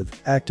offensive,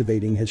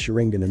 activating his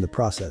Sharingan in the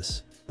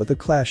process. But the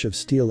clash of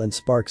steel and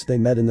sparks, they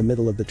met in the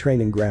middle of the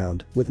training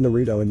ground, with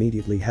Naruto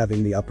immediately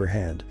having the upper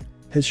hand.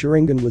 His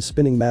Sharingan was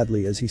spinning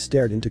madly as he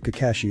stared into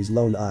Kakashi's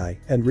lone eye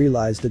and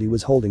realized that he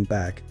was holding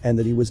back and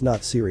that he was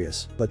not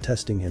serious, but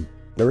testing him.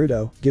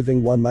 Naruto,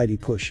 giving one mighty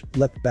push,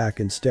 leapt back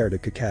and stared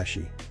at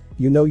Kakashi.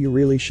 You know you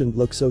really shouldn't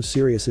look so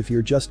serious if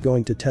you're just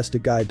going to test a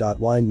guy.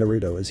 Whined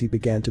Naruto as he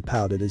began to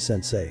pout at his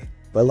sensei.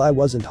 Well, I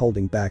wasn't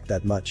holding back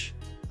that much.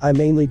 I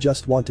mainly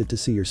just wanted to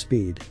see your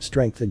speed,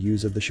 strength and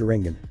use of the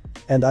Sharingan.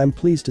 And I'm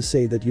pleased to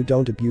say that you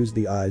don't abuse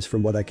the eyes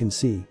from what I can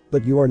see,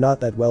 but you are not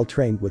that well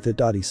trained with it.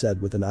 He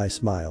said with an eye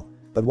smile.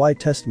 But why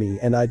test me,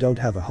 and I don't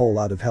have a whole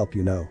lot of help,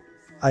 you know.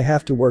 I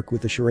have to work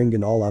with the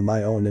Sharingan all on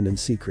my own and in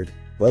secret.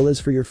 Well,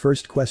 as for your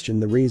first question,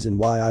 the reason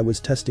why I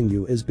was testing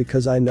you is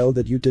because I know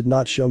that you did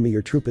not show me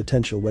your true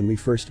potential when we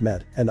first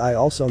met, and I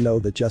also know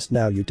that just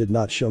now you did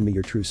not show me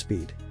your true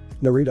speed.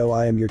 Naruto,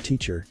 I am your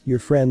teacher, your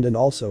friend, and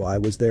also I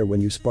was there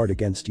when you sparred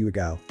against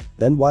Yugao.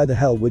 Then why the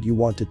hell would you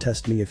want to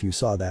test me if you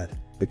saw that?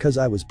 Because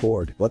I was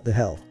bored. What the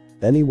hell?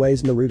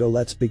 Anyways Naruto,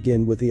 let's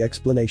begin with the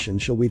explanation,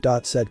 shall we?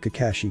 Said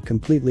Kakashi,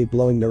 completely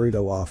blowing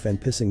Naruto off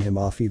and pissing him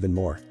off even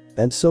more.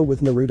 And so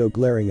with Naruto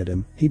glaring at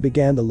him, he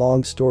began the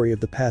long story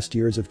of the past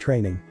years of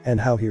training and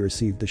how he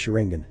received the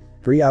Sharingan.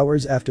 3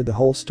 hours after the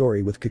whole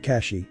story with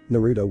Kakashi,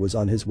 Naruto was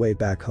on his way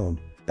back home.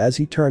 As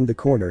he turned the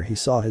corner, he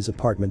saw his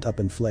apartment up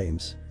in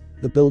flames.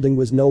 The building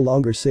was no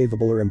longer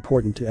savable or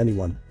important to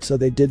anyone, so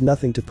they did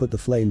nothing to put the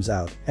flames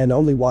out and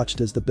only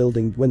watched as the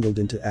building dwindled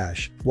into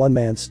ash. One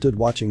man stood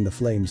watching the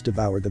flames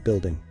devour the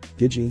building.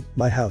 Gigi,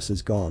 my house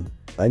is gone.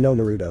 I know,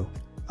 Naruto.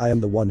 I am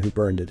the one who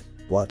burned it.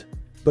 What?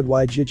 But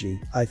why, Gigi?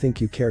 I think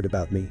you cared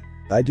about me.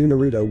 I do,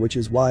 Naruto, which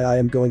is why I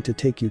am going to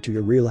take you to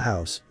your real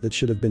house that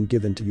should have been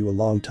given to you a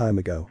long time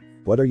ago.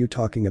 What are you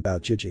talking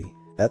about, Gigi?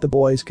 At the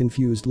boy's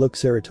confused look,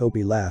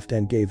 Sarutobi laughed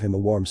and gave him a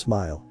warm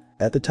smile.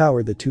 At the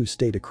tower, the two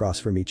stayed across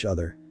from each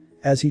other.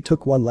 As he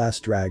took one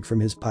last drag from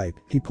his pipe,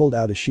 he pulled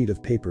out a sheet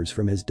of papers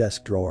from his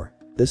desk drawer.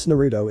 This,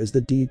 Naruto, is the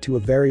deed to a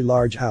very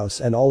large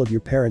house and all of your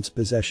parents'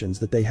 possessions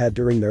that they had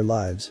during their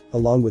lives,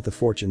 along with the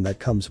fortune that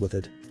comes with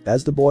it.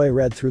 As the boy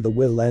read through the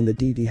will and the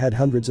deed, he had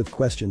hundreds of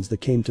questions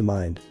that came to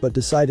mind, but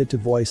decided to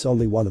voice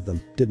only one of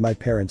them. Did my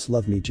parents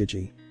love me,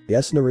 Gigi?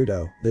 Yes,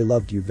 Naruto, they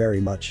loved you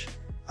very much.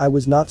 I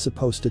was not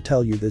supposed to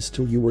tell you this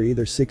till you were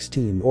either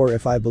 16 or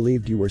if I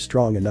believed you were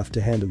strong enough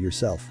to handle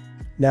yourself.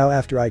 Now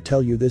after I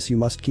tell you this, you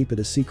must keep it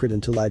a secret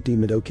until I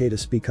deem it okay to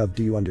speak of.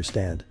 Do you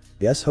understand?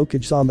 Yes,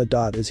 Hokage-sama.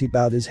 As he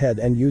bowed his head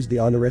and used the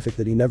honorific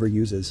that he never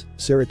uses,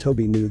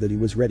 Sarutobi knew that he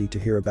was ready to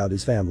hear about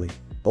his family.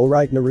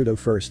 Alright Naruto,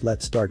 first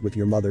let's start with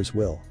your mother's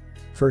will.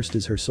 First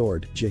is her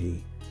sword,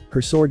 Jihi.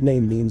 Her sword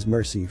name means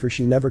mercy, for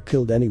she never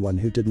killed anyone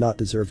who did not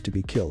deserve to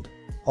be killed.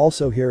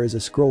 Also here is a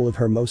scroll of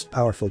her most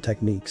powerful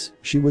techniques.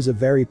 She was a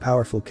very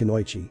powerful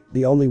kunoichi.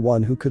 The only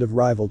one who could have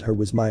rivaled her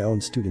was my own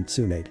student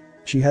Tsunade.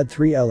 She had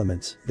 3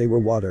 elements, they were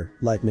water,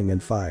 lightning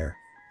and fire.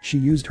 She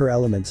used her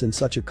elements in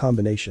such a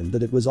combination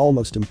that it was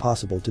almost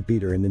impossible to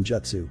beat her in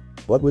ninjutsu.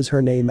 What was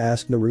her name?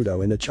 Asked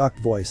Naruto in a shocked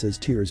voice as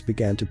tears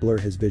began to blur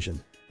his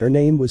vision. Her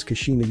name was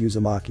Kushina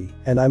Uzumaki,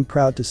 and I'm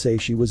proud to say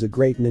she was a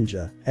great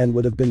ninja and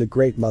would have been a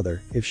great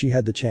mother if she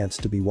had the chance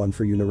to be one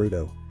for you,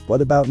 Naruto.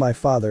 What about my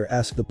father?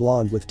 Asked the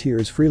blonde with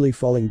tears freely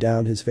falling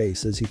down his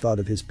face as he thought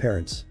of his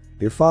parents.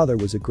 Your father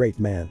was a great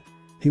man.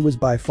 He was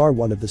by far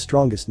one of the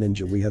strongest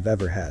ninja we have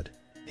ever had.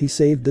 He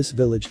saved this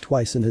village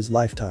twice in his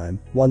lifetime,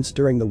 once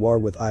during the war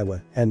with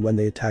Iwa and when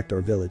they attacked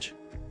our village.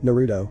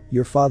 Naruto,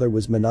 your father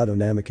was Minato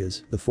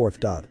Namikaze, the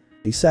 4th.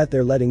 He sat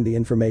there letting the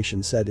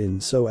information set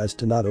in so as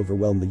to not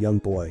overwhelm the young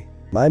boy.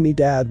 My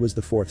dad was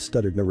the 4th,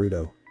 stuttered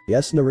Naruto.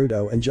 Yes,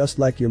 Naruto, and just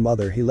like your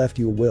mother, he left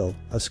you a will,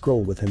 a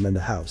scroll with him in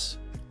the house.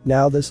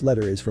 Now this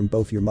letter is from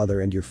both your mother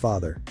and your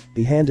father.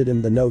 He handed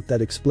him the note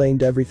that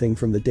explained everything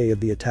from the day of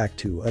the attack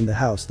to and the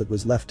house that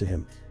was left to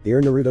him.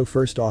 Dear Naruto,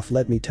 first off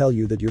let me tell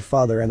you that your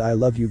father and I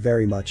love you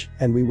very much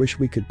and we wish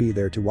we could be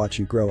there to watch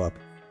you grow up.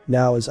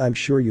 Now as I'm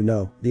sure you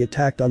know, the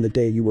attack on the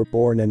day you were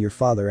born and your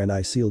father and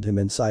I sealed him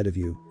inside of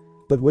you.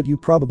 But what you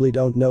probably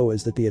don't know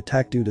is that the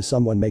attack due to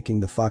someone making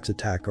the fox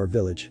attack our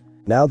village.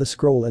 Now the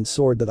scroll and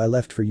sword that I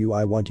left for you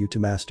I want you to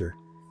master.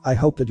 I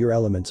hope that your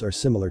elements are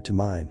similar to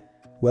mine.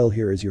 Well,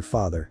 here is your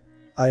father.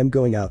 I am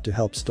going out to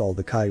help stall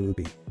the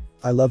Kyuubi.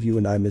 I love you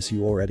and I miss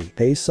you already.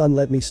 Hey son,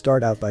 let me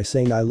start out by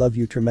saying I love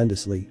you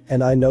tremendously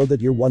and I know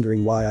that you're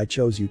wondering why I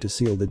chose you to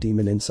seal the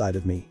demon inside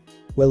of me.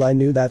 Well, I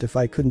knew that if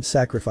I couldn't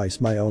sacrifice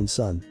my own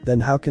son, then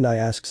how can I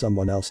ask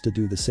someone else to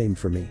do the same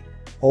for me?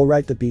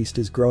 Alright, the beast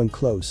is growing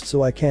close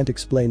so I can't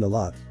explain a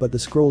lot, but the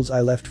scrolls I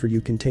left for you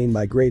contain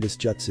my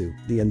greatest jutsu,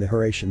 the and the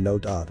Hiraishin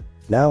no.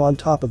 Now on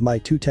top of my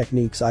 2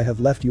 techniques I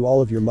have left you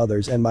all of your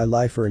mother's and my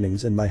life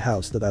earnings and my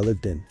house that I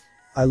lived in.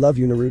 I love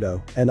you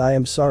Naruto, and I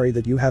am sorry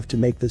that you have to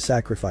make this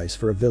sacrifice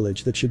for a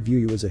village that should view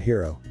you as a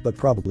hero, but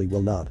probably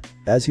will not.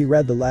 As he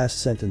read the last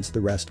sentence,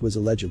 the rest was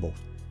illegible.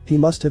 He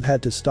must have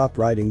had to stop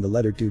writing the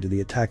letter due to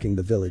the attacking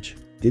the village.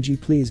 Did you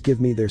please give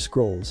me their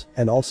scrolls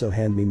and also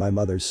hand me my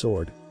mother's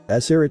sword?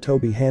 As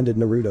Sarutobi handed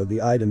Naruto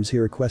the items he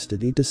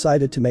requested, he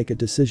decided to make a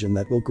decision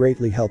that will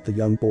greatly help the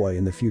young boy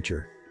in the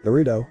future.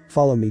 Naruto,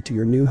 follow me to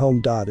your new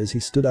home. As he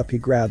stood up, he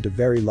grabbed a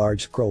very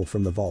large scroll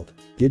from the vault.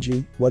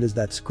 Gigi, what is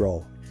that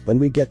scroll? When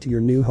we get to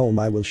your new home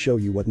I will show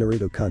you what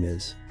Naruto-kun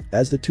is.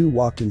 As the two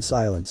walked in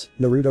silence,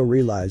 Naruto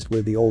realized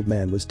where the old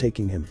man was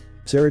taking him.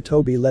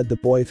 Sarutobi led the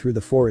boy through the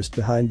forest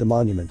behind the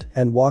monument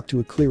and walked to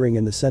a clearing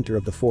in the center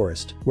of the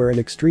forest where an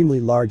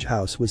extremely large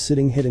house was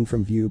sitting hidden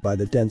from view by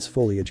the dense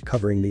foliage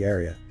covering the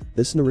area.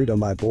 This, Naruto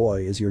my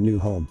boy, is your new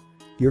home.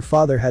 Your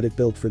father had it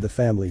built for the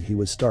family he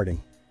was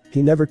starting.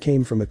 He never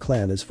came from a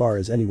clan as far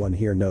as anyone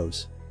here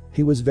knows.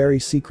 He was very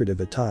secretive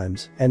at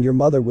times, and your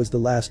mother was the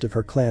last of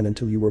her clan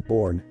until you were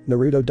born.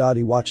 Naruto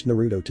Dottie watched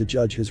Naruto to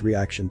judge his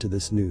reaction to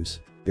this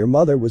news. Your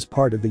mother was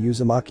part of the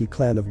Uzumaki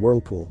clan of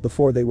Whirlpool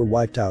before they were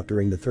wiped out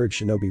during the Third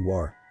Shinobi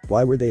War.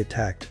 Why were they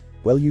attacked?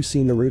 Well, you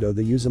see, Naruto,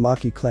 the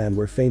Uzumaki clan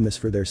were famous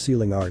for their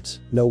sealing arts,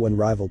 no one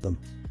rivaled them.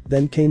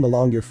 Then came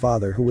along your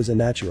father, who was a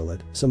natural at,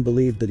 some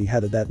believed that he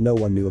had a that no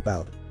one knew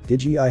about.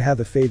 Digi, I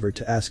have a favor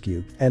to ask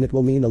you, and it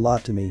will mean a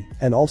lot to me,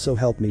 and also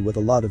help me with a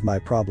lot of my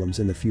problems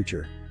in the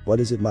future. What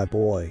is it, my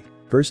boy?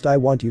 First, I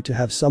want you to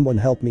have someone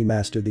help me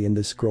master the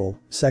Indus scroll.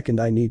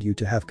 Second, I need you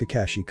to have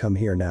Kakashi come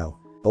here now.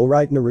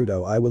 Alright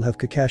Naruto, I will have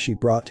Kakashi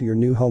brought to your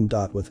new home.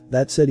 With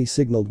that said, he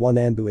signaled one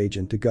Anbu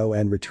agent to go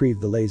and retrieve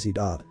the lazy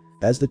dot.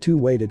 As the two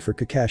waited for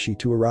Kakashi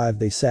to arrive,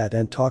 they sat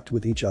and talked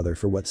with each other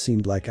for what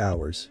seemed like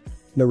hours.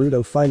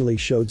 Naruto finally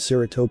showed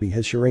Sarutobi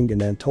his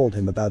Sharingan and told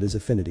him about his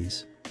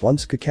affinities.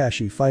 Once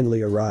Kakashi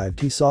finally arrived,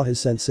 he saw his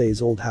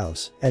sensei's old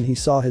house, and he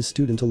saw his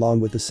student along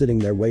with the sitting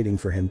there waiting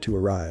for him to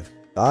arrive.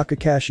 Ah,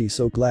 Kakashi,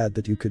 so glad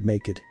that you could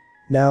make it.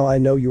 Now I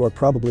know you are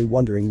probably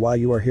wondering why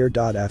you are here.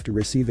 After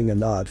receiving a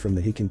nod from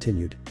he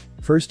continued.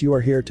 First, you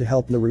are here to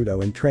help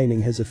Naruto in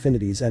training his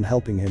affinities and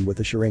helping him with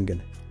the Sharingan.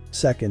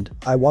 Second,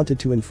 I wanted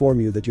to inform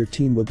you that your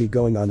team will be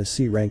going on a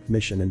C-ranked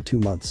mission in 2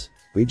 months.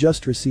 We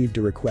just received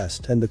a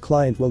request and the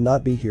client will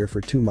not be here for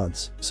 2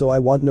 months, so I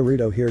want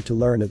Naruto here to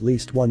learn at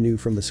least one new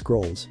from the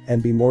scrolls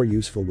and be more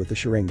useful with the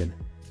Sharingan.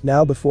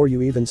 Now, before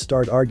you even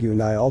start arguing,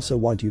 I also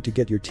want you to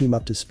get your team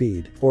up to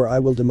speed, or I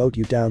will demote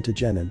you down to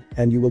Genin,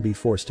 and you will be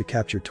forced to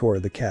capture Tora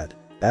the cat.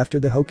 After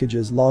the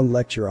Hokage's long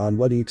lecture on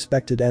what he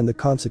expected and the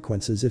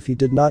consequences if he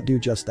did not do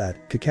just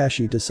that,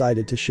 Kakashi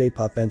decided to shape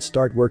up and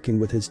start working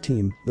with his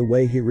team the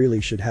way he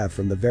really should have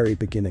from the very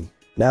beginning.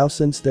 Now,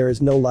 since there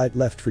is no light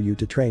left for you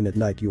to train at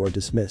night, you are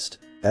dismissed.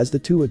 As the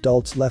two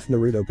adults left,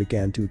 Naruto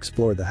began to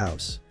explore the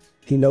house.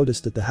 He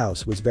noticed that the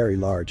house was very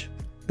large.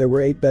 There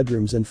were 8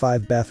 bedrooms and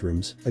 5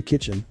 bathrooms, a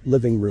kitchen,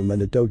 living room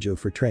and a dojo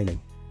for training.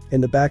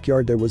 In the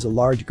backyard there was a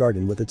large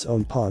garden with its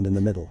own pond in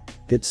the middle.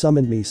 It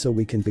summoned me so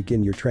we can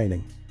begin your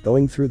training.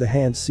 Going through the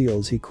hand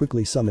seals, he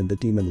quickly summoned the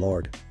Demon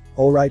Lord.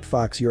 Alright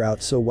Fox, you're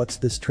out, so what's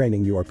this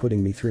training you are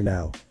putting me through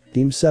now?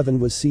 Team 7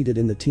 was seated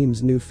in the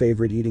team's new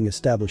favorite eating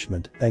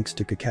establishment thanks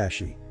to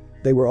Kakashi.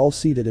 They were all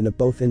seated in a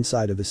both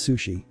inside of a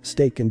sushi,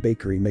 steak and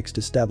bakery mixed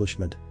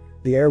establishment.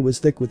 The air was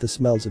thick with the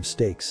smells of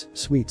steaks,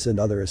 sweets and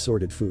other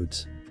assorted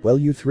foods. Well,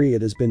 you three,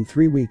 it has been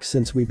 3 weeks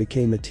since we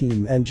became a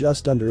team and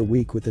just under a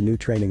week with the new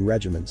training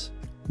regimens.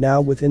 Now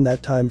within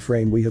that time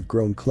frame we have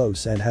grown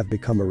close and have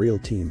become a real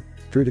team.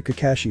 True to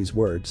Kakashi's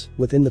words,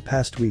 within the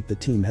past week the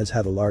team has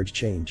had a large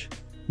change.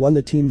 1.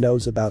 The team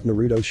knows about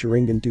Naruto's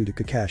Sharingan due to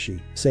Kakashi,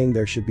 saying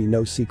there should be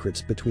no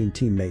secrets between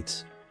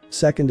teammates.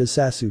 2nd is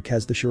Sasuke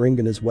has the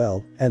Sharingan as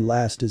well, and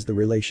last is the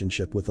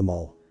relationship with them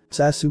all.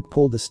 Sasuke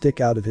pulled the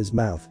stick out of his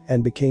mouth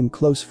and became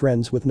close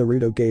friends with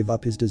Naruto, gave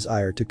up his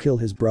desire to kill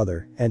his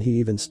brother, and he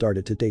even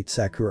started to date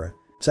Sakura.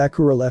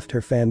 Sakura left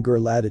her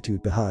fangirl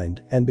attitude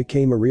behind and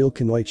became a real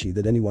kunoichi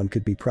that anyone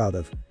could be proud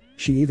of.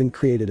 She even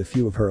created a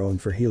few of her own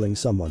for healing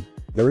someone.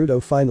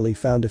 Naruto finally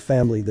found a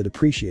family that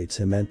appreciates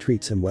him and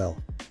treats him well.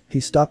 He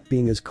stopped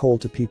being as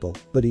cold to people,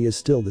 but he is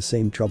still the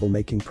same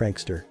troublemaking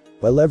prankster.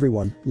 Well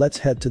everyone, let's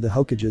head to the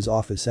Hokage's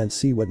office and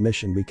see what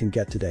mission we can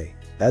get today.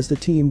 As the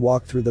team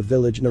walked through the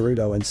village,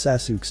 Naruto and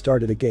Sasuke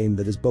started a game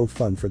that is both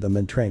fun for them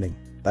and training.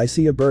 I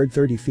see a bird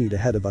 30 feet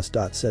ahead of us.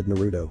 Said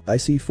Naruto. I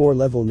see 4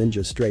 level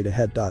ninjas straight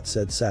ahead.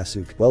 Said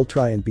Sasuke. Well,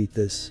 try and beat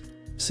this.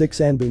 6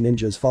 Anbu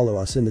ninjas follow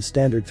us in the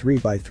standard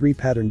 3x3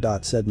 pattern.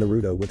 Said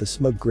Naruto with a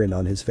smug grin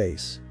on his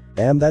face.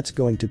 Damn, that's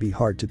going to be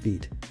hard to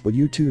beat. Would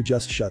you two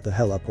just shut the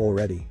hell up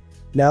already?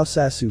 Now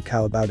Sasuke,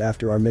 how about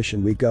after our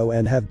mission we go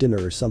and have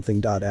dinner or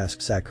something?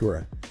 Asked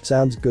Sakura.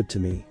 Sounds good to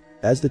me.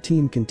 As the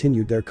team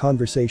continued their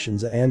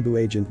conversations, a Anbu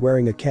agent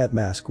wearing a cat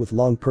mask with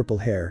long purple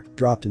hair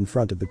dropped in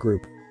front of the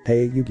group.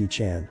 Hey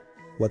Yugi-chan.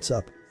 What's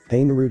up?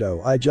 Hey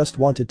Naruto, I just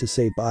wanted to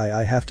say bye,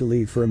 I have to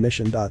leave for a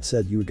mission.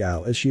 Said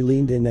Yugao as she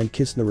leaned in and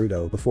kissed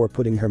Naruto before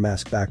putting her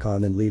mask back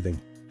on and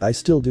leaving. I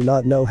still do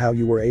not know how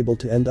you were able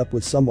to end up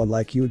with someone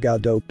like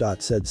Yugao.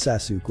 Dope. Said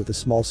Sasuke with a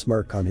small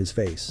smirk on his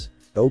face.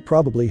 Oh,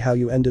 probably how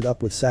you ended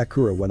up with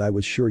Sakura when I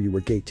was sure you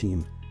were gay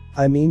team.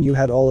 I mean, you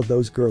had all of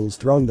those girls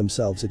throwing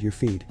themselves at your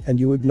feet and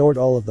you ignored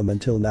all of them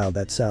until now.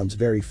 That sounds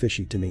very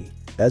fishy to me.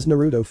 As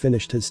Naruto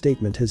finished his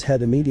statement, his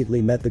head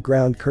immediately met the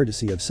ground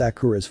courtesy of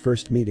Sakura's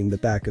first meeting the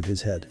back of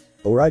his head.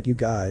 Alright you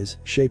guys,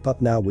 shape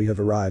up now, we have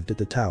arrived at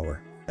the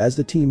tower. As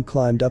the team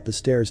climbed up the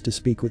stairs to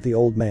speak with the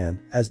old man,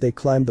 as they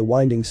climbed the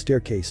winding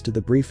staircase to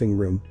the briefing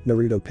room,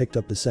 Naruto picked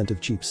up the scent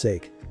of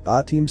cheapsake.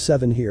 Ah, Team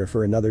 7 here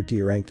for another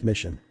D-ranked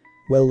mission.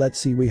 Well, let's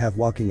see, we have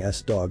walking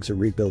S-dogs or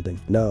rebuilding.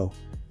 No.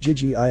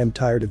 Gigi, I am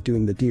tired of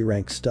doing the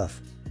D-rank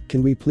stuff.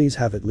 Can we please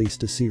have at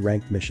least a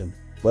C-ranked mission?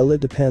 Well,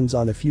 it depends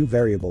on a few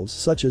variables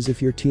such as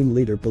if your team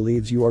leader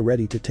believes you are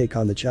ready to take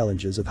on the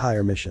challenges of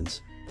higher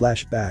missions.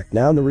 Flashback.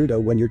 Now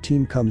Naruto, when your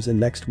team comes in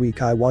next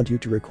week, I want you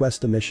to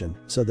request a mission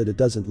so that it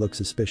doesn't look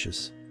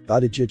suspicious.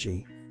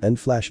 Jiji. Then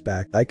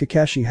flashback. I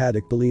Kakashi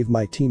Haddock believe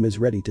my team is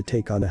ready to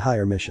take on a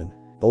higher mission.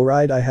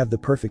 Alright, I have the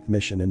perfect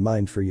mission in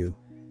mind for you.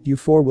 You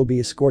four will be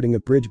escorting a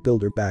bridge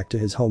builder back to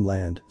his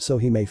homeland so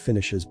he may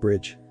finish his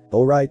bridge.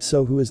 Alright,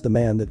 so who is the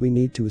man that we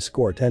need to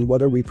escort and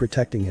what are we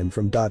protecting him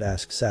from?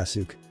 Asks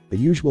Sasuke. The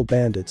usual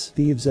bandits,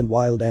 thieves and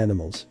wild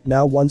animals.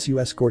 Now once you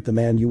escort the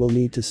man you will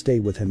need to stay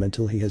with him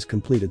until he has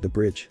completed the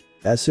bridge.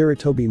 As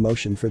Sarutobi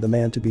motioned for the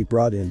man to be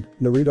brought in,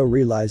 Naruto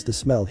realized the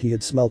smell he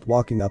had smelt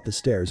walking up the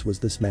stairs was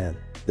this man.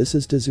 This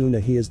is Tazuna,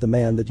 he is the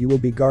man that you will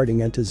be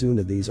guarding, and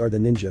Tazuna, these are the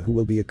ninja who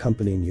will be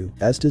accompanying you.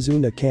 As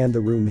Tazuna canned the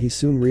room he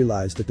soon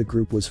realized that the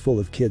group was full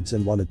of kids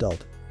and one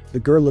adult. The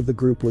girl of the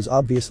group was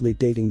obviously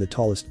dating the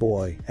tallest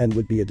boy and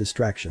would be a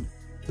distraction.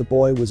 The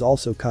boy was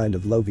also kind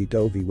of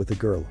lovey-dovey with the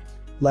girl.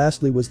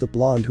 Lastly was the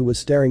blonde who was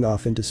staring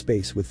off into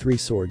space with 3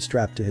 swords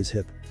strapped to his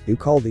hip. You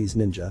call these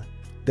ninja?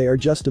 They are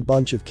just a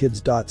bunch of kids.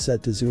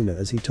 Said Tazuna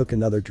as he took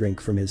another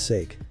drink from his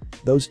sake.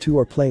 Those two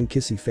are playing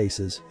kissy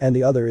faces and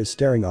the other is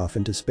staring off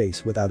into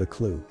space without a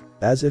clue.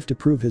 As if to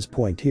prove his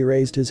point he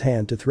raised his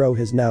hand to throw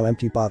his now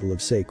empty bottle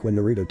of sake when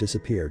Naruto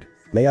disappeared.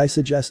 May I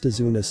suggest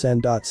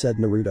Tazuna-san? Said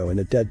Naruto in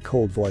a dead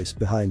cold voice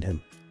behind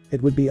him.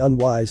 It would be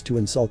unwise to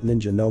insult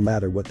ninja no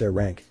matter what their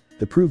rank.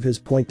 To prove his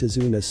point,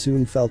 Tazuna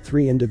soon felt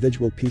 3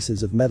 individual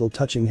pieces of metal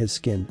touching his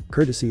skin,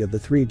 courtesy of the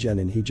 3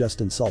 genin he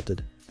just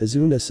insulted.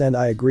 Tazuna-san,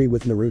 I agree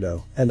with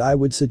Naruto, and I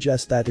would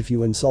suggest that if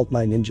you insult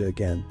my ninja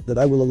again, that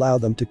I will allow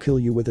them to kill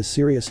you. With a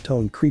serious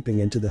tone creeping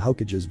into the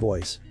Hokage's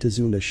voice,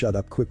 Tazuna shut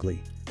up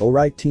quickly.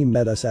 Alright team,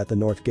 met us at the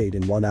North Gate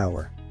in 1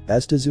 hour.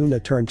 As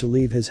Tazuna turned to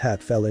leave his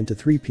hat fell into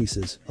 3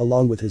 pieces,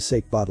 along with his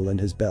sake bottle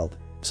and his belt.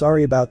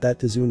 Sorry about that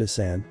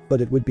Tazuna-san,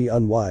 but it would be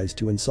unwise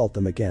to insult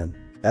them again.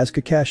 As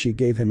Kakashi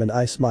gave him an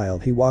eye smile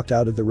he walked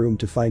out of the room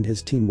to find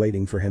his team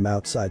waiting for him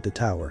outside the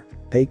tower.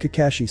 Hey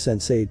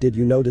Kakashi-sensei, did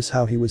you notice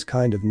how he was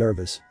kind of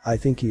nervous? I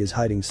think he is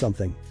hiding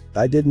something.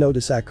 I did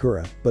notice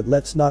Sakura, but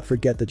let's not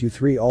forget that you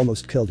 3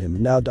 almost killed him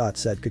now.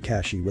 Said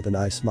Kakashi with an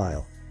eye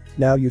smile.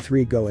 Now you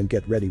 3 go and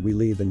get ready, we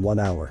leave in 1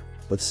 hour.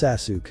 But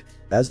Sasuke.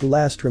 As the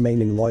last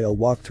remaining loyal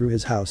walked through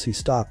his house he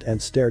stopped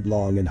and stared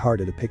long and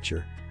hard at a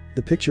picture.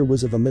 The picture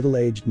was of a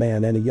middle-aged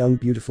man and a young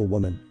beautiful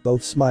woman,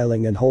 both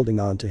smiling and holding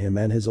on to him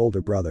and his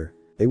older brother.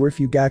 They were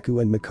Fugaku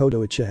and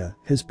Makoto Uchiha,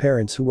 his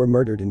parents, who were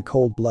murdered in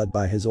cold blood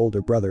by his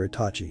older brother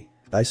Itachi.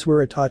 I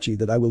swear Itachi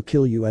that I will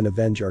kill you and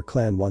avenge our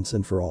clan once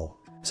and for all.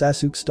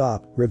 Sasuke,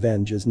 stop,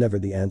 revenge is never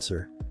the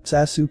answer.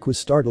 Sasuke was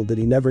startled that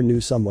he never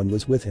knew someone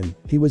was with him.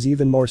 He was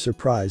even more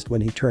surprised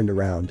when he turned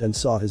around and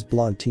saw his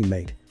blonde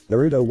teammate.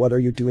 Naruto, what are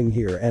you doing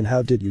here and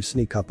how did you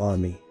sneak up on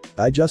me?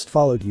 I just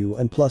followed you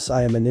and plus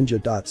I am a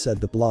ninja. Said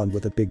the blonde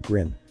with a big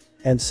grin.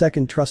 And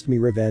second, trust me,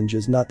 revenge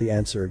is not the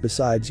answer,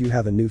 besides you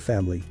have a new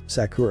family,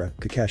 Sakura,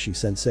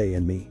 Kakashi-sensei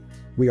and me.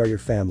 We are your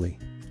family.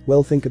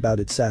 Well, think about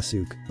it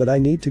Sasuke, but I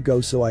need to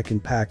go so I can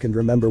pack and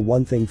remember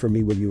one thing for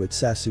me, will you? At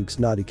Sasuke's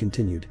nod he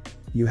continued.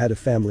 You had a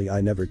family, I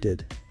never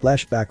did.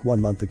 Flashback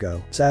 1 month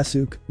ago.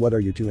 Sasuke, what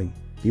are you doing?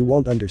 You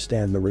won't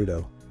understand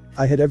Naruto.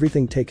 I had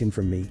everything taken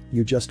from me,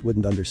 you just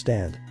wouldn't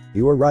understand.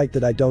 You are right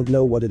that I don't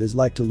know what it is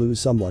like to lose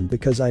someone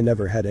because I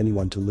never had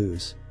anyone to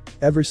lose.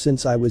 Ever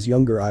since I was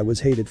younger I was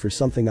hated for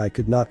something I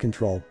could not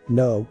control.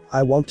 No,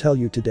 I won't tell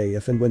you today.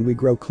 If and when we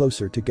grow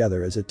closer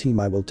together as a team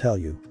I will tell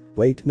you.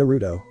 Wait,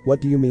 Naruto,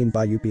 what do you mean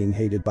by you being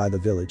hated by the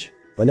village?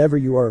 Whenever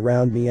you are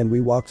around me and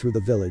we walk through the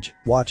village,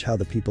 watch how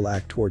the people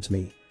act towards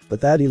me.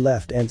 But that he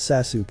left and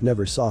Sasuke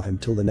never saw him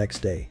till the next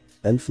day.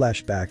 Then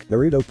flashback.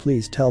 Naruto,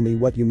 please tell me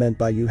what you meant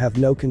by you have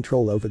no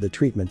control over the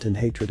treatment and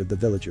hatred of the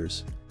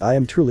villagers. I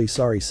am truly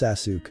sorry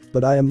Sasuke,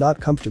 but I am not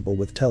comfortable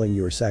with telling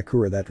you or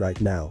Sakura that right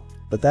now.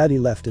 But that he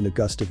left in a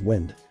gust of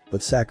wind.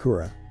 But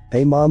Sakura.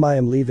 Hey mom, I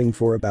am leaving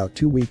for about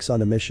 2 weeks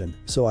on a mission,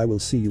 so I will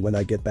see you when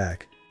I get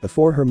back.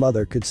 Before her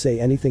mother could say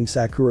anything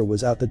Sakura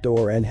was out the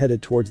door and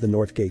headed towards the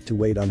North Gate to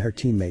wait on her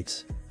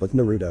teammates. But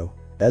Naruto.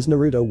 As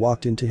Naruto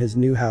walked into his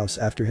new house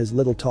after his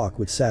little talk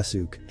with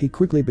Sasuke, he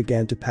quickly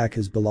began to pack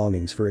his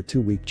belongings for a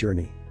 2-week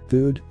journey.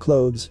 Food,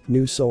 clothes,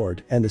 new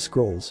sword, and the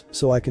scrolls,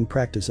 so I can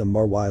practice some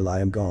more while I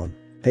am gone.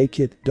 Hey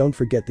kid, don't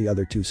forget the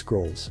other 2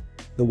 scrolls.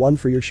 The one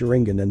for your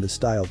Sharingan and the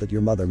style that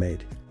your mother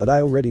made. But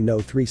I already know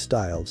 3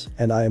 styles,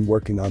 and I am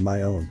working on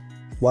my own.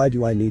 Why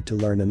do I need to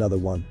learn another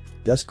one?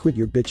 Just quit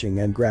your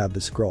bitching and grab the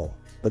scroll.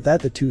 But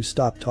that the 2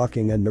 stopped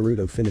talking and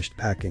Naruto finished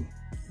packing.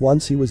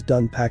 Once he was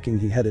done packing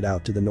he headed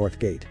out to the North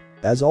Gate.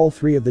 As all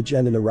 3 of the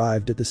genin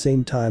arrived at the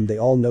same time they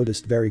all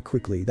noticed very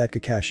quickly that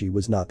Kakashi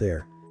was not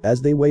there.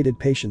 As they waited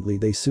patiently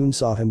they soon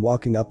saw him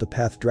walking up the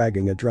path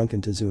dragging a drunken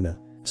Tazuna.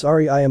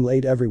 Sorry I am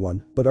late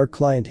everyone, but our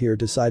client here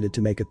decided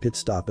to make a pit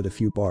stop at a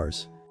few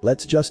bars.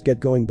 Let's just get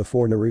going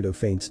before Naruto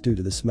faints due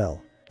to the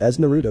smell. As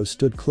Naruto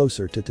stood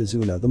closer to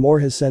Tazuna the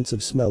more his sense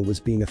of smell was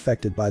being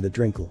affected by the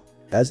drinkle.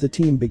 As the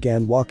team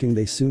began walking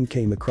they soon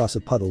came across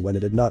a puddle when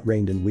it had not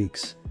rained in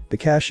weeks.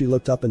 Kakashi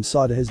looked up and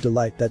saw to his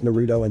delight that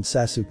Naruto and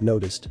Sasuke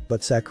noticed,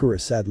 but Sakura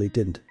sadly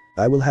didn't.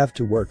 I will have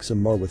to work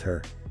some more with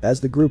her.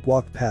 As the group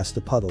walked past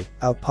the puddle,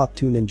 out popped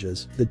two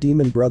ninjas, the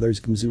demon brothers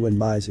Gumzu and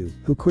Maizu,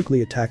 who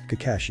quickly attacked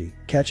Kakashi,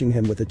 catching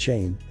him with a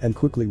chain and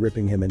quickly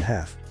ripping him in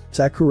half.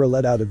 Sakura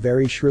let out a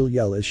very shrill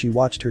yell as she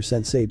watched her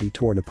sensei be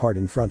torn apart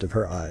in front of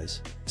her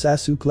eyes.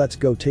 Sasuke, let's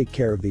go take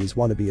care of these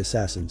wannabe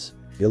assassins.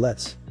 Yeah,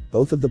 let's.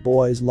 Both of the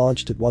boys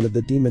launched at one of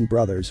the demon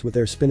brothers with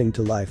their spinning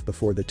to life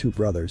before the two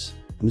brothers.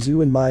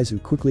 Gumzu and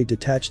Maizu quickly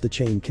detached the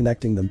chain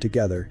connecting them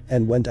together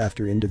and went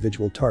after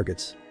individual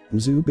targets.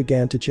 Gumzu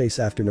began to chase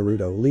after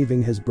Naruto,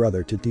 leaving his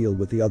brother to deal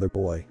with the other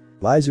boy.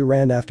 Maizu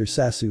ran after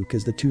Sasuke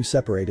as the two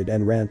separated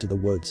and ran to the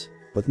woods.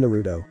 But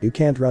Naruto, you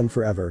can't run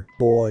forever,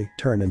 boy,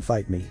 turn and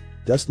fight me.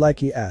 Just like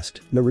he asked,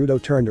 Naruto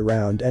turned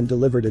around and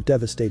delivered a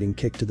devastating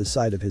kick to the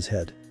side of his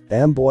head.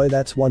 Damn boy,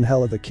 that's one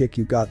hell of a kick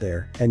you got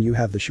there, and you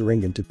have the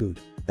Sharingan to boot.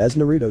 As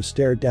Naruto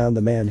stared down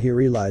the man, he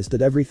realized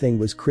that everything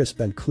was crisp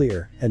and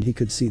clear and he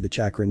could see the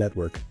chakra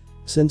network.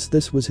 Since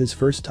this was his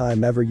first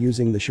time ever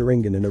using the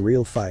Sharingan in a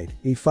real fight,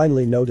 he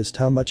finally noticed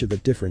how much of a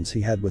difference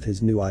he had with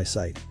his new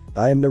eyesight.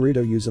 I am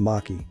Naruto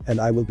Uzumaki, and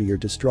I will be your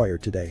destroyer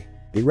today.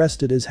 He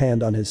rested his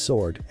hand on his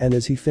sword, and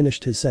as he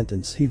finished his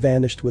sentence he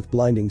vanished with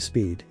blinding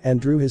speed and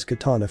drew his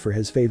katana for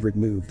his favorite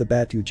move, the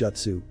Batu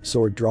Jutsu,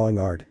 sword drawing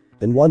art.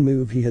 In one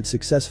move he had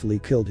successfully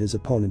killed his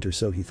opponent, or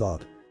so he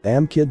thought.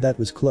 Damn kid, that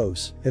was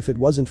close. If it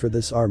wasn't for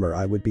this armor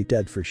I would be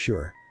dead for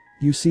sure.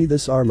 You see,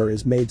 this armor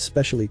is made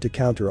specially to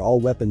counter all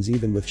weapons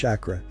even with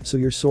chakra, so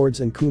your swords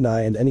and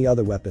kunai and any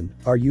other weapon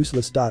are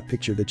useless.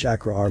 Picture the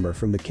chakra armor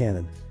from the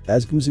cannon.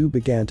 As Gumzu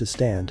began to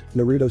stand,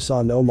 Naruto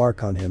saw no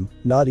mark on him,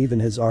 not even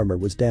his armor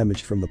was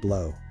damaged from the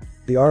blow.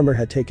 The armor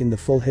had taken the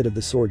full hit of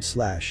the sword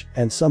slash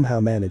and somehow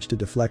managed to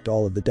deflect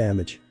all of the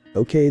damage.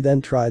 Okay,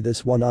 then try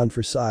this one on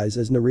for size.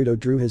 As Naruto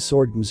drew his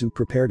sword, Gumzu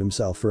prepared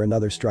himself for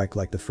another strike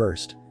like the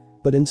first.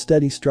 But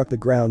instead he struck the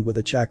ground with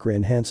a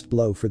chakra-enhanced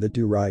blow for the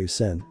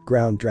Do-Ryu-Sen,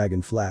 Ground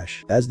Dragon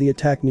Flash. As the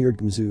attack neared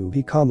Gumzu,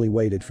 he calmly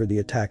waited for the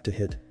attack to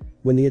hit.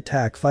 When the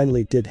attack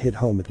finally did hit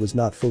home, it was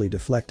not fully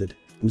deflected.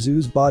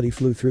 Gumzu's body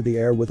flew through the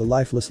air with a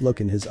lifeless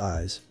look in his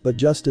eyes, but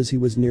just as he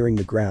was nearing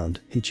the ground,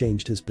 he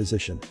changed his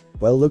position.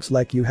 Well, looks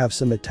like you have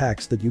some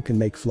attacks that you can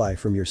make fly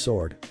from your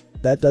sword.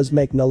 That does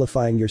make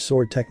nullifying your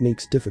sword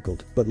techniques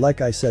difficult, but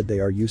like I said,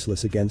 they are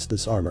useless against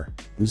this armor.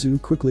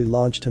 Gumzu quickly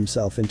launched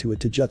himself into a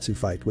taijutsu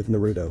fight with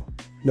Naruto.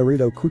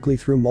 Naruto quickly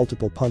threw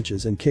multiple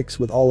punches and kicks,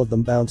 with all of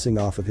them bouncing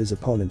off of his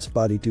opponent's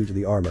body due to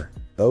the armor.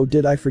 Oh,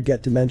 did I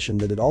forget to mention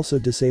that it also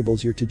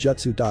disables your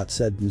taijutsu,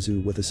 said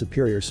Gumzu with a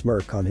superior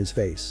smirk on his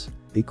face.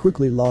 He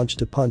quickly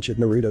launched a punch at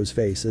Naruto's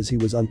face as he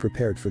was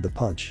unprepared for the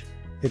punch.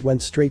 It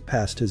went straight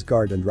past his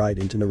guard and right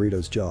into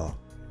Naruto's jaw.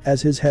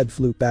 As his head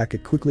flew back,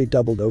 it quickly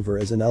doubled over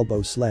as an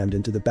elbow slammed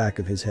into the back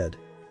of his head.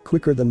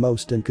 Quicker than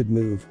most and could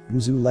move,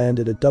 Gumzu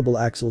landed a double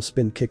axle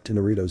spin kick to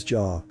Naruto's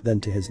jaw,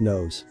 then to his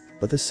nose.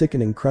 With a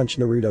sickening crunch,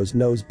 Naruto's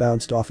nose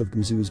bounced off of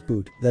Gumzu's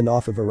boot, then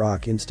off of a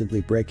rock,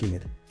 instantly breaking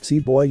it. See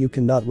boy, you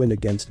cannot win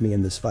against me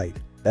in this fight.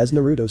 As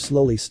Naruto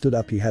slowly stood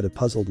up, he had a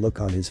puzzled look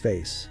on his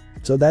face.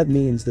 So that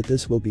means that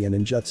this will be an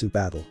ninjutsu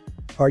battle.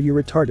 Are you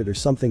retarded or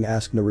something?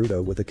 Asked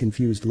Naruto with a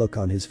confused look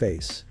on his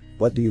face.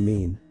 What do you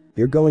mean?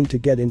 You're going to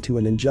get into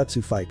a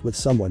ninjutsu fight with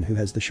someone who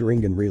has the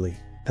Sharingan, really?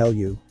 Hell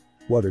you.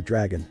 Water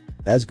Dragon.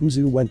 As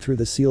Gumzu went through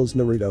the seals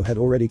Naruto had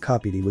already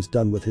copied, he was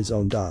done with his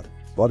own.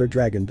 Water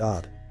Dragon.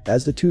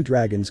 As the two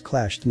dragons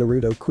clashed,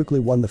 Naruto quickly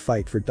won the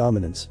fight for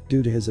dominance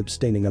due to his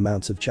abstaining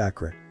amounts of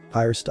chakra.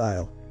 Fire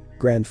style.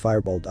 Grand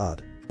Fireball.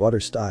 Water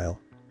style.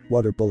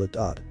 Water Bullet.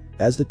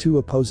 As the two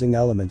opposing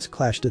elements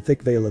clashed, a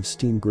thick veil of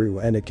steam grew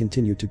and it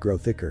continued to grow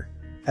thicker.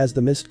 As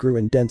the mist grew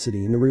in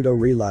density, Naruto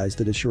realized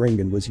that his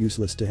Sharingan was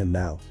useless to him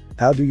now.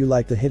 How do you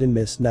like the hidden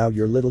mist? Now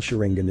your little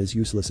Sharingan is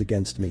useless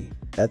against me.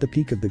 At the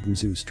peak of the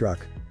Gumzu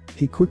struck.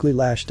 He quickly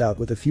lashed out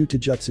with a few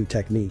taijutsu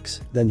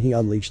techniques, then he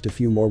unleashed a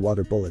few more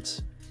water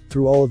bullets.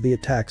 Through all of the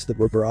attacks that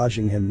were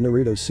barraging him,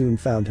 Naruto soon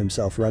found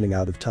himself running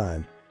out of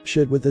time.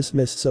 Shit, with this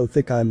mist so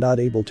thick I'm not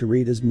able to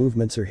read his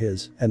movements or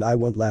his, and I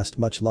won't last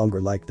much longer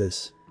like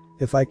this.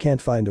 If I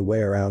can't find a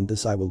way around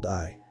this, I will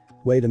die.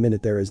 Wait a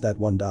minute, there is that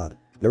one.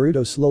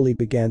 Naruto slowly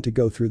began to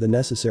go through the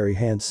necessary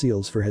hand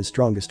seals for his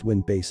strongest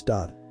wind-based.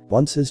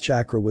 Once his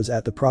chakra was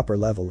at the proper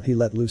level, he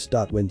let loose.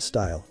 Wind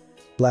style.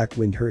 Black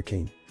Wind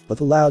Hurricane.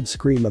 With a loud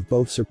scream of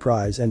both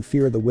surprise and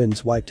fear, the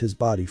winds wiped his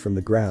body from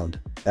the ground.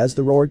 As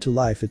the roared to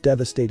life, it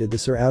devastated the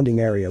surrounding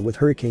area with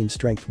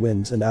hurricane-strength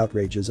winds and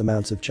outrageous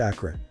amounts of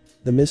chakra.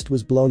 The mist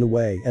was blown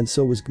away and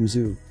so was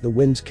Gumzu. The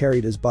winds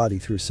carried his body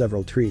through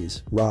several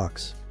trees,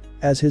 rocks.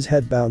 As his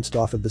head bounced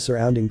off of the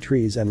surrounding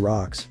trees and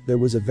rocks, there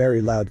was a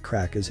very loud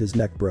crack as his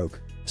neck broke.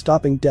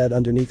 Stopping dead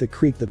underneath a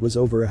creek that was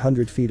over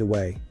 100 feet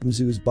away,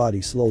 Gumzu's body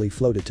slowly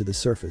floated to the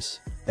surface.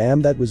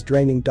 Damn, that was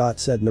draining.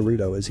 Said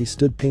Naruto as he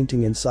stood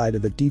painting inside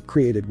of a deep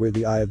created where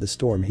the eye of the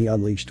storm he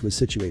unleashed was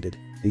situated.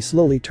 He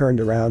slowly turned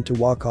around to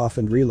walk off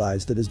and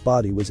realized that his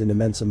body was in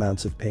immense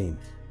amounts of pain.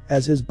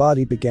 As his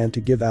body began to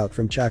give out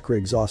from chakra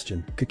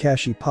exhaustion,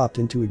 Kakashi popped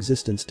into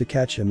existence to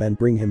catch him and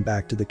bring him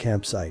back to the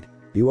campsite.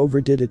 You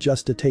overdid it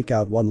just to take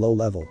out one low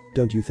level,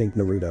 don't you think,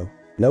 Naruto?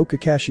 No,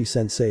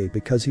 Kakashi-sensei,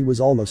 because he was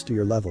almost to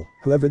your level.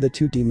 Whoever the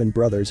two demon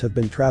brothers have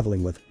been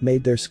traveling with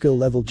made their skill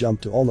level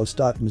jump to almost.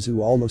 Mizu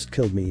almost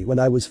killed me when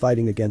I was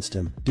fighting against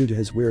him due to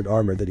his weird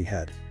armor that he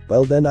had.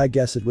 Well then I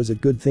guess it was a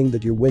good thing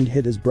that your wind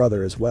hit his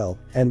brother as well,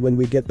 and when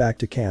we get back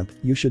to camp,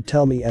 you should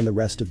tell me and the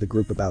rest of the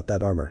group about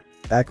that armor.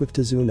 Back with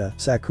Tazuna,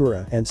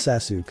 Sakura, and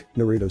Sasuke,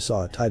 Naruto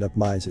saw tied up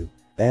Mizu.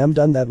 Damn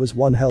done, that was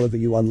one hell of a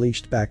you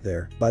unleashed back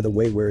there. By the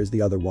way, where is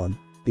the other one?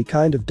 He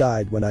kind of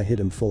died when I hit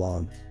him full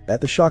on.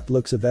 At the shocked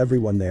looks of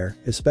everyone there,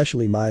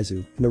 especially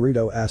Mizu,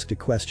 Naruto asked a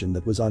question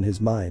that was on his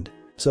mind.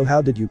 So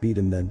how did you beat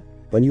him then?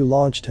 When you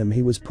launched him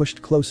he was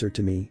pushed closer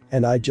to me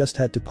and I just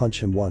had to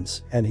punch him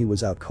once and he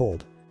was out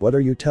cold. What are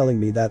you telling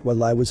me, that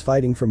while I was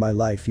fighting for my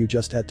life you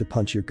just had to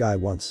punch your guy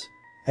once?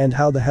 And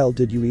how the hell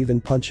did you even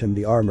punch him?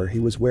 The armor he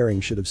was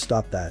wearing should have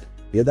stopped that.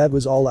 Yeah, that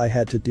was all I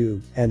had to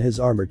do and his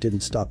armor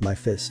didn't stop my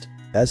fist.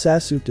 As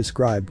Sasuke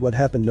described what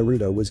happened,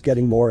 Naruto was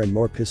getting more and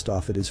more pissed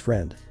off at his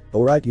friend.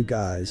 Alright you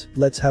guys,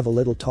 let's have a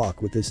little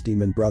talk with this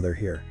demon brother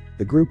here.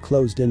 The group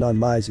closed in on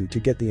Mizu to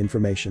get the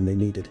information they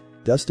needed.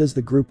 Just as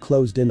the group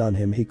closed in on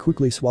him he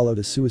quickly swallowed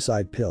a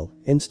suicide pill,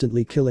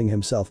 instantly killing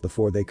himself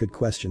before they could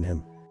question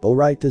him.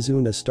 Alright,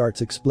 Tazuna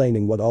starts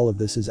explaining what all of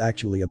this is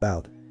actually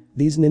about.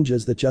 These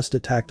ninjas that just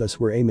attacked us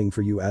were aiming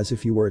for you as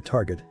if you were a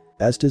target.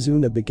 As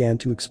Tazuna began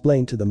to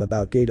explain to them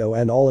about Geto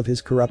and all of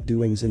his corrupt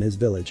doings in his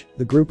village,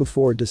 the group of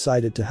four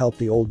decided to help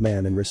the old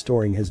man in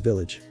restoring his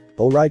village.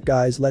 Alright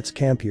guys, let's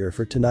camp here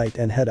for tonight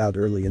and head out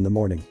early in the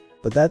morning.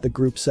 But that the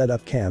group set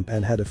up camp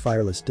and had a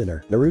fireless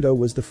dinner. Naruto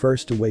was the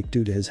first to wake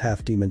due to his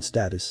half-demon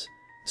status.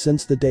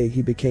 Since the day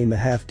he became a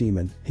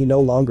half-demon, he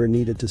no longer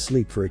needed to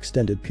sleep for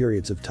extended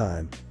periods of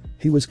time.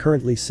 He was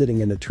currently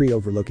sitting in a tree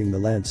overlooking the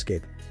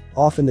landscape.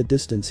 Off in the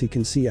distance he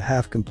can see a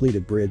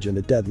half-completed bridge and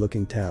a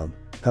dead-looking town.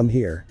 Come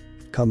here.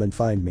 Come and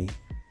find me.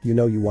 You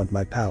know you want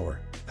my power.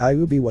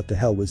 Kyuubi, what the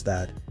hell was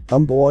that?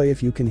 Boy,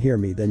 if you can hear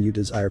me then you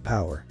desire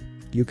power.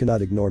 You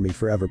cannot ignore me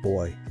forever,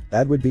 boy.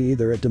 That would be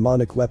either a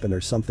demonic weapon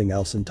or something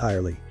else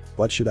entirely.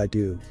 What should I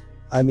do?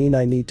 I mean,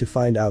 I need to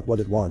find out what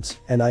it wants,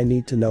 and I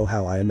need to know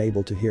how I am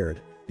able to hear it.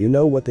 You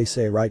know what they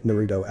say, right?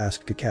 Naruto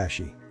asked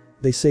Kakashi.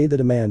 They say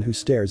that a man who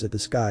stares at the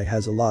sky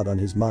has a lot on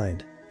his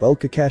mind. Well,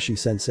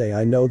 Kakashi-sensei,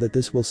 I know that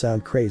this will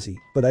sound crazy,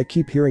 but I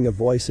keep hearing a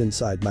voice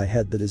inside my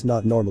head that is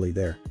not normally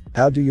there.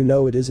 How do you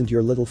know it isn't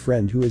your little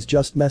friend who is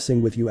just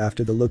messing with you?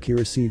 After the look he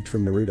received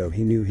from Naruto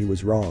he knew he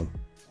was wrong.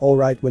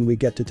 Alright, when we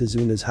get to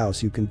Tazuna's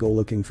house you can go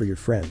looking for your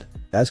friend.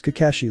 As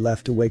Kakashi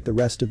left to wake the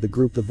rest of the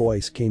group, the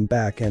voice came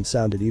back and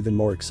sounded even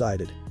more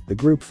excited. The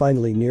group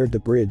finally neared the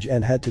bridge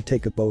and had to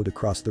take a boat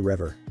across the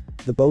river.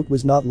 The boat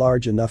was not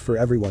large enough for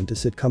everyone to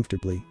sit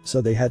comfortably,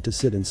 so they had to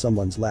sit in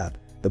someone's lap.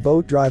 The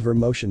boat driver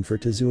motioned for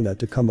Tazuna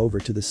to come over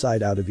to the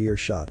side out of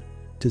earshot.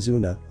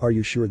 Tazuna, are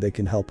you sure they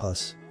can help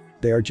us?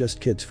 They are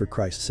just kids, for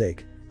Christ's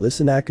sake.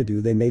 Listen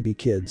Akadu, they may be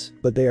kids,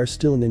 but they are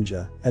still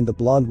ninja, and the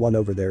blonde one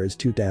over there is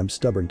too damn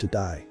stubborn to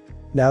die.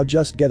 Now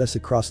just get us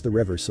across the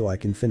river so I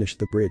can finish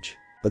the bridge.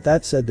 But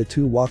that said, the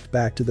two walked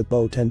back to the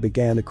boat and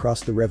began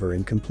across the river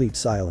in complete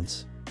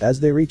silence. As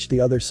they reached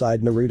the other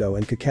side, Naruto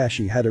and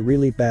Kakashi had a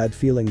really bad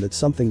feeling that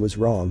something was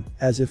wrong,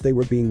 as if they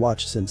were being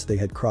watched since they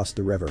had crossed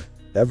the river.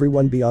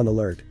 Everyone be on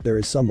alert, there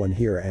is someone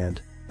here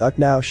and… Duck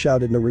now,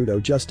 shouted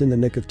Naruto just in the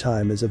nick of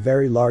time as a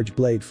very large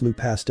blade flew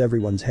past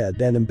everyone's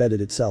head and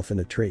embedded itself in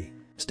a tree.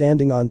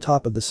 Standing on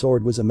top of the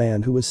sword was a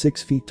man who was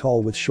 6 feet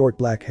tall with short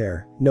black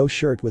hair, no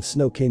shirt with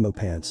snow camo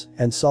pants,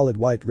 and solid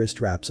white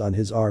wrist wraps on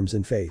his arms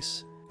and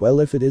face. Well,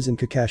 if it isn't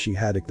Kakashi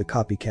Haddock, the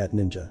copycat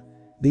ninja.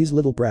 These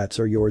little brats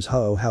are yours,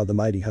 ho, how the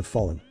mighty have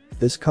fallen.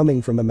 This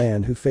coming from a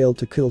man who failed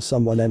to kill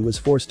someone and was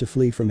forced to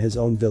flee from his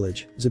own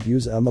village,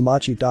 Zabuza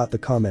Mamachi. The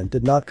comment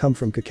did not come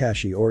from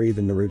Kakashi or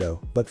even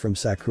Naruto, but from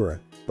Sakura.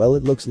 Well,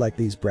 it looks like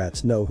these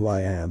brats know who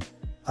I am.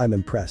 I'm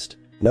impressed.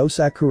 No,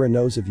 Sakura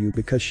knows of you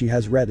because she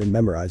has read and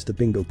memorized the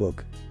bingo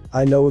book.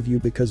 I know of you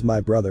because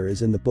my brother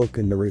is in the book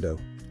in Naruto.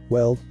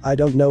 Well, I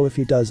don't know if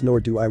he does, nor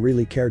do I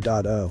really care.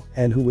 Oh,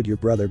 and who would your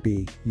brother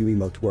be, you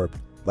emo twerp?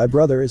 My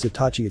brother is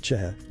Itachi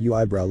Uchiha, you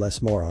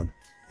eyebrowless moron.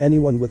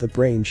 Anyone with a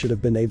brain should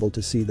have been able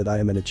to see that I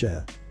am an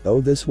Uchiha.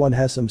 Oh, this one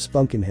has some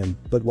spunk in him,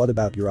 but what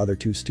about your other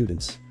two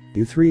students?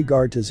 You three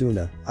guard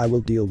Tazuna, I will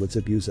deal with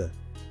Zabuza.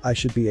 I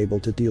should be able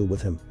to deal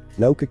with him.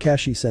 No,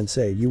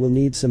 Kakashi-sensei, you will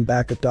need some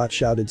backup.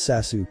 Shouted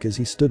Sasuke as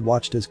he stood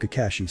watched as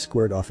Kakashi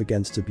squared off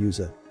against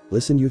Zabuza.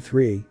 Listen you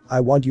three,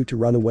 I want you to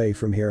run away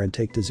from here and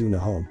take Tazuna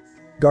home.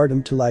 Guard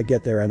him till I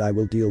get there and I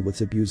will deal with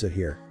Zabuza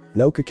here.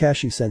 No,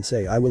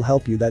 Kakashi-sensei, I will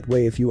help you that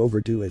way. If you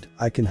overdo it,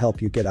 I can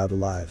help you get out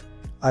alive.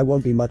 I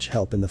won't be much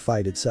help in the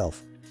fight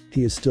itself.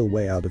 He is still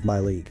way out of my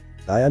league.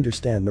 I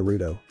understand,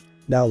 Naruto.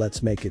 Now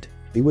let's make it.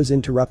 He was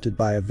interrupted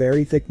by a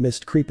very thick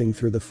mist creeping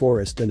through the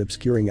forest and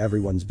obscuring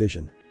everyone's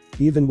vision.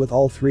 Even with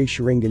all three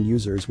Sharingan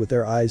users with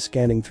their eyes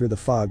scanning through the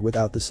fog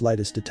without the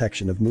slightest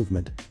detection of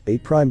movement,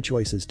 8 prime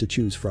choices to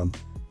choose from.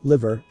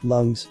 Liver,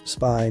 lungs,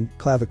 spine,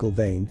 clavicle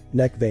vein,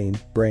 neck vein,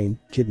 brain,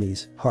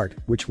 kidneys, heart,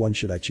 which one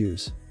should I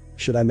choose?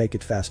 Should I make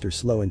it faster,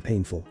 slow and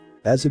painful?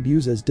 As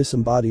Abusa's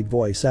disembodied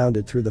voice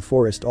sounded through the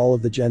forest, all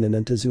of the genin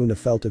and Tazuna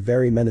felt a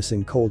very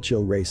menacing cold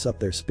chill race up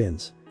their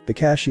spines.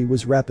 Kakashi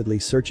was rapidly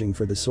searching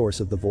for the source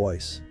of the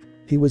voice.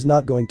 He was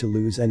not going to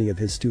lose any of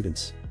his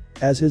students.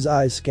 As his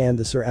eyes scanned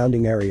the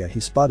surrounding area, he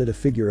spotted a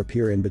figure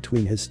appear in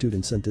between his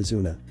students and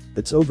Tazuna.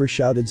 "It's over,"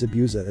 shouted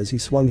Zabuza as he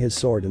swung his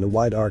sword in a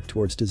wide arc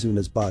towards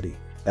Tazuna's body.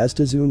 As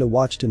Tazuna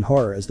watched in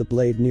horror as the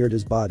blade neared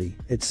his body,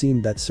 it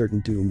seemed that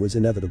certain doom was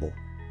inevitable.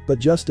 But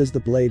just as the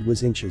blade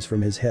was inches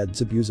from his head,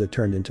 Zabuza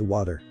turned into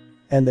water.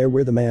 And there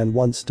where the man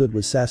once stood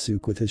was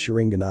Sasuke with his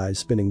Sharingan eyes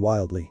spinning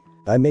wildly.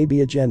 "I may be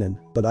a genin,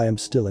 but I am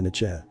still an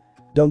Ichigo.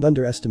 Don't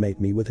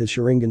underestimate me." With his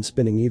Sharingan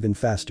spinning even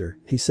faster,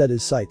 he set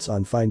his sights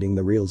on finding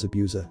the real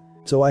Zabuza.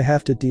 "So I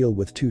have to deal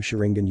with two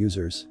Sharingan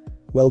users.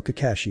 Well,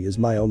 Kakashi is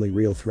my only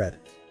real threat.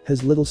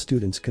 His little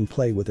students can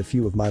play with a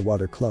few of my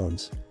water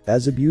clones."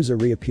 As Zabuza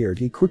reappeared,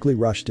 he quickly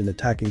rushed in,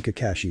 attacking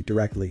Kakashi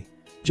directly.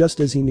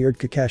 Just as he neared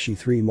Kakashi,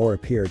 three more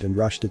appeared and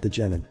rushed at the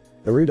genin.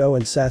 Naruto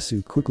and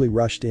Sasuke quickly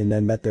rushed in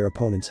and met their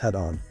opponents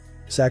head-on.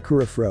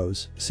 Sakura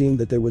froze, seeing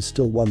that there was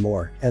still one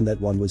more and that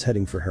one was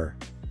heading for her.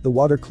 The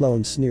water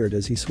clone sneered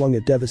as he swung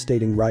a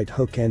devastating right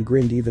hook and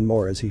grinned even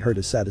more as he heard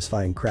a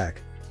satisfying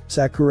crack.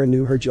 Sakura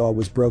knew her jaw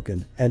was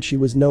broken and she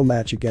was no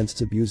match against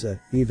Zabuza,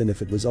 even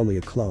if it was only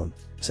a clone.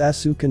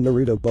 Sasuke and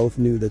Naruto both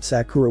knew that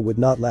Sakura would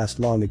not last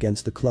long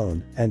against the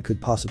clone and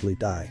could possibly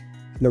die.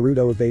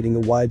 Naruto evading a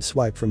wide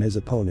swipe from his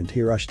opponent,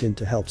 he rushed in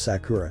to help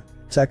Sakura.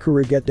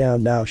 "Sakura, get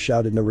down now,"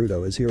 shouted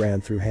Naruto as he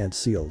ran through hand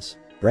seals.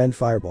 Grand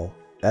fireball.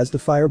 As the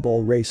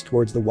fireball raced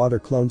towards the water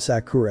clone,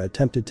 Sakura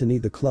attempted to knee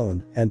the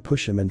clone and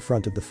push him in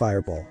front of the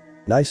fireball.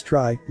 "Nice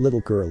try, little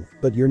girl,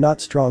 but you're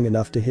not strong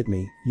enough to hit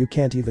me. You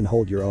can't even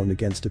hold your own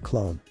against a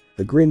clone."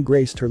 A grin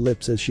graced her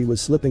lips as she was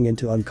slipping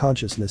into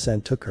unconsciousness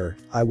and took her,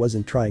 "I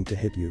wasn't trying to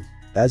hit you."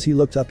 As he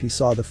looked up, he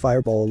saw the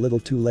fireball a little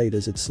too late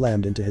as it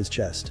slammed into his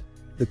chest.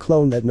 The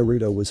clone that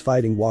Naruto was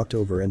fighting walked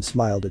over and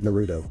smiled at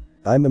Naruto.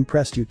 "I'm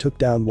impressed you took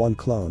down one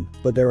clone,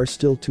 but there are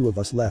still two of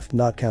us left,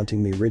 not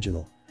counting the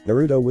original."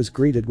 Naruto was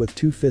greeted with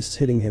two fists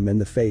hitting him in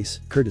the face,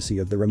 courtesy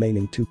of the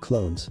remaining two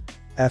clones.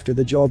 After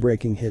the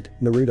jaw-breaking hit,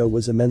 Naruto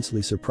was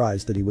immensely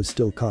surprised that he was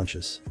still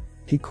conscious.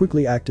 He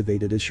quickly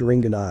activated his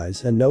Sharingan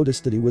eyes and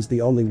noticed that he was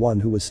the only one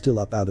who was still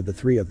up out of the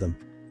three of them.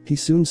 He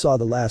soon saw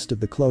the last of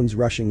the clones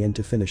rushing in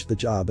to finish the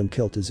job and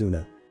kill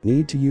Tazuna.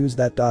 "Need to use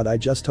that dot. I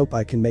just hope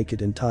I can make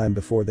it in time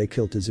before they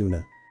kill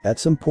Tazuna." At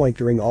some point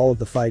during all of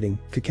the fighting,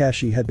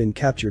 Kakashi had been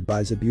captured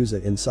by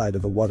Zabuza inside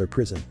of a water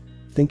prison.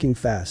 Thinking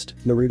fast,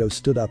 Naruto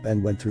stood up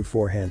and went through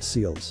four hand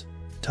seals.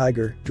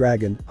 Tiger,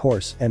 dragon,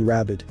 horse, and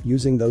rabbit.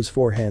 Using those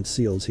four hand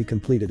seals, he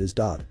completed his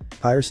dot.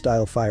 Higher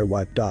style fire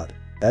wipe dot.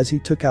 As he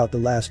took out the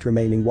last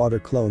remaining water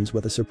clones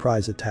with a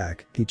surprise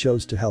attack, he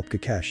chose to help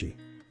Kakashi.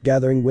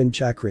 Gathering wind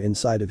chakra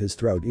inside of his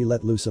throat, he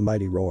let loose a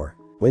mighty roar.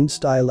 Wind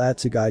style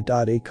Atsugai.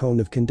 A cone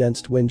of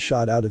condensed wind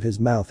shot out of his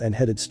mouth and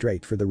headed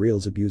straight for the real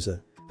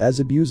Zabuza. As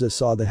Zabuza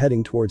saw the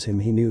heading towards him,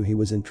 he knew he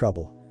was in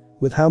trouble.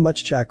 With how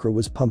much chakra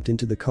was pumped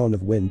into the cone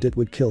of wind, it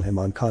would kill him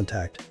on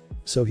contact.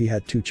 So he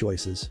had two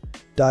choices.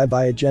 Die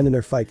by a genin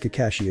or fight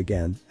Kakashi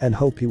again and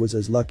hope he was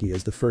as lucky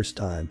as the first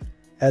time.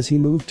 As he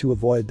moved to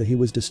avoid that, he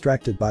was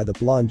distracted by the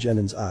blonde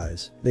genin's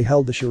eyes. They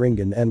held the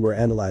Sharingan and were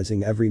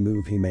analyzing every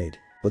move he made.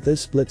 But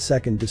this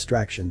split-second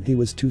distraction, he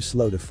was too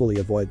slow to fully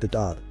avoid the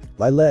dot.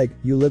 "My leg,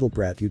 you little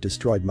brat, you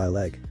destroyed my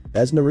leg."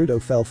 As Naruto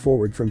fell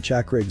forward from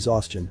chakra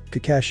exhaustion,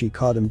 Kakashi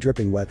caught him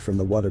dripping wet from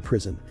the water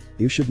prison.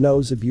 "You should know,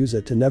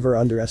 Zabuza, to never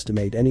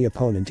underestimate any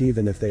opponent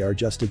even if they are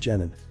just a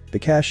genin."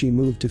 Kakashi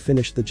moved to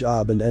finish the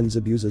job and end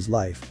Zabuza's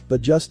life,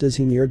 but just as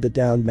he neared the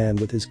downed man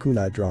with his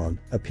kunai drawn,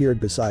 appeared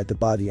beside the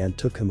body and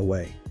took him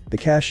away.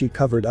 Kakashi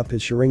covered up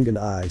his Sharingan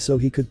eye so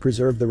he could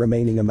preserve the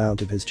remaining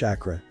amount of his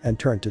chakra and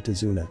turned to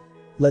Tazuna.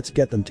 "Let's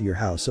get them to your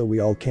house so we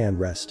all can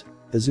rest."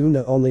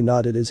 Tazuna only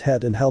nodded his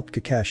head and helped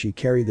Kakashi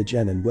carry the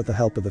genin with the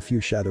help of a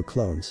few shadow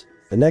clones.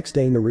 The next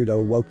day,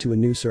 Naruto awoke to a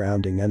new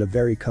surrounding and a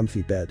very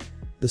comfy bed.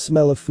 The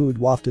smell of food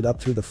wafted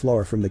up through the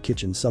floor from the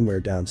kitchen somewhere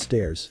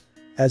downstairs.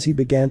 As he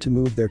began to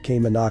move, there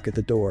came a knock at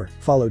the door,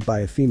 followed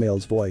by a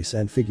female's voice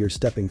and figure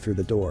stepping through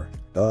the door.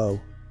 "Oh.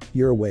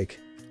 You're awake.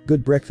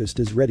 Good breakfast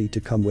is ready to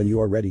come when you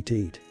are ready to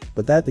eat."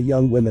 But that the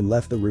young women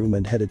left the room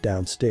and headed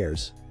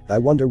downstairs. "I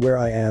wonder where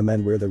I am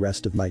and where the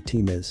rest of my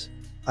team is.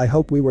 I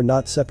hope we were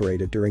not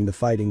separated during the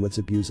fighting with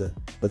Zabuza."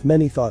 With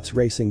many thoughts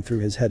racing through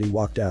his head, he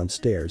walked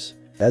downstairs.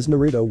 As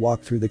Naruto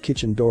walked through the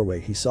kitchen doorway,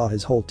 he saw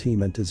his whole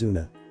team and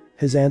Tazuna.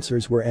 His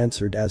answers were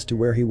answered as to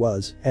where he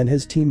was and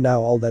his team.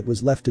 Now all that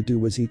was left to do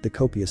was eat the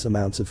copious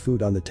amounts of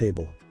food on the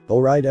table.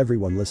 "Alright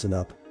everyone, listen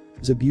up.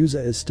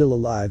 Zabuza is still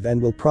alive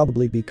and will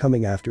probably be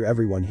coming after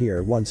everyone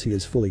here once he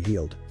is fully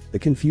healed." The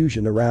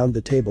confusion around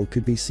the table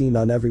could be seen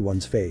on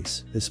everyone's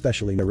face,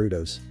 especially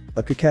Naruto's.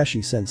 "But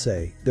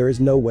Kakashi-sensei, there is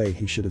no way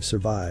he should have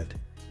survived.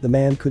 The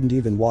man couldn't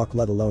even walk,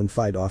 let alone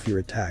fight off your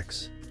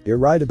attacks." "You're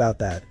right about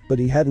that, but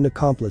he had an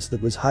accomplice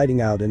that was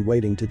hiding out and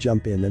waiting to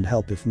jump in and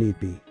help if need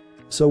be.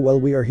 So while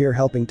we are here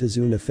helping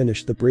Tazuna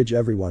finish the bridge,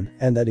 everyone,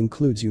 and that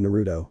includes you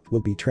Naruto, will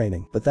be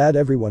training." But that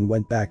everyone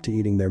went back to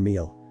eating their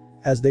meal.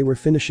 As they were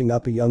finishing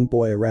up, a young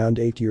boy around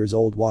 8 years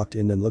old walked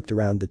in and looked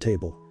around the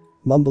table.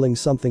 Mumbling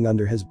something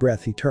under his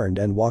breath, he turned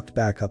and walked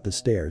back up the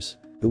stairs.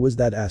 "Who was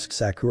that?" asked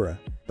Sakura.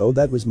 "Oh,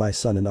 that was my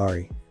son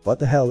Inari." "What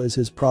the hell is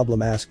his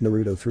problem?" asked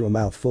Naruto through a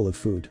mouthful of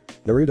food.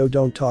 "Naruto,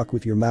 don't talk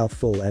with your mouth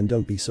full and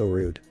don't be so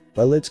rude."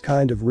 "Well, it's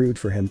kind of rude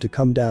for him to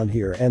come down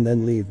here and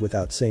then leave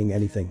without saying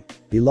anything.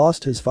 He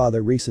lost his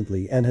father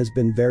recently and has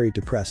been very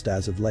depressed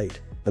as of late.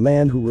 The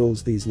man who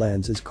rules these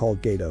lands is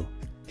called Gato.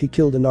 He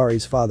killed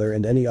Inari's father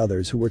and any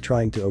others who were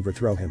trying to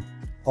overthrow him.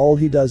 All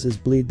he does is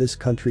bleed this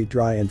country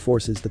dry and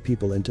forces the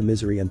people into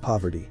misery and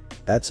poverty.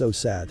 That's so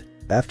sad."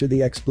 After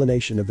the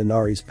explanation of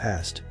Inari's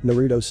past,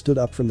 Naruto stood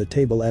up from the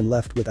table and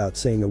left without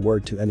saying a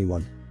word to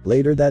anyone.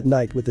 Later that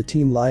night, with the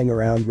team lying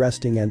around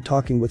resting and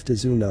talking with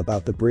Tazuna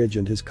about the bridge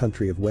and his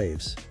country of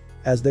waves.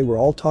 As they were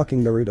all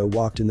talking, Naruto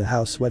walked in the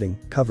house sweating,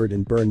 covered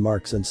in burn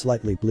marks and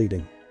slightly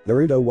bleeding.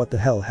 "Naruto, what the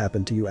hell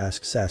happened to you?"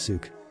 asked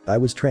Sasuke. "I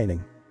was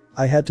training.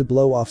 I had to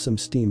blow off some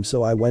steam,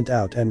 so I went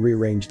out and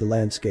rearranged the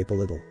landscape a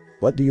little."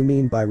 "What do you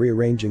mean by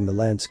rearranging the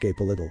landscape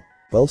a little?"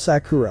 "Well,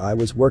 Sakura, I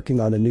was working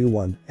on a new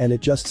one and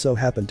it just so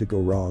happened to go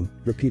wrong,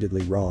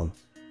 repeatedly wrong.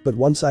 But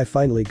once I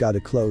finally got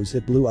it close,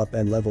 it blew up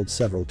and leveled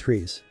several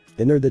trees."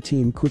 The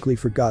team quickly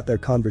forgot their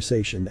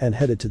conversation and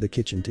headed to the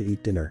kitchen to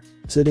eat dinner.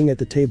 Sitting at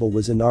the table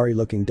was Inari,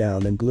 looking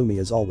down and gloomy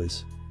as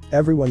always.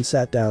 Everyone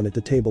sat down at the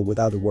table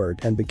without a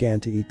word and began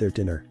to eat their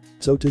dinner.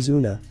 "So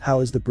Tazuna, how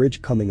is the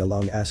bridge coming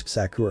along?" asked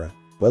Sakura.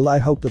 "Well, I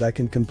hope that I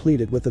can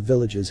complete it with the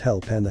village's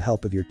help and the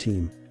help of your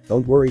team."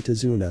 "Don't worry,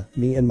 Tazuna,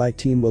 me and my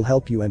team will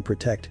help you and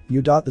protect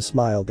you." The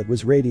smile that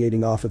was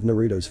radiating off of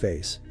Naruto's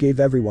face gave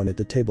everyone at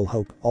the table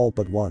hope, all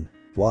but one.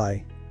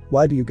 Why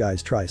do you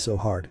guys try so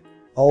hard?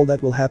 All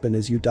that will happen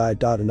is you die."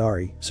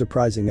 Inari,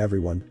 surprising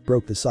everyone,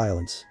 broke the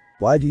silence.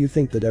 "Why do you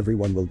think that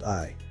everyone will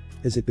die?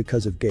 Is it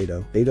because of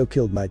Gato?" "Gato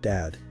killed my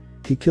dad.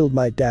 He killed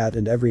my dad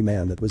and every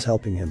man that was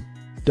helping him.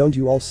 Don't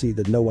you all see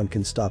that no one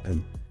can stop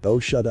him?" "Oh,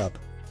 shut up.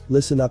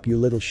 Listen up, you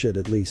little shit,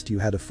 at least you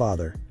had a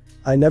father.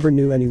 I never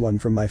knew anyone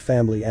from my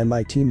family, and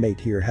my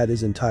teammate here had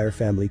his entire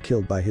family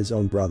killed by his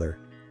own brother.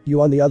 You,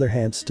 on the other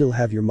hand, still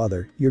have your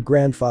mother, your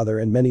grandfather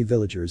and many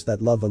villagers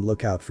that love and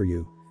look out for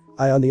you.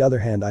 I, on the other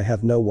hand, I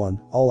have no one,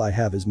 all I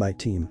have is my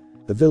team.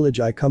 The village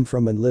I come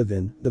from and live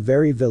in, the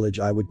very village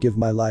I would give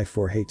my life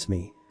for, hates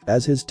me."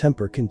 As his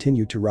temper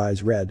continued to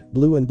rise, red,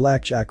 blue and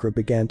black chakra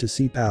began to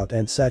seep out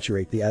and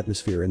saturate the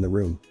atmosphere in the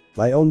room.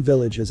 "My own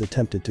village has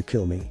attempted to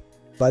kill me.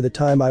 By the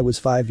time I was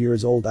 5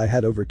 years old, I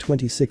had over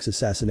 26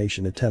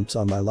 assassination attempts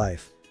on my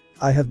life.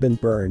 I have been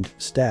burned,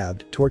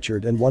 stabbed,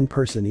 tortured, and one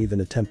person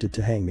even attempted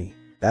to hang me."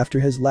 After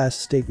his last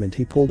statement,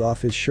 he pulled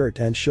off his shirt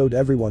and showed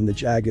everyone the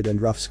jagged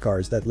and rough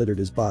scars that littered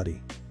his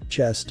body.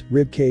 Chest,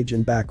 rib cage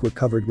and back were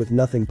covered with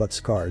nothing but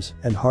scars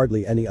and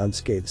hardly any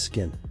unscathed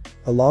skin.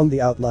 Along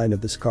the outline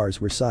of the scars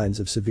were signs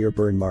of severe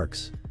burn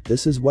marks.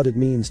 This is what it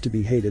means to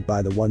be hated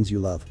by the ones you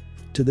love.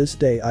 To this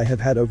day, I have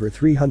had over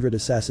 300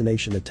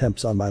 assassination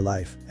attempts on my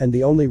life, and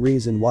the only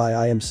reason why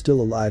I am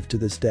still alive to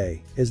this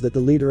day is that the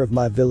leader of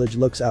my village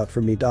looks out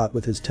for me.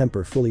 With his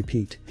temper fully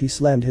peaked, he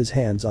slammed his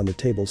hands on the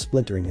table,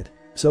 splintering it.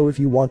 "So if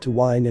you want to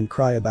whine and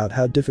cry about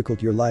how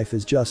difficult your life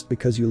is just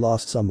because you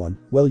lost someone,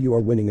 well, you are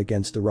winning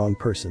against the wrong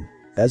person."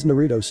 As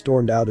Naruto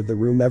stormed out of the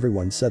room,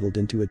 everyone settled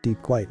into a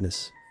deep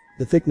quietness.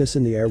 The thickness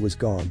in the air was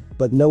gone,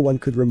 but no one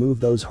could remove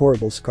those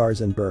horrible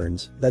scars and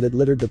burns that had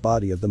littered the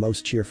body of the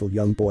most cheerful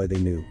young boy they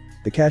knew.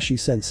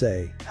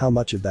 "Kakashi-sensei, how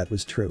much of that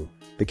was true?"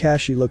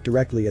 Kakashi looked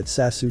directly at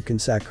Sasuke and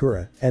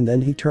Sakura, and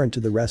then he turned to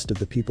the rest of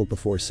the people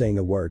before saying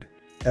a word.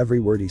 Every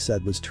word he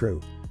said was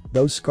true.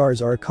 Those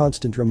scars are a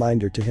constant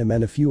reminder to him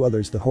and a few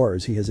others the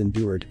horrors he has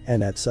endured,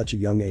 and at such a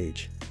young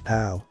age.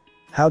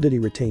 How did he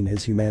retain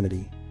his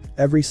humanity?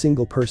 Every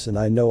single person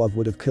I know of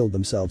would have killed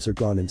themselves or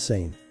gone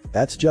insane.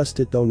 That's just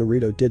it though.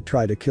 Naruto did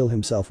try to kill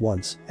himself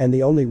once, and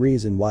the only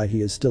reason why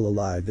he is still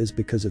alive is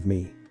because of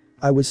me.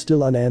 I was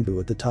still on Anbu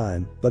at the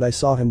time, but I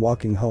saw him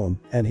walking home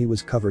and he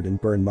was covered in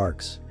burn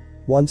marks.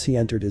 Once he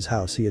entered his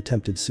house, he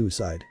attempted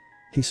suicide.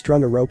 He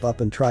strung a rope up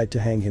and tried to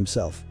hang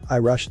himself. I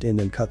rushed in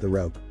and cut the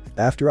rope.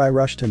 After I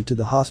rushed him to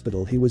the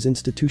hospital, he was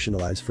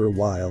institutionalized for a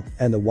while,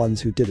 and the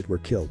ones who did it were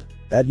killed.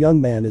 That young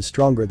man is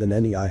stronger than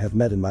any I have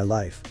met in my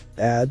life.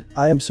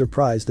 I am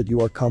surprised that you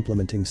are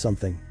complimenting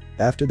something.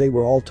 After they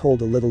were all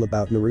told a little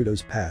about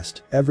Naruto's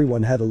past,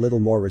 everyone had a little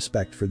more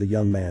respect for the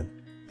young man.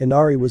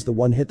 Inari was the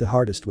one hit the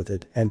hardest with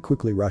it and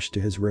quickly rushed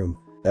to his room.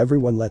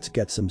 "Everyone, let's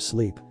get some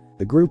sleep."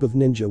 The group of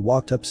ninja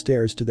walked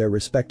upstairs to their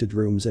respected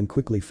rooms and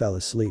quickly fell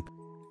asleep.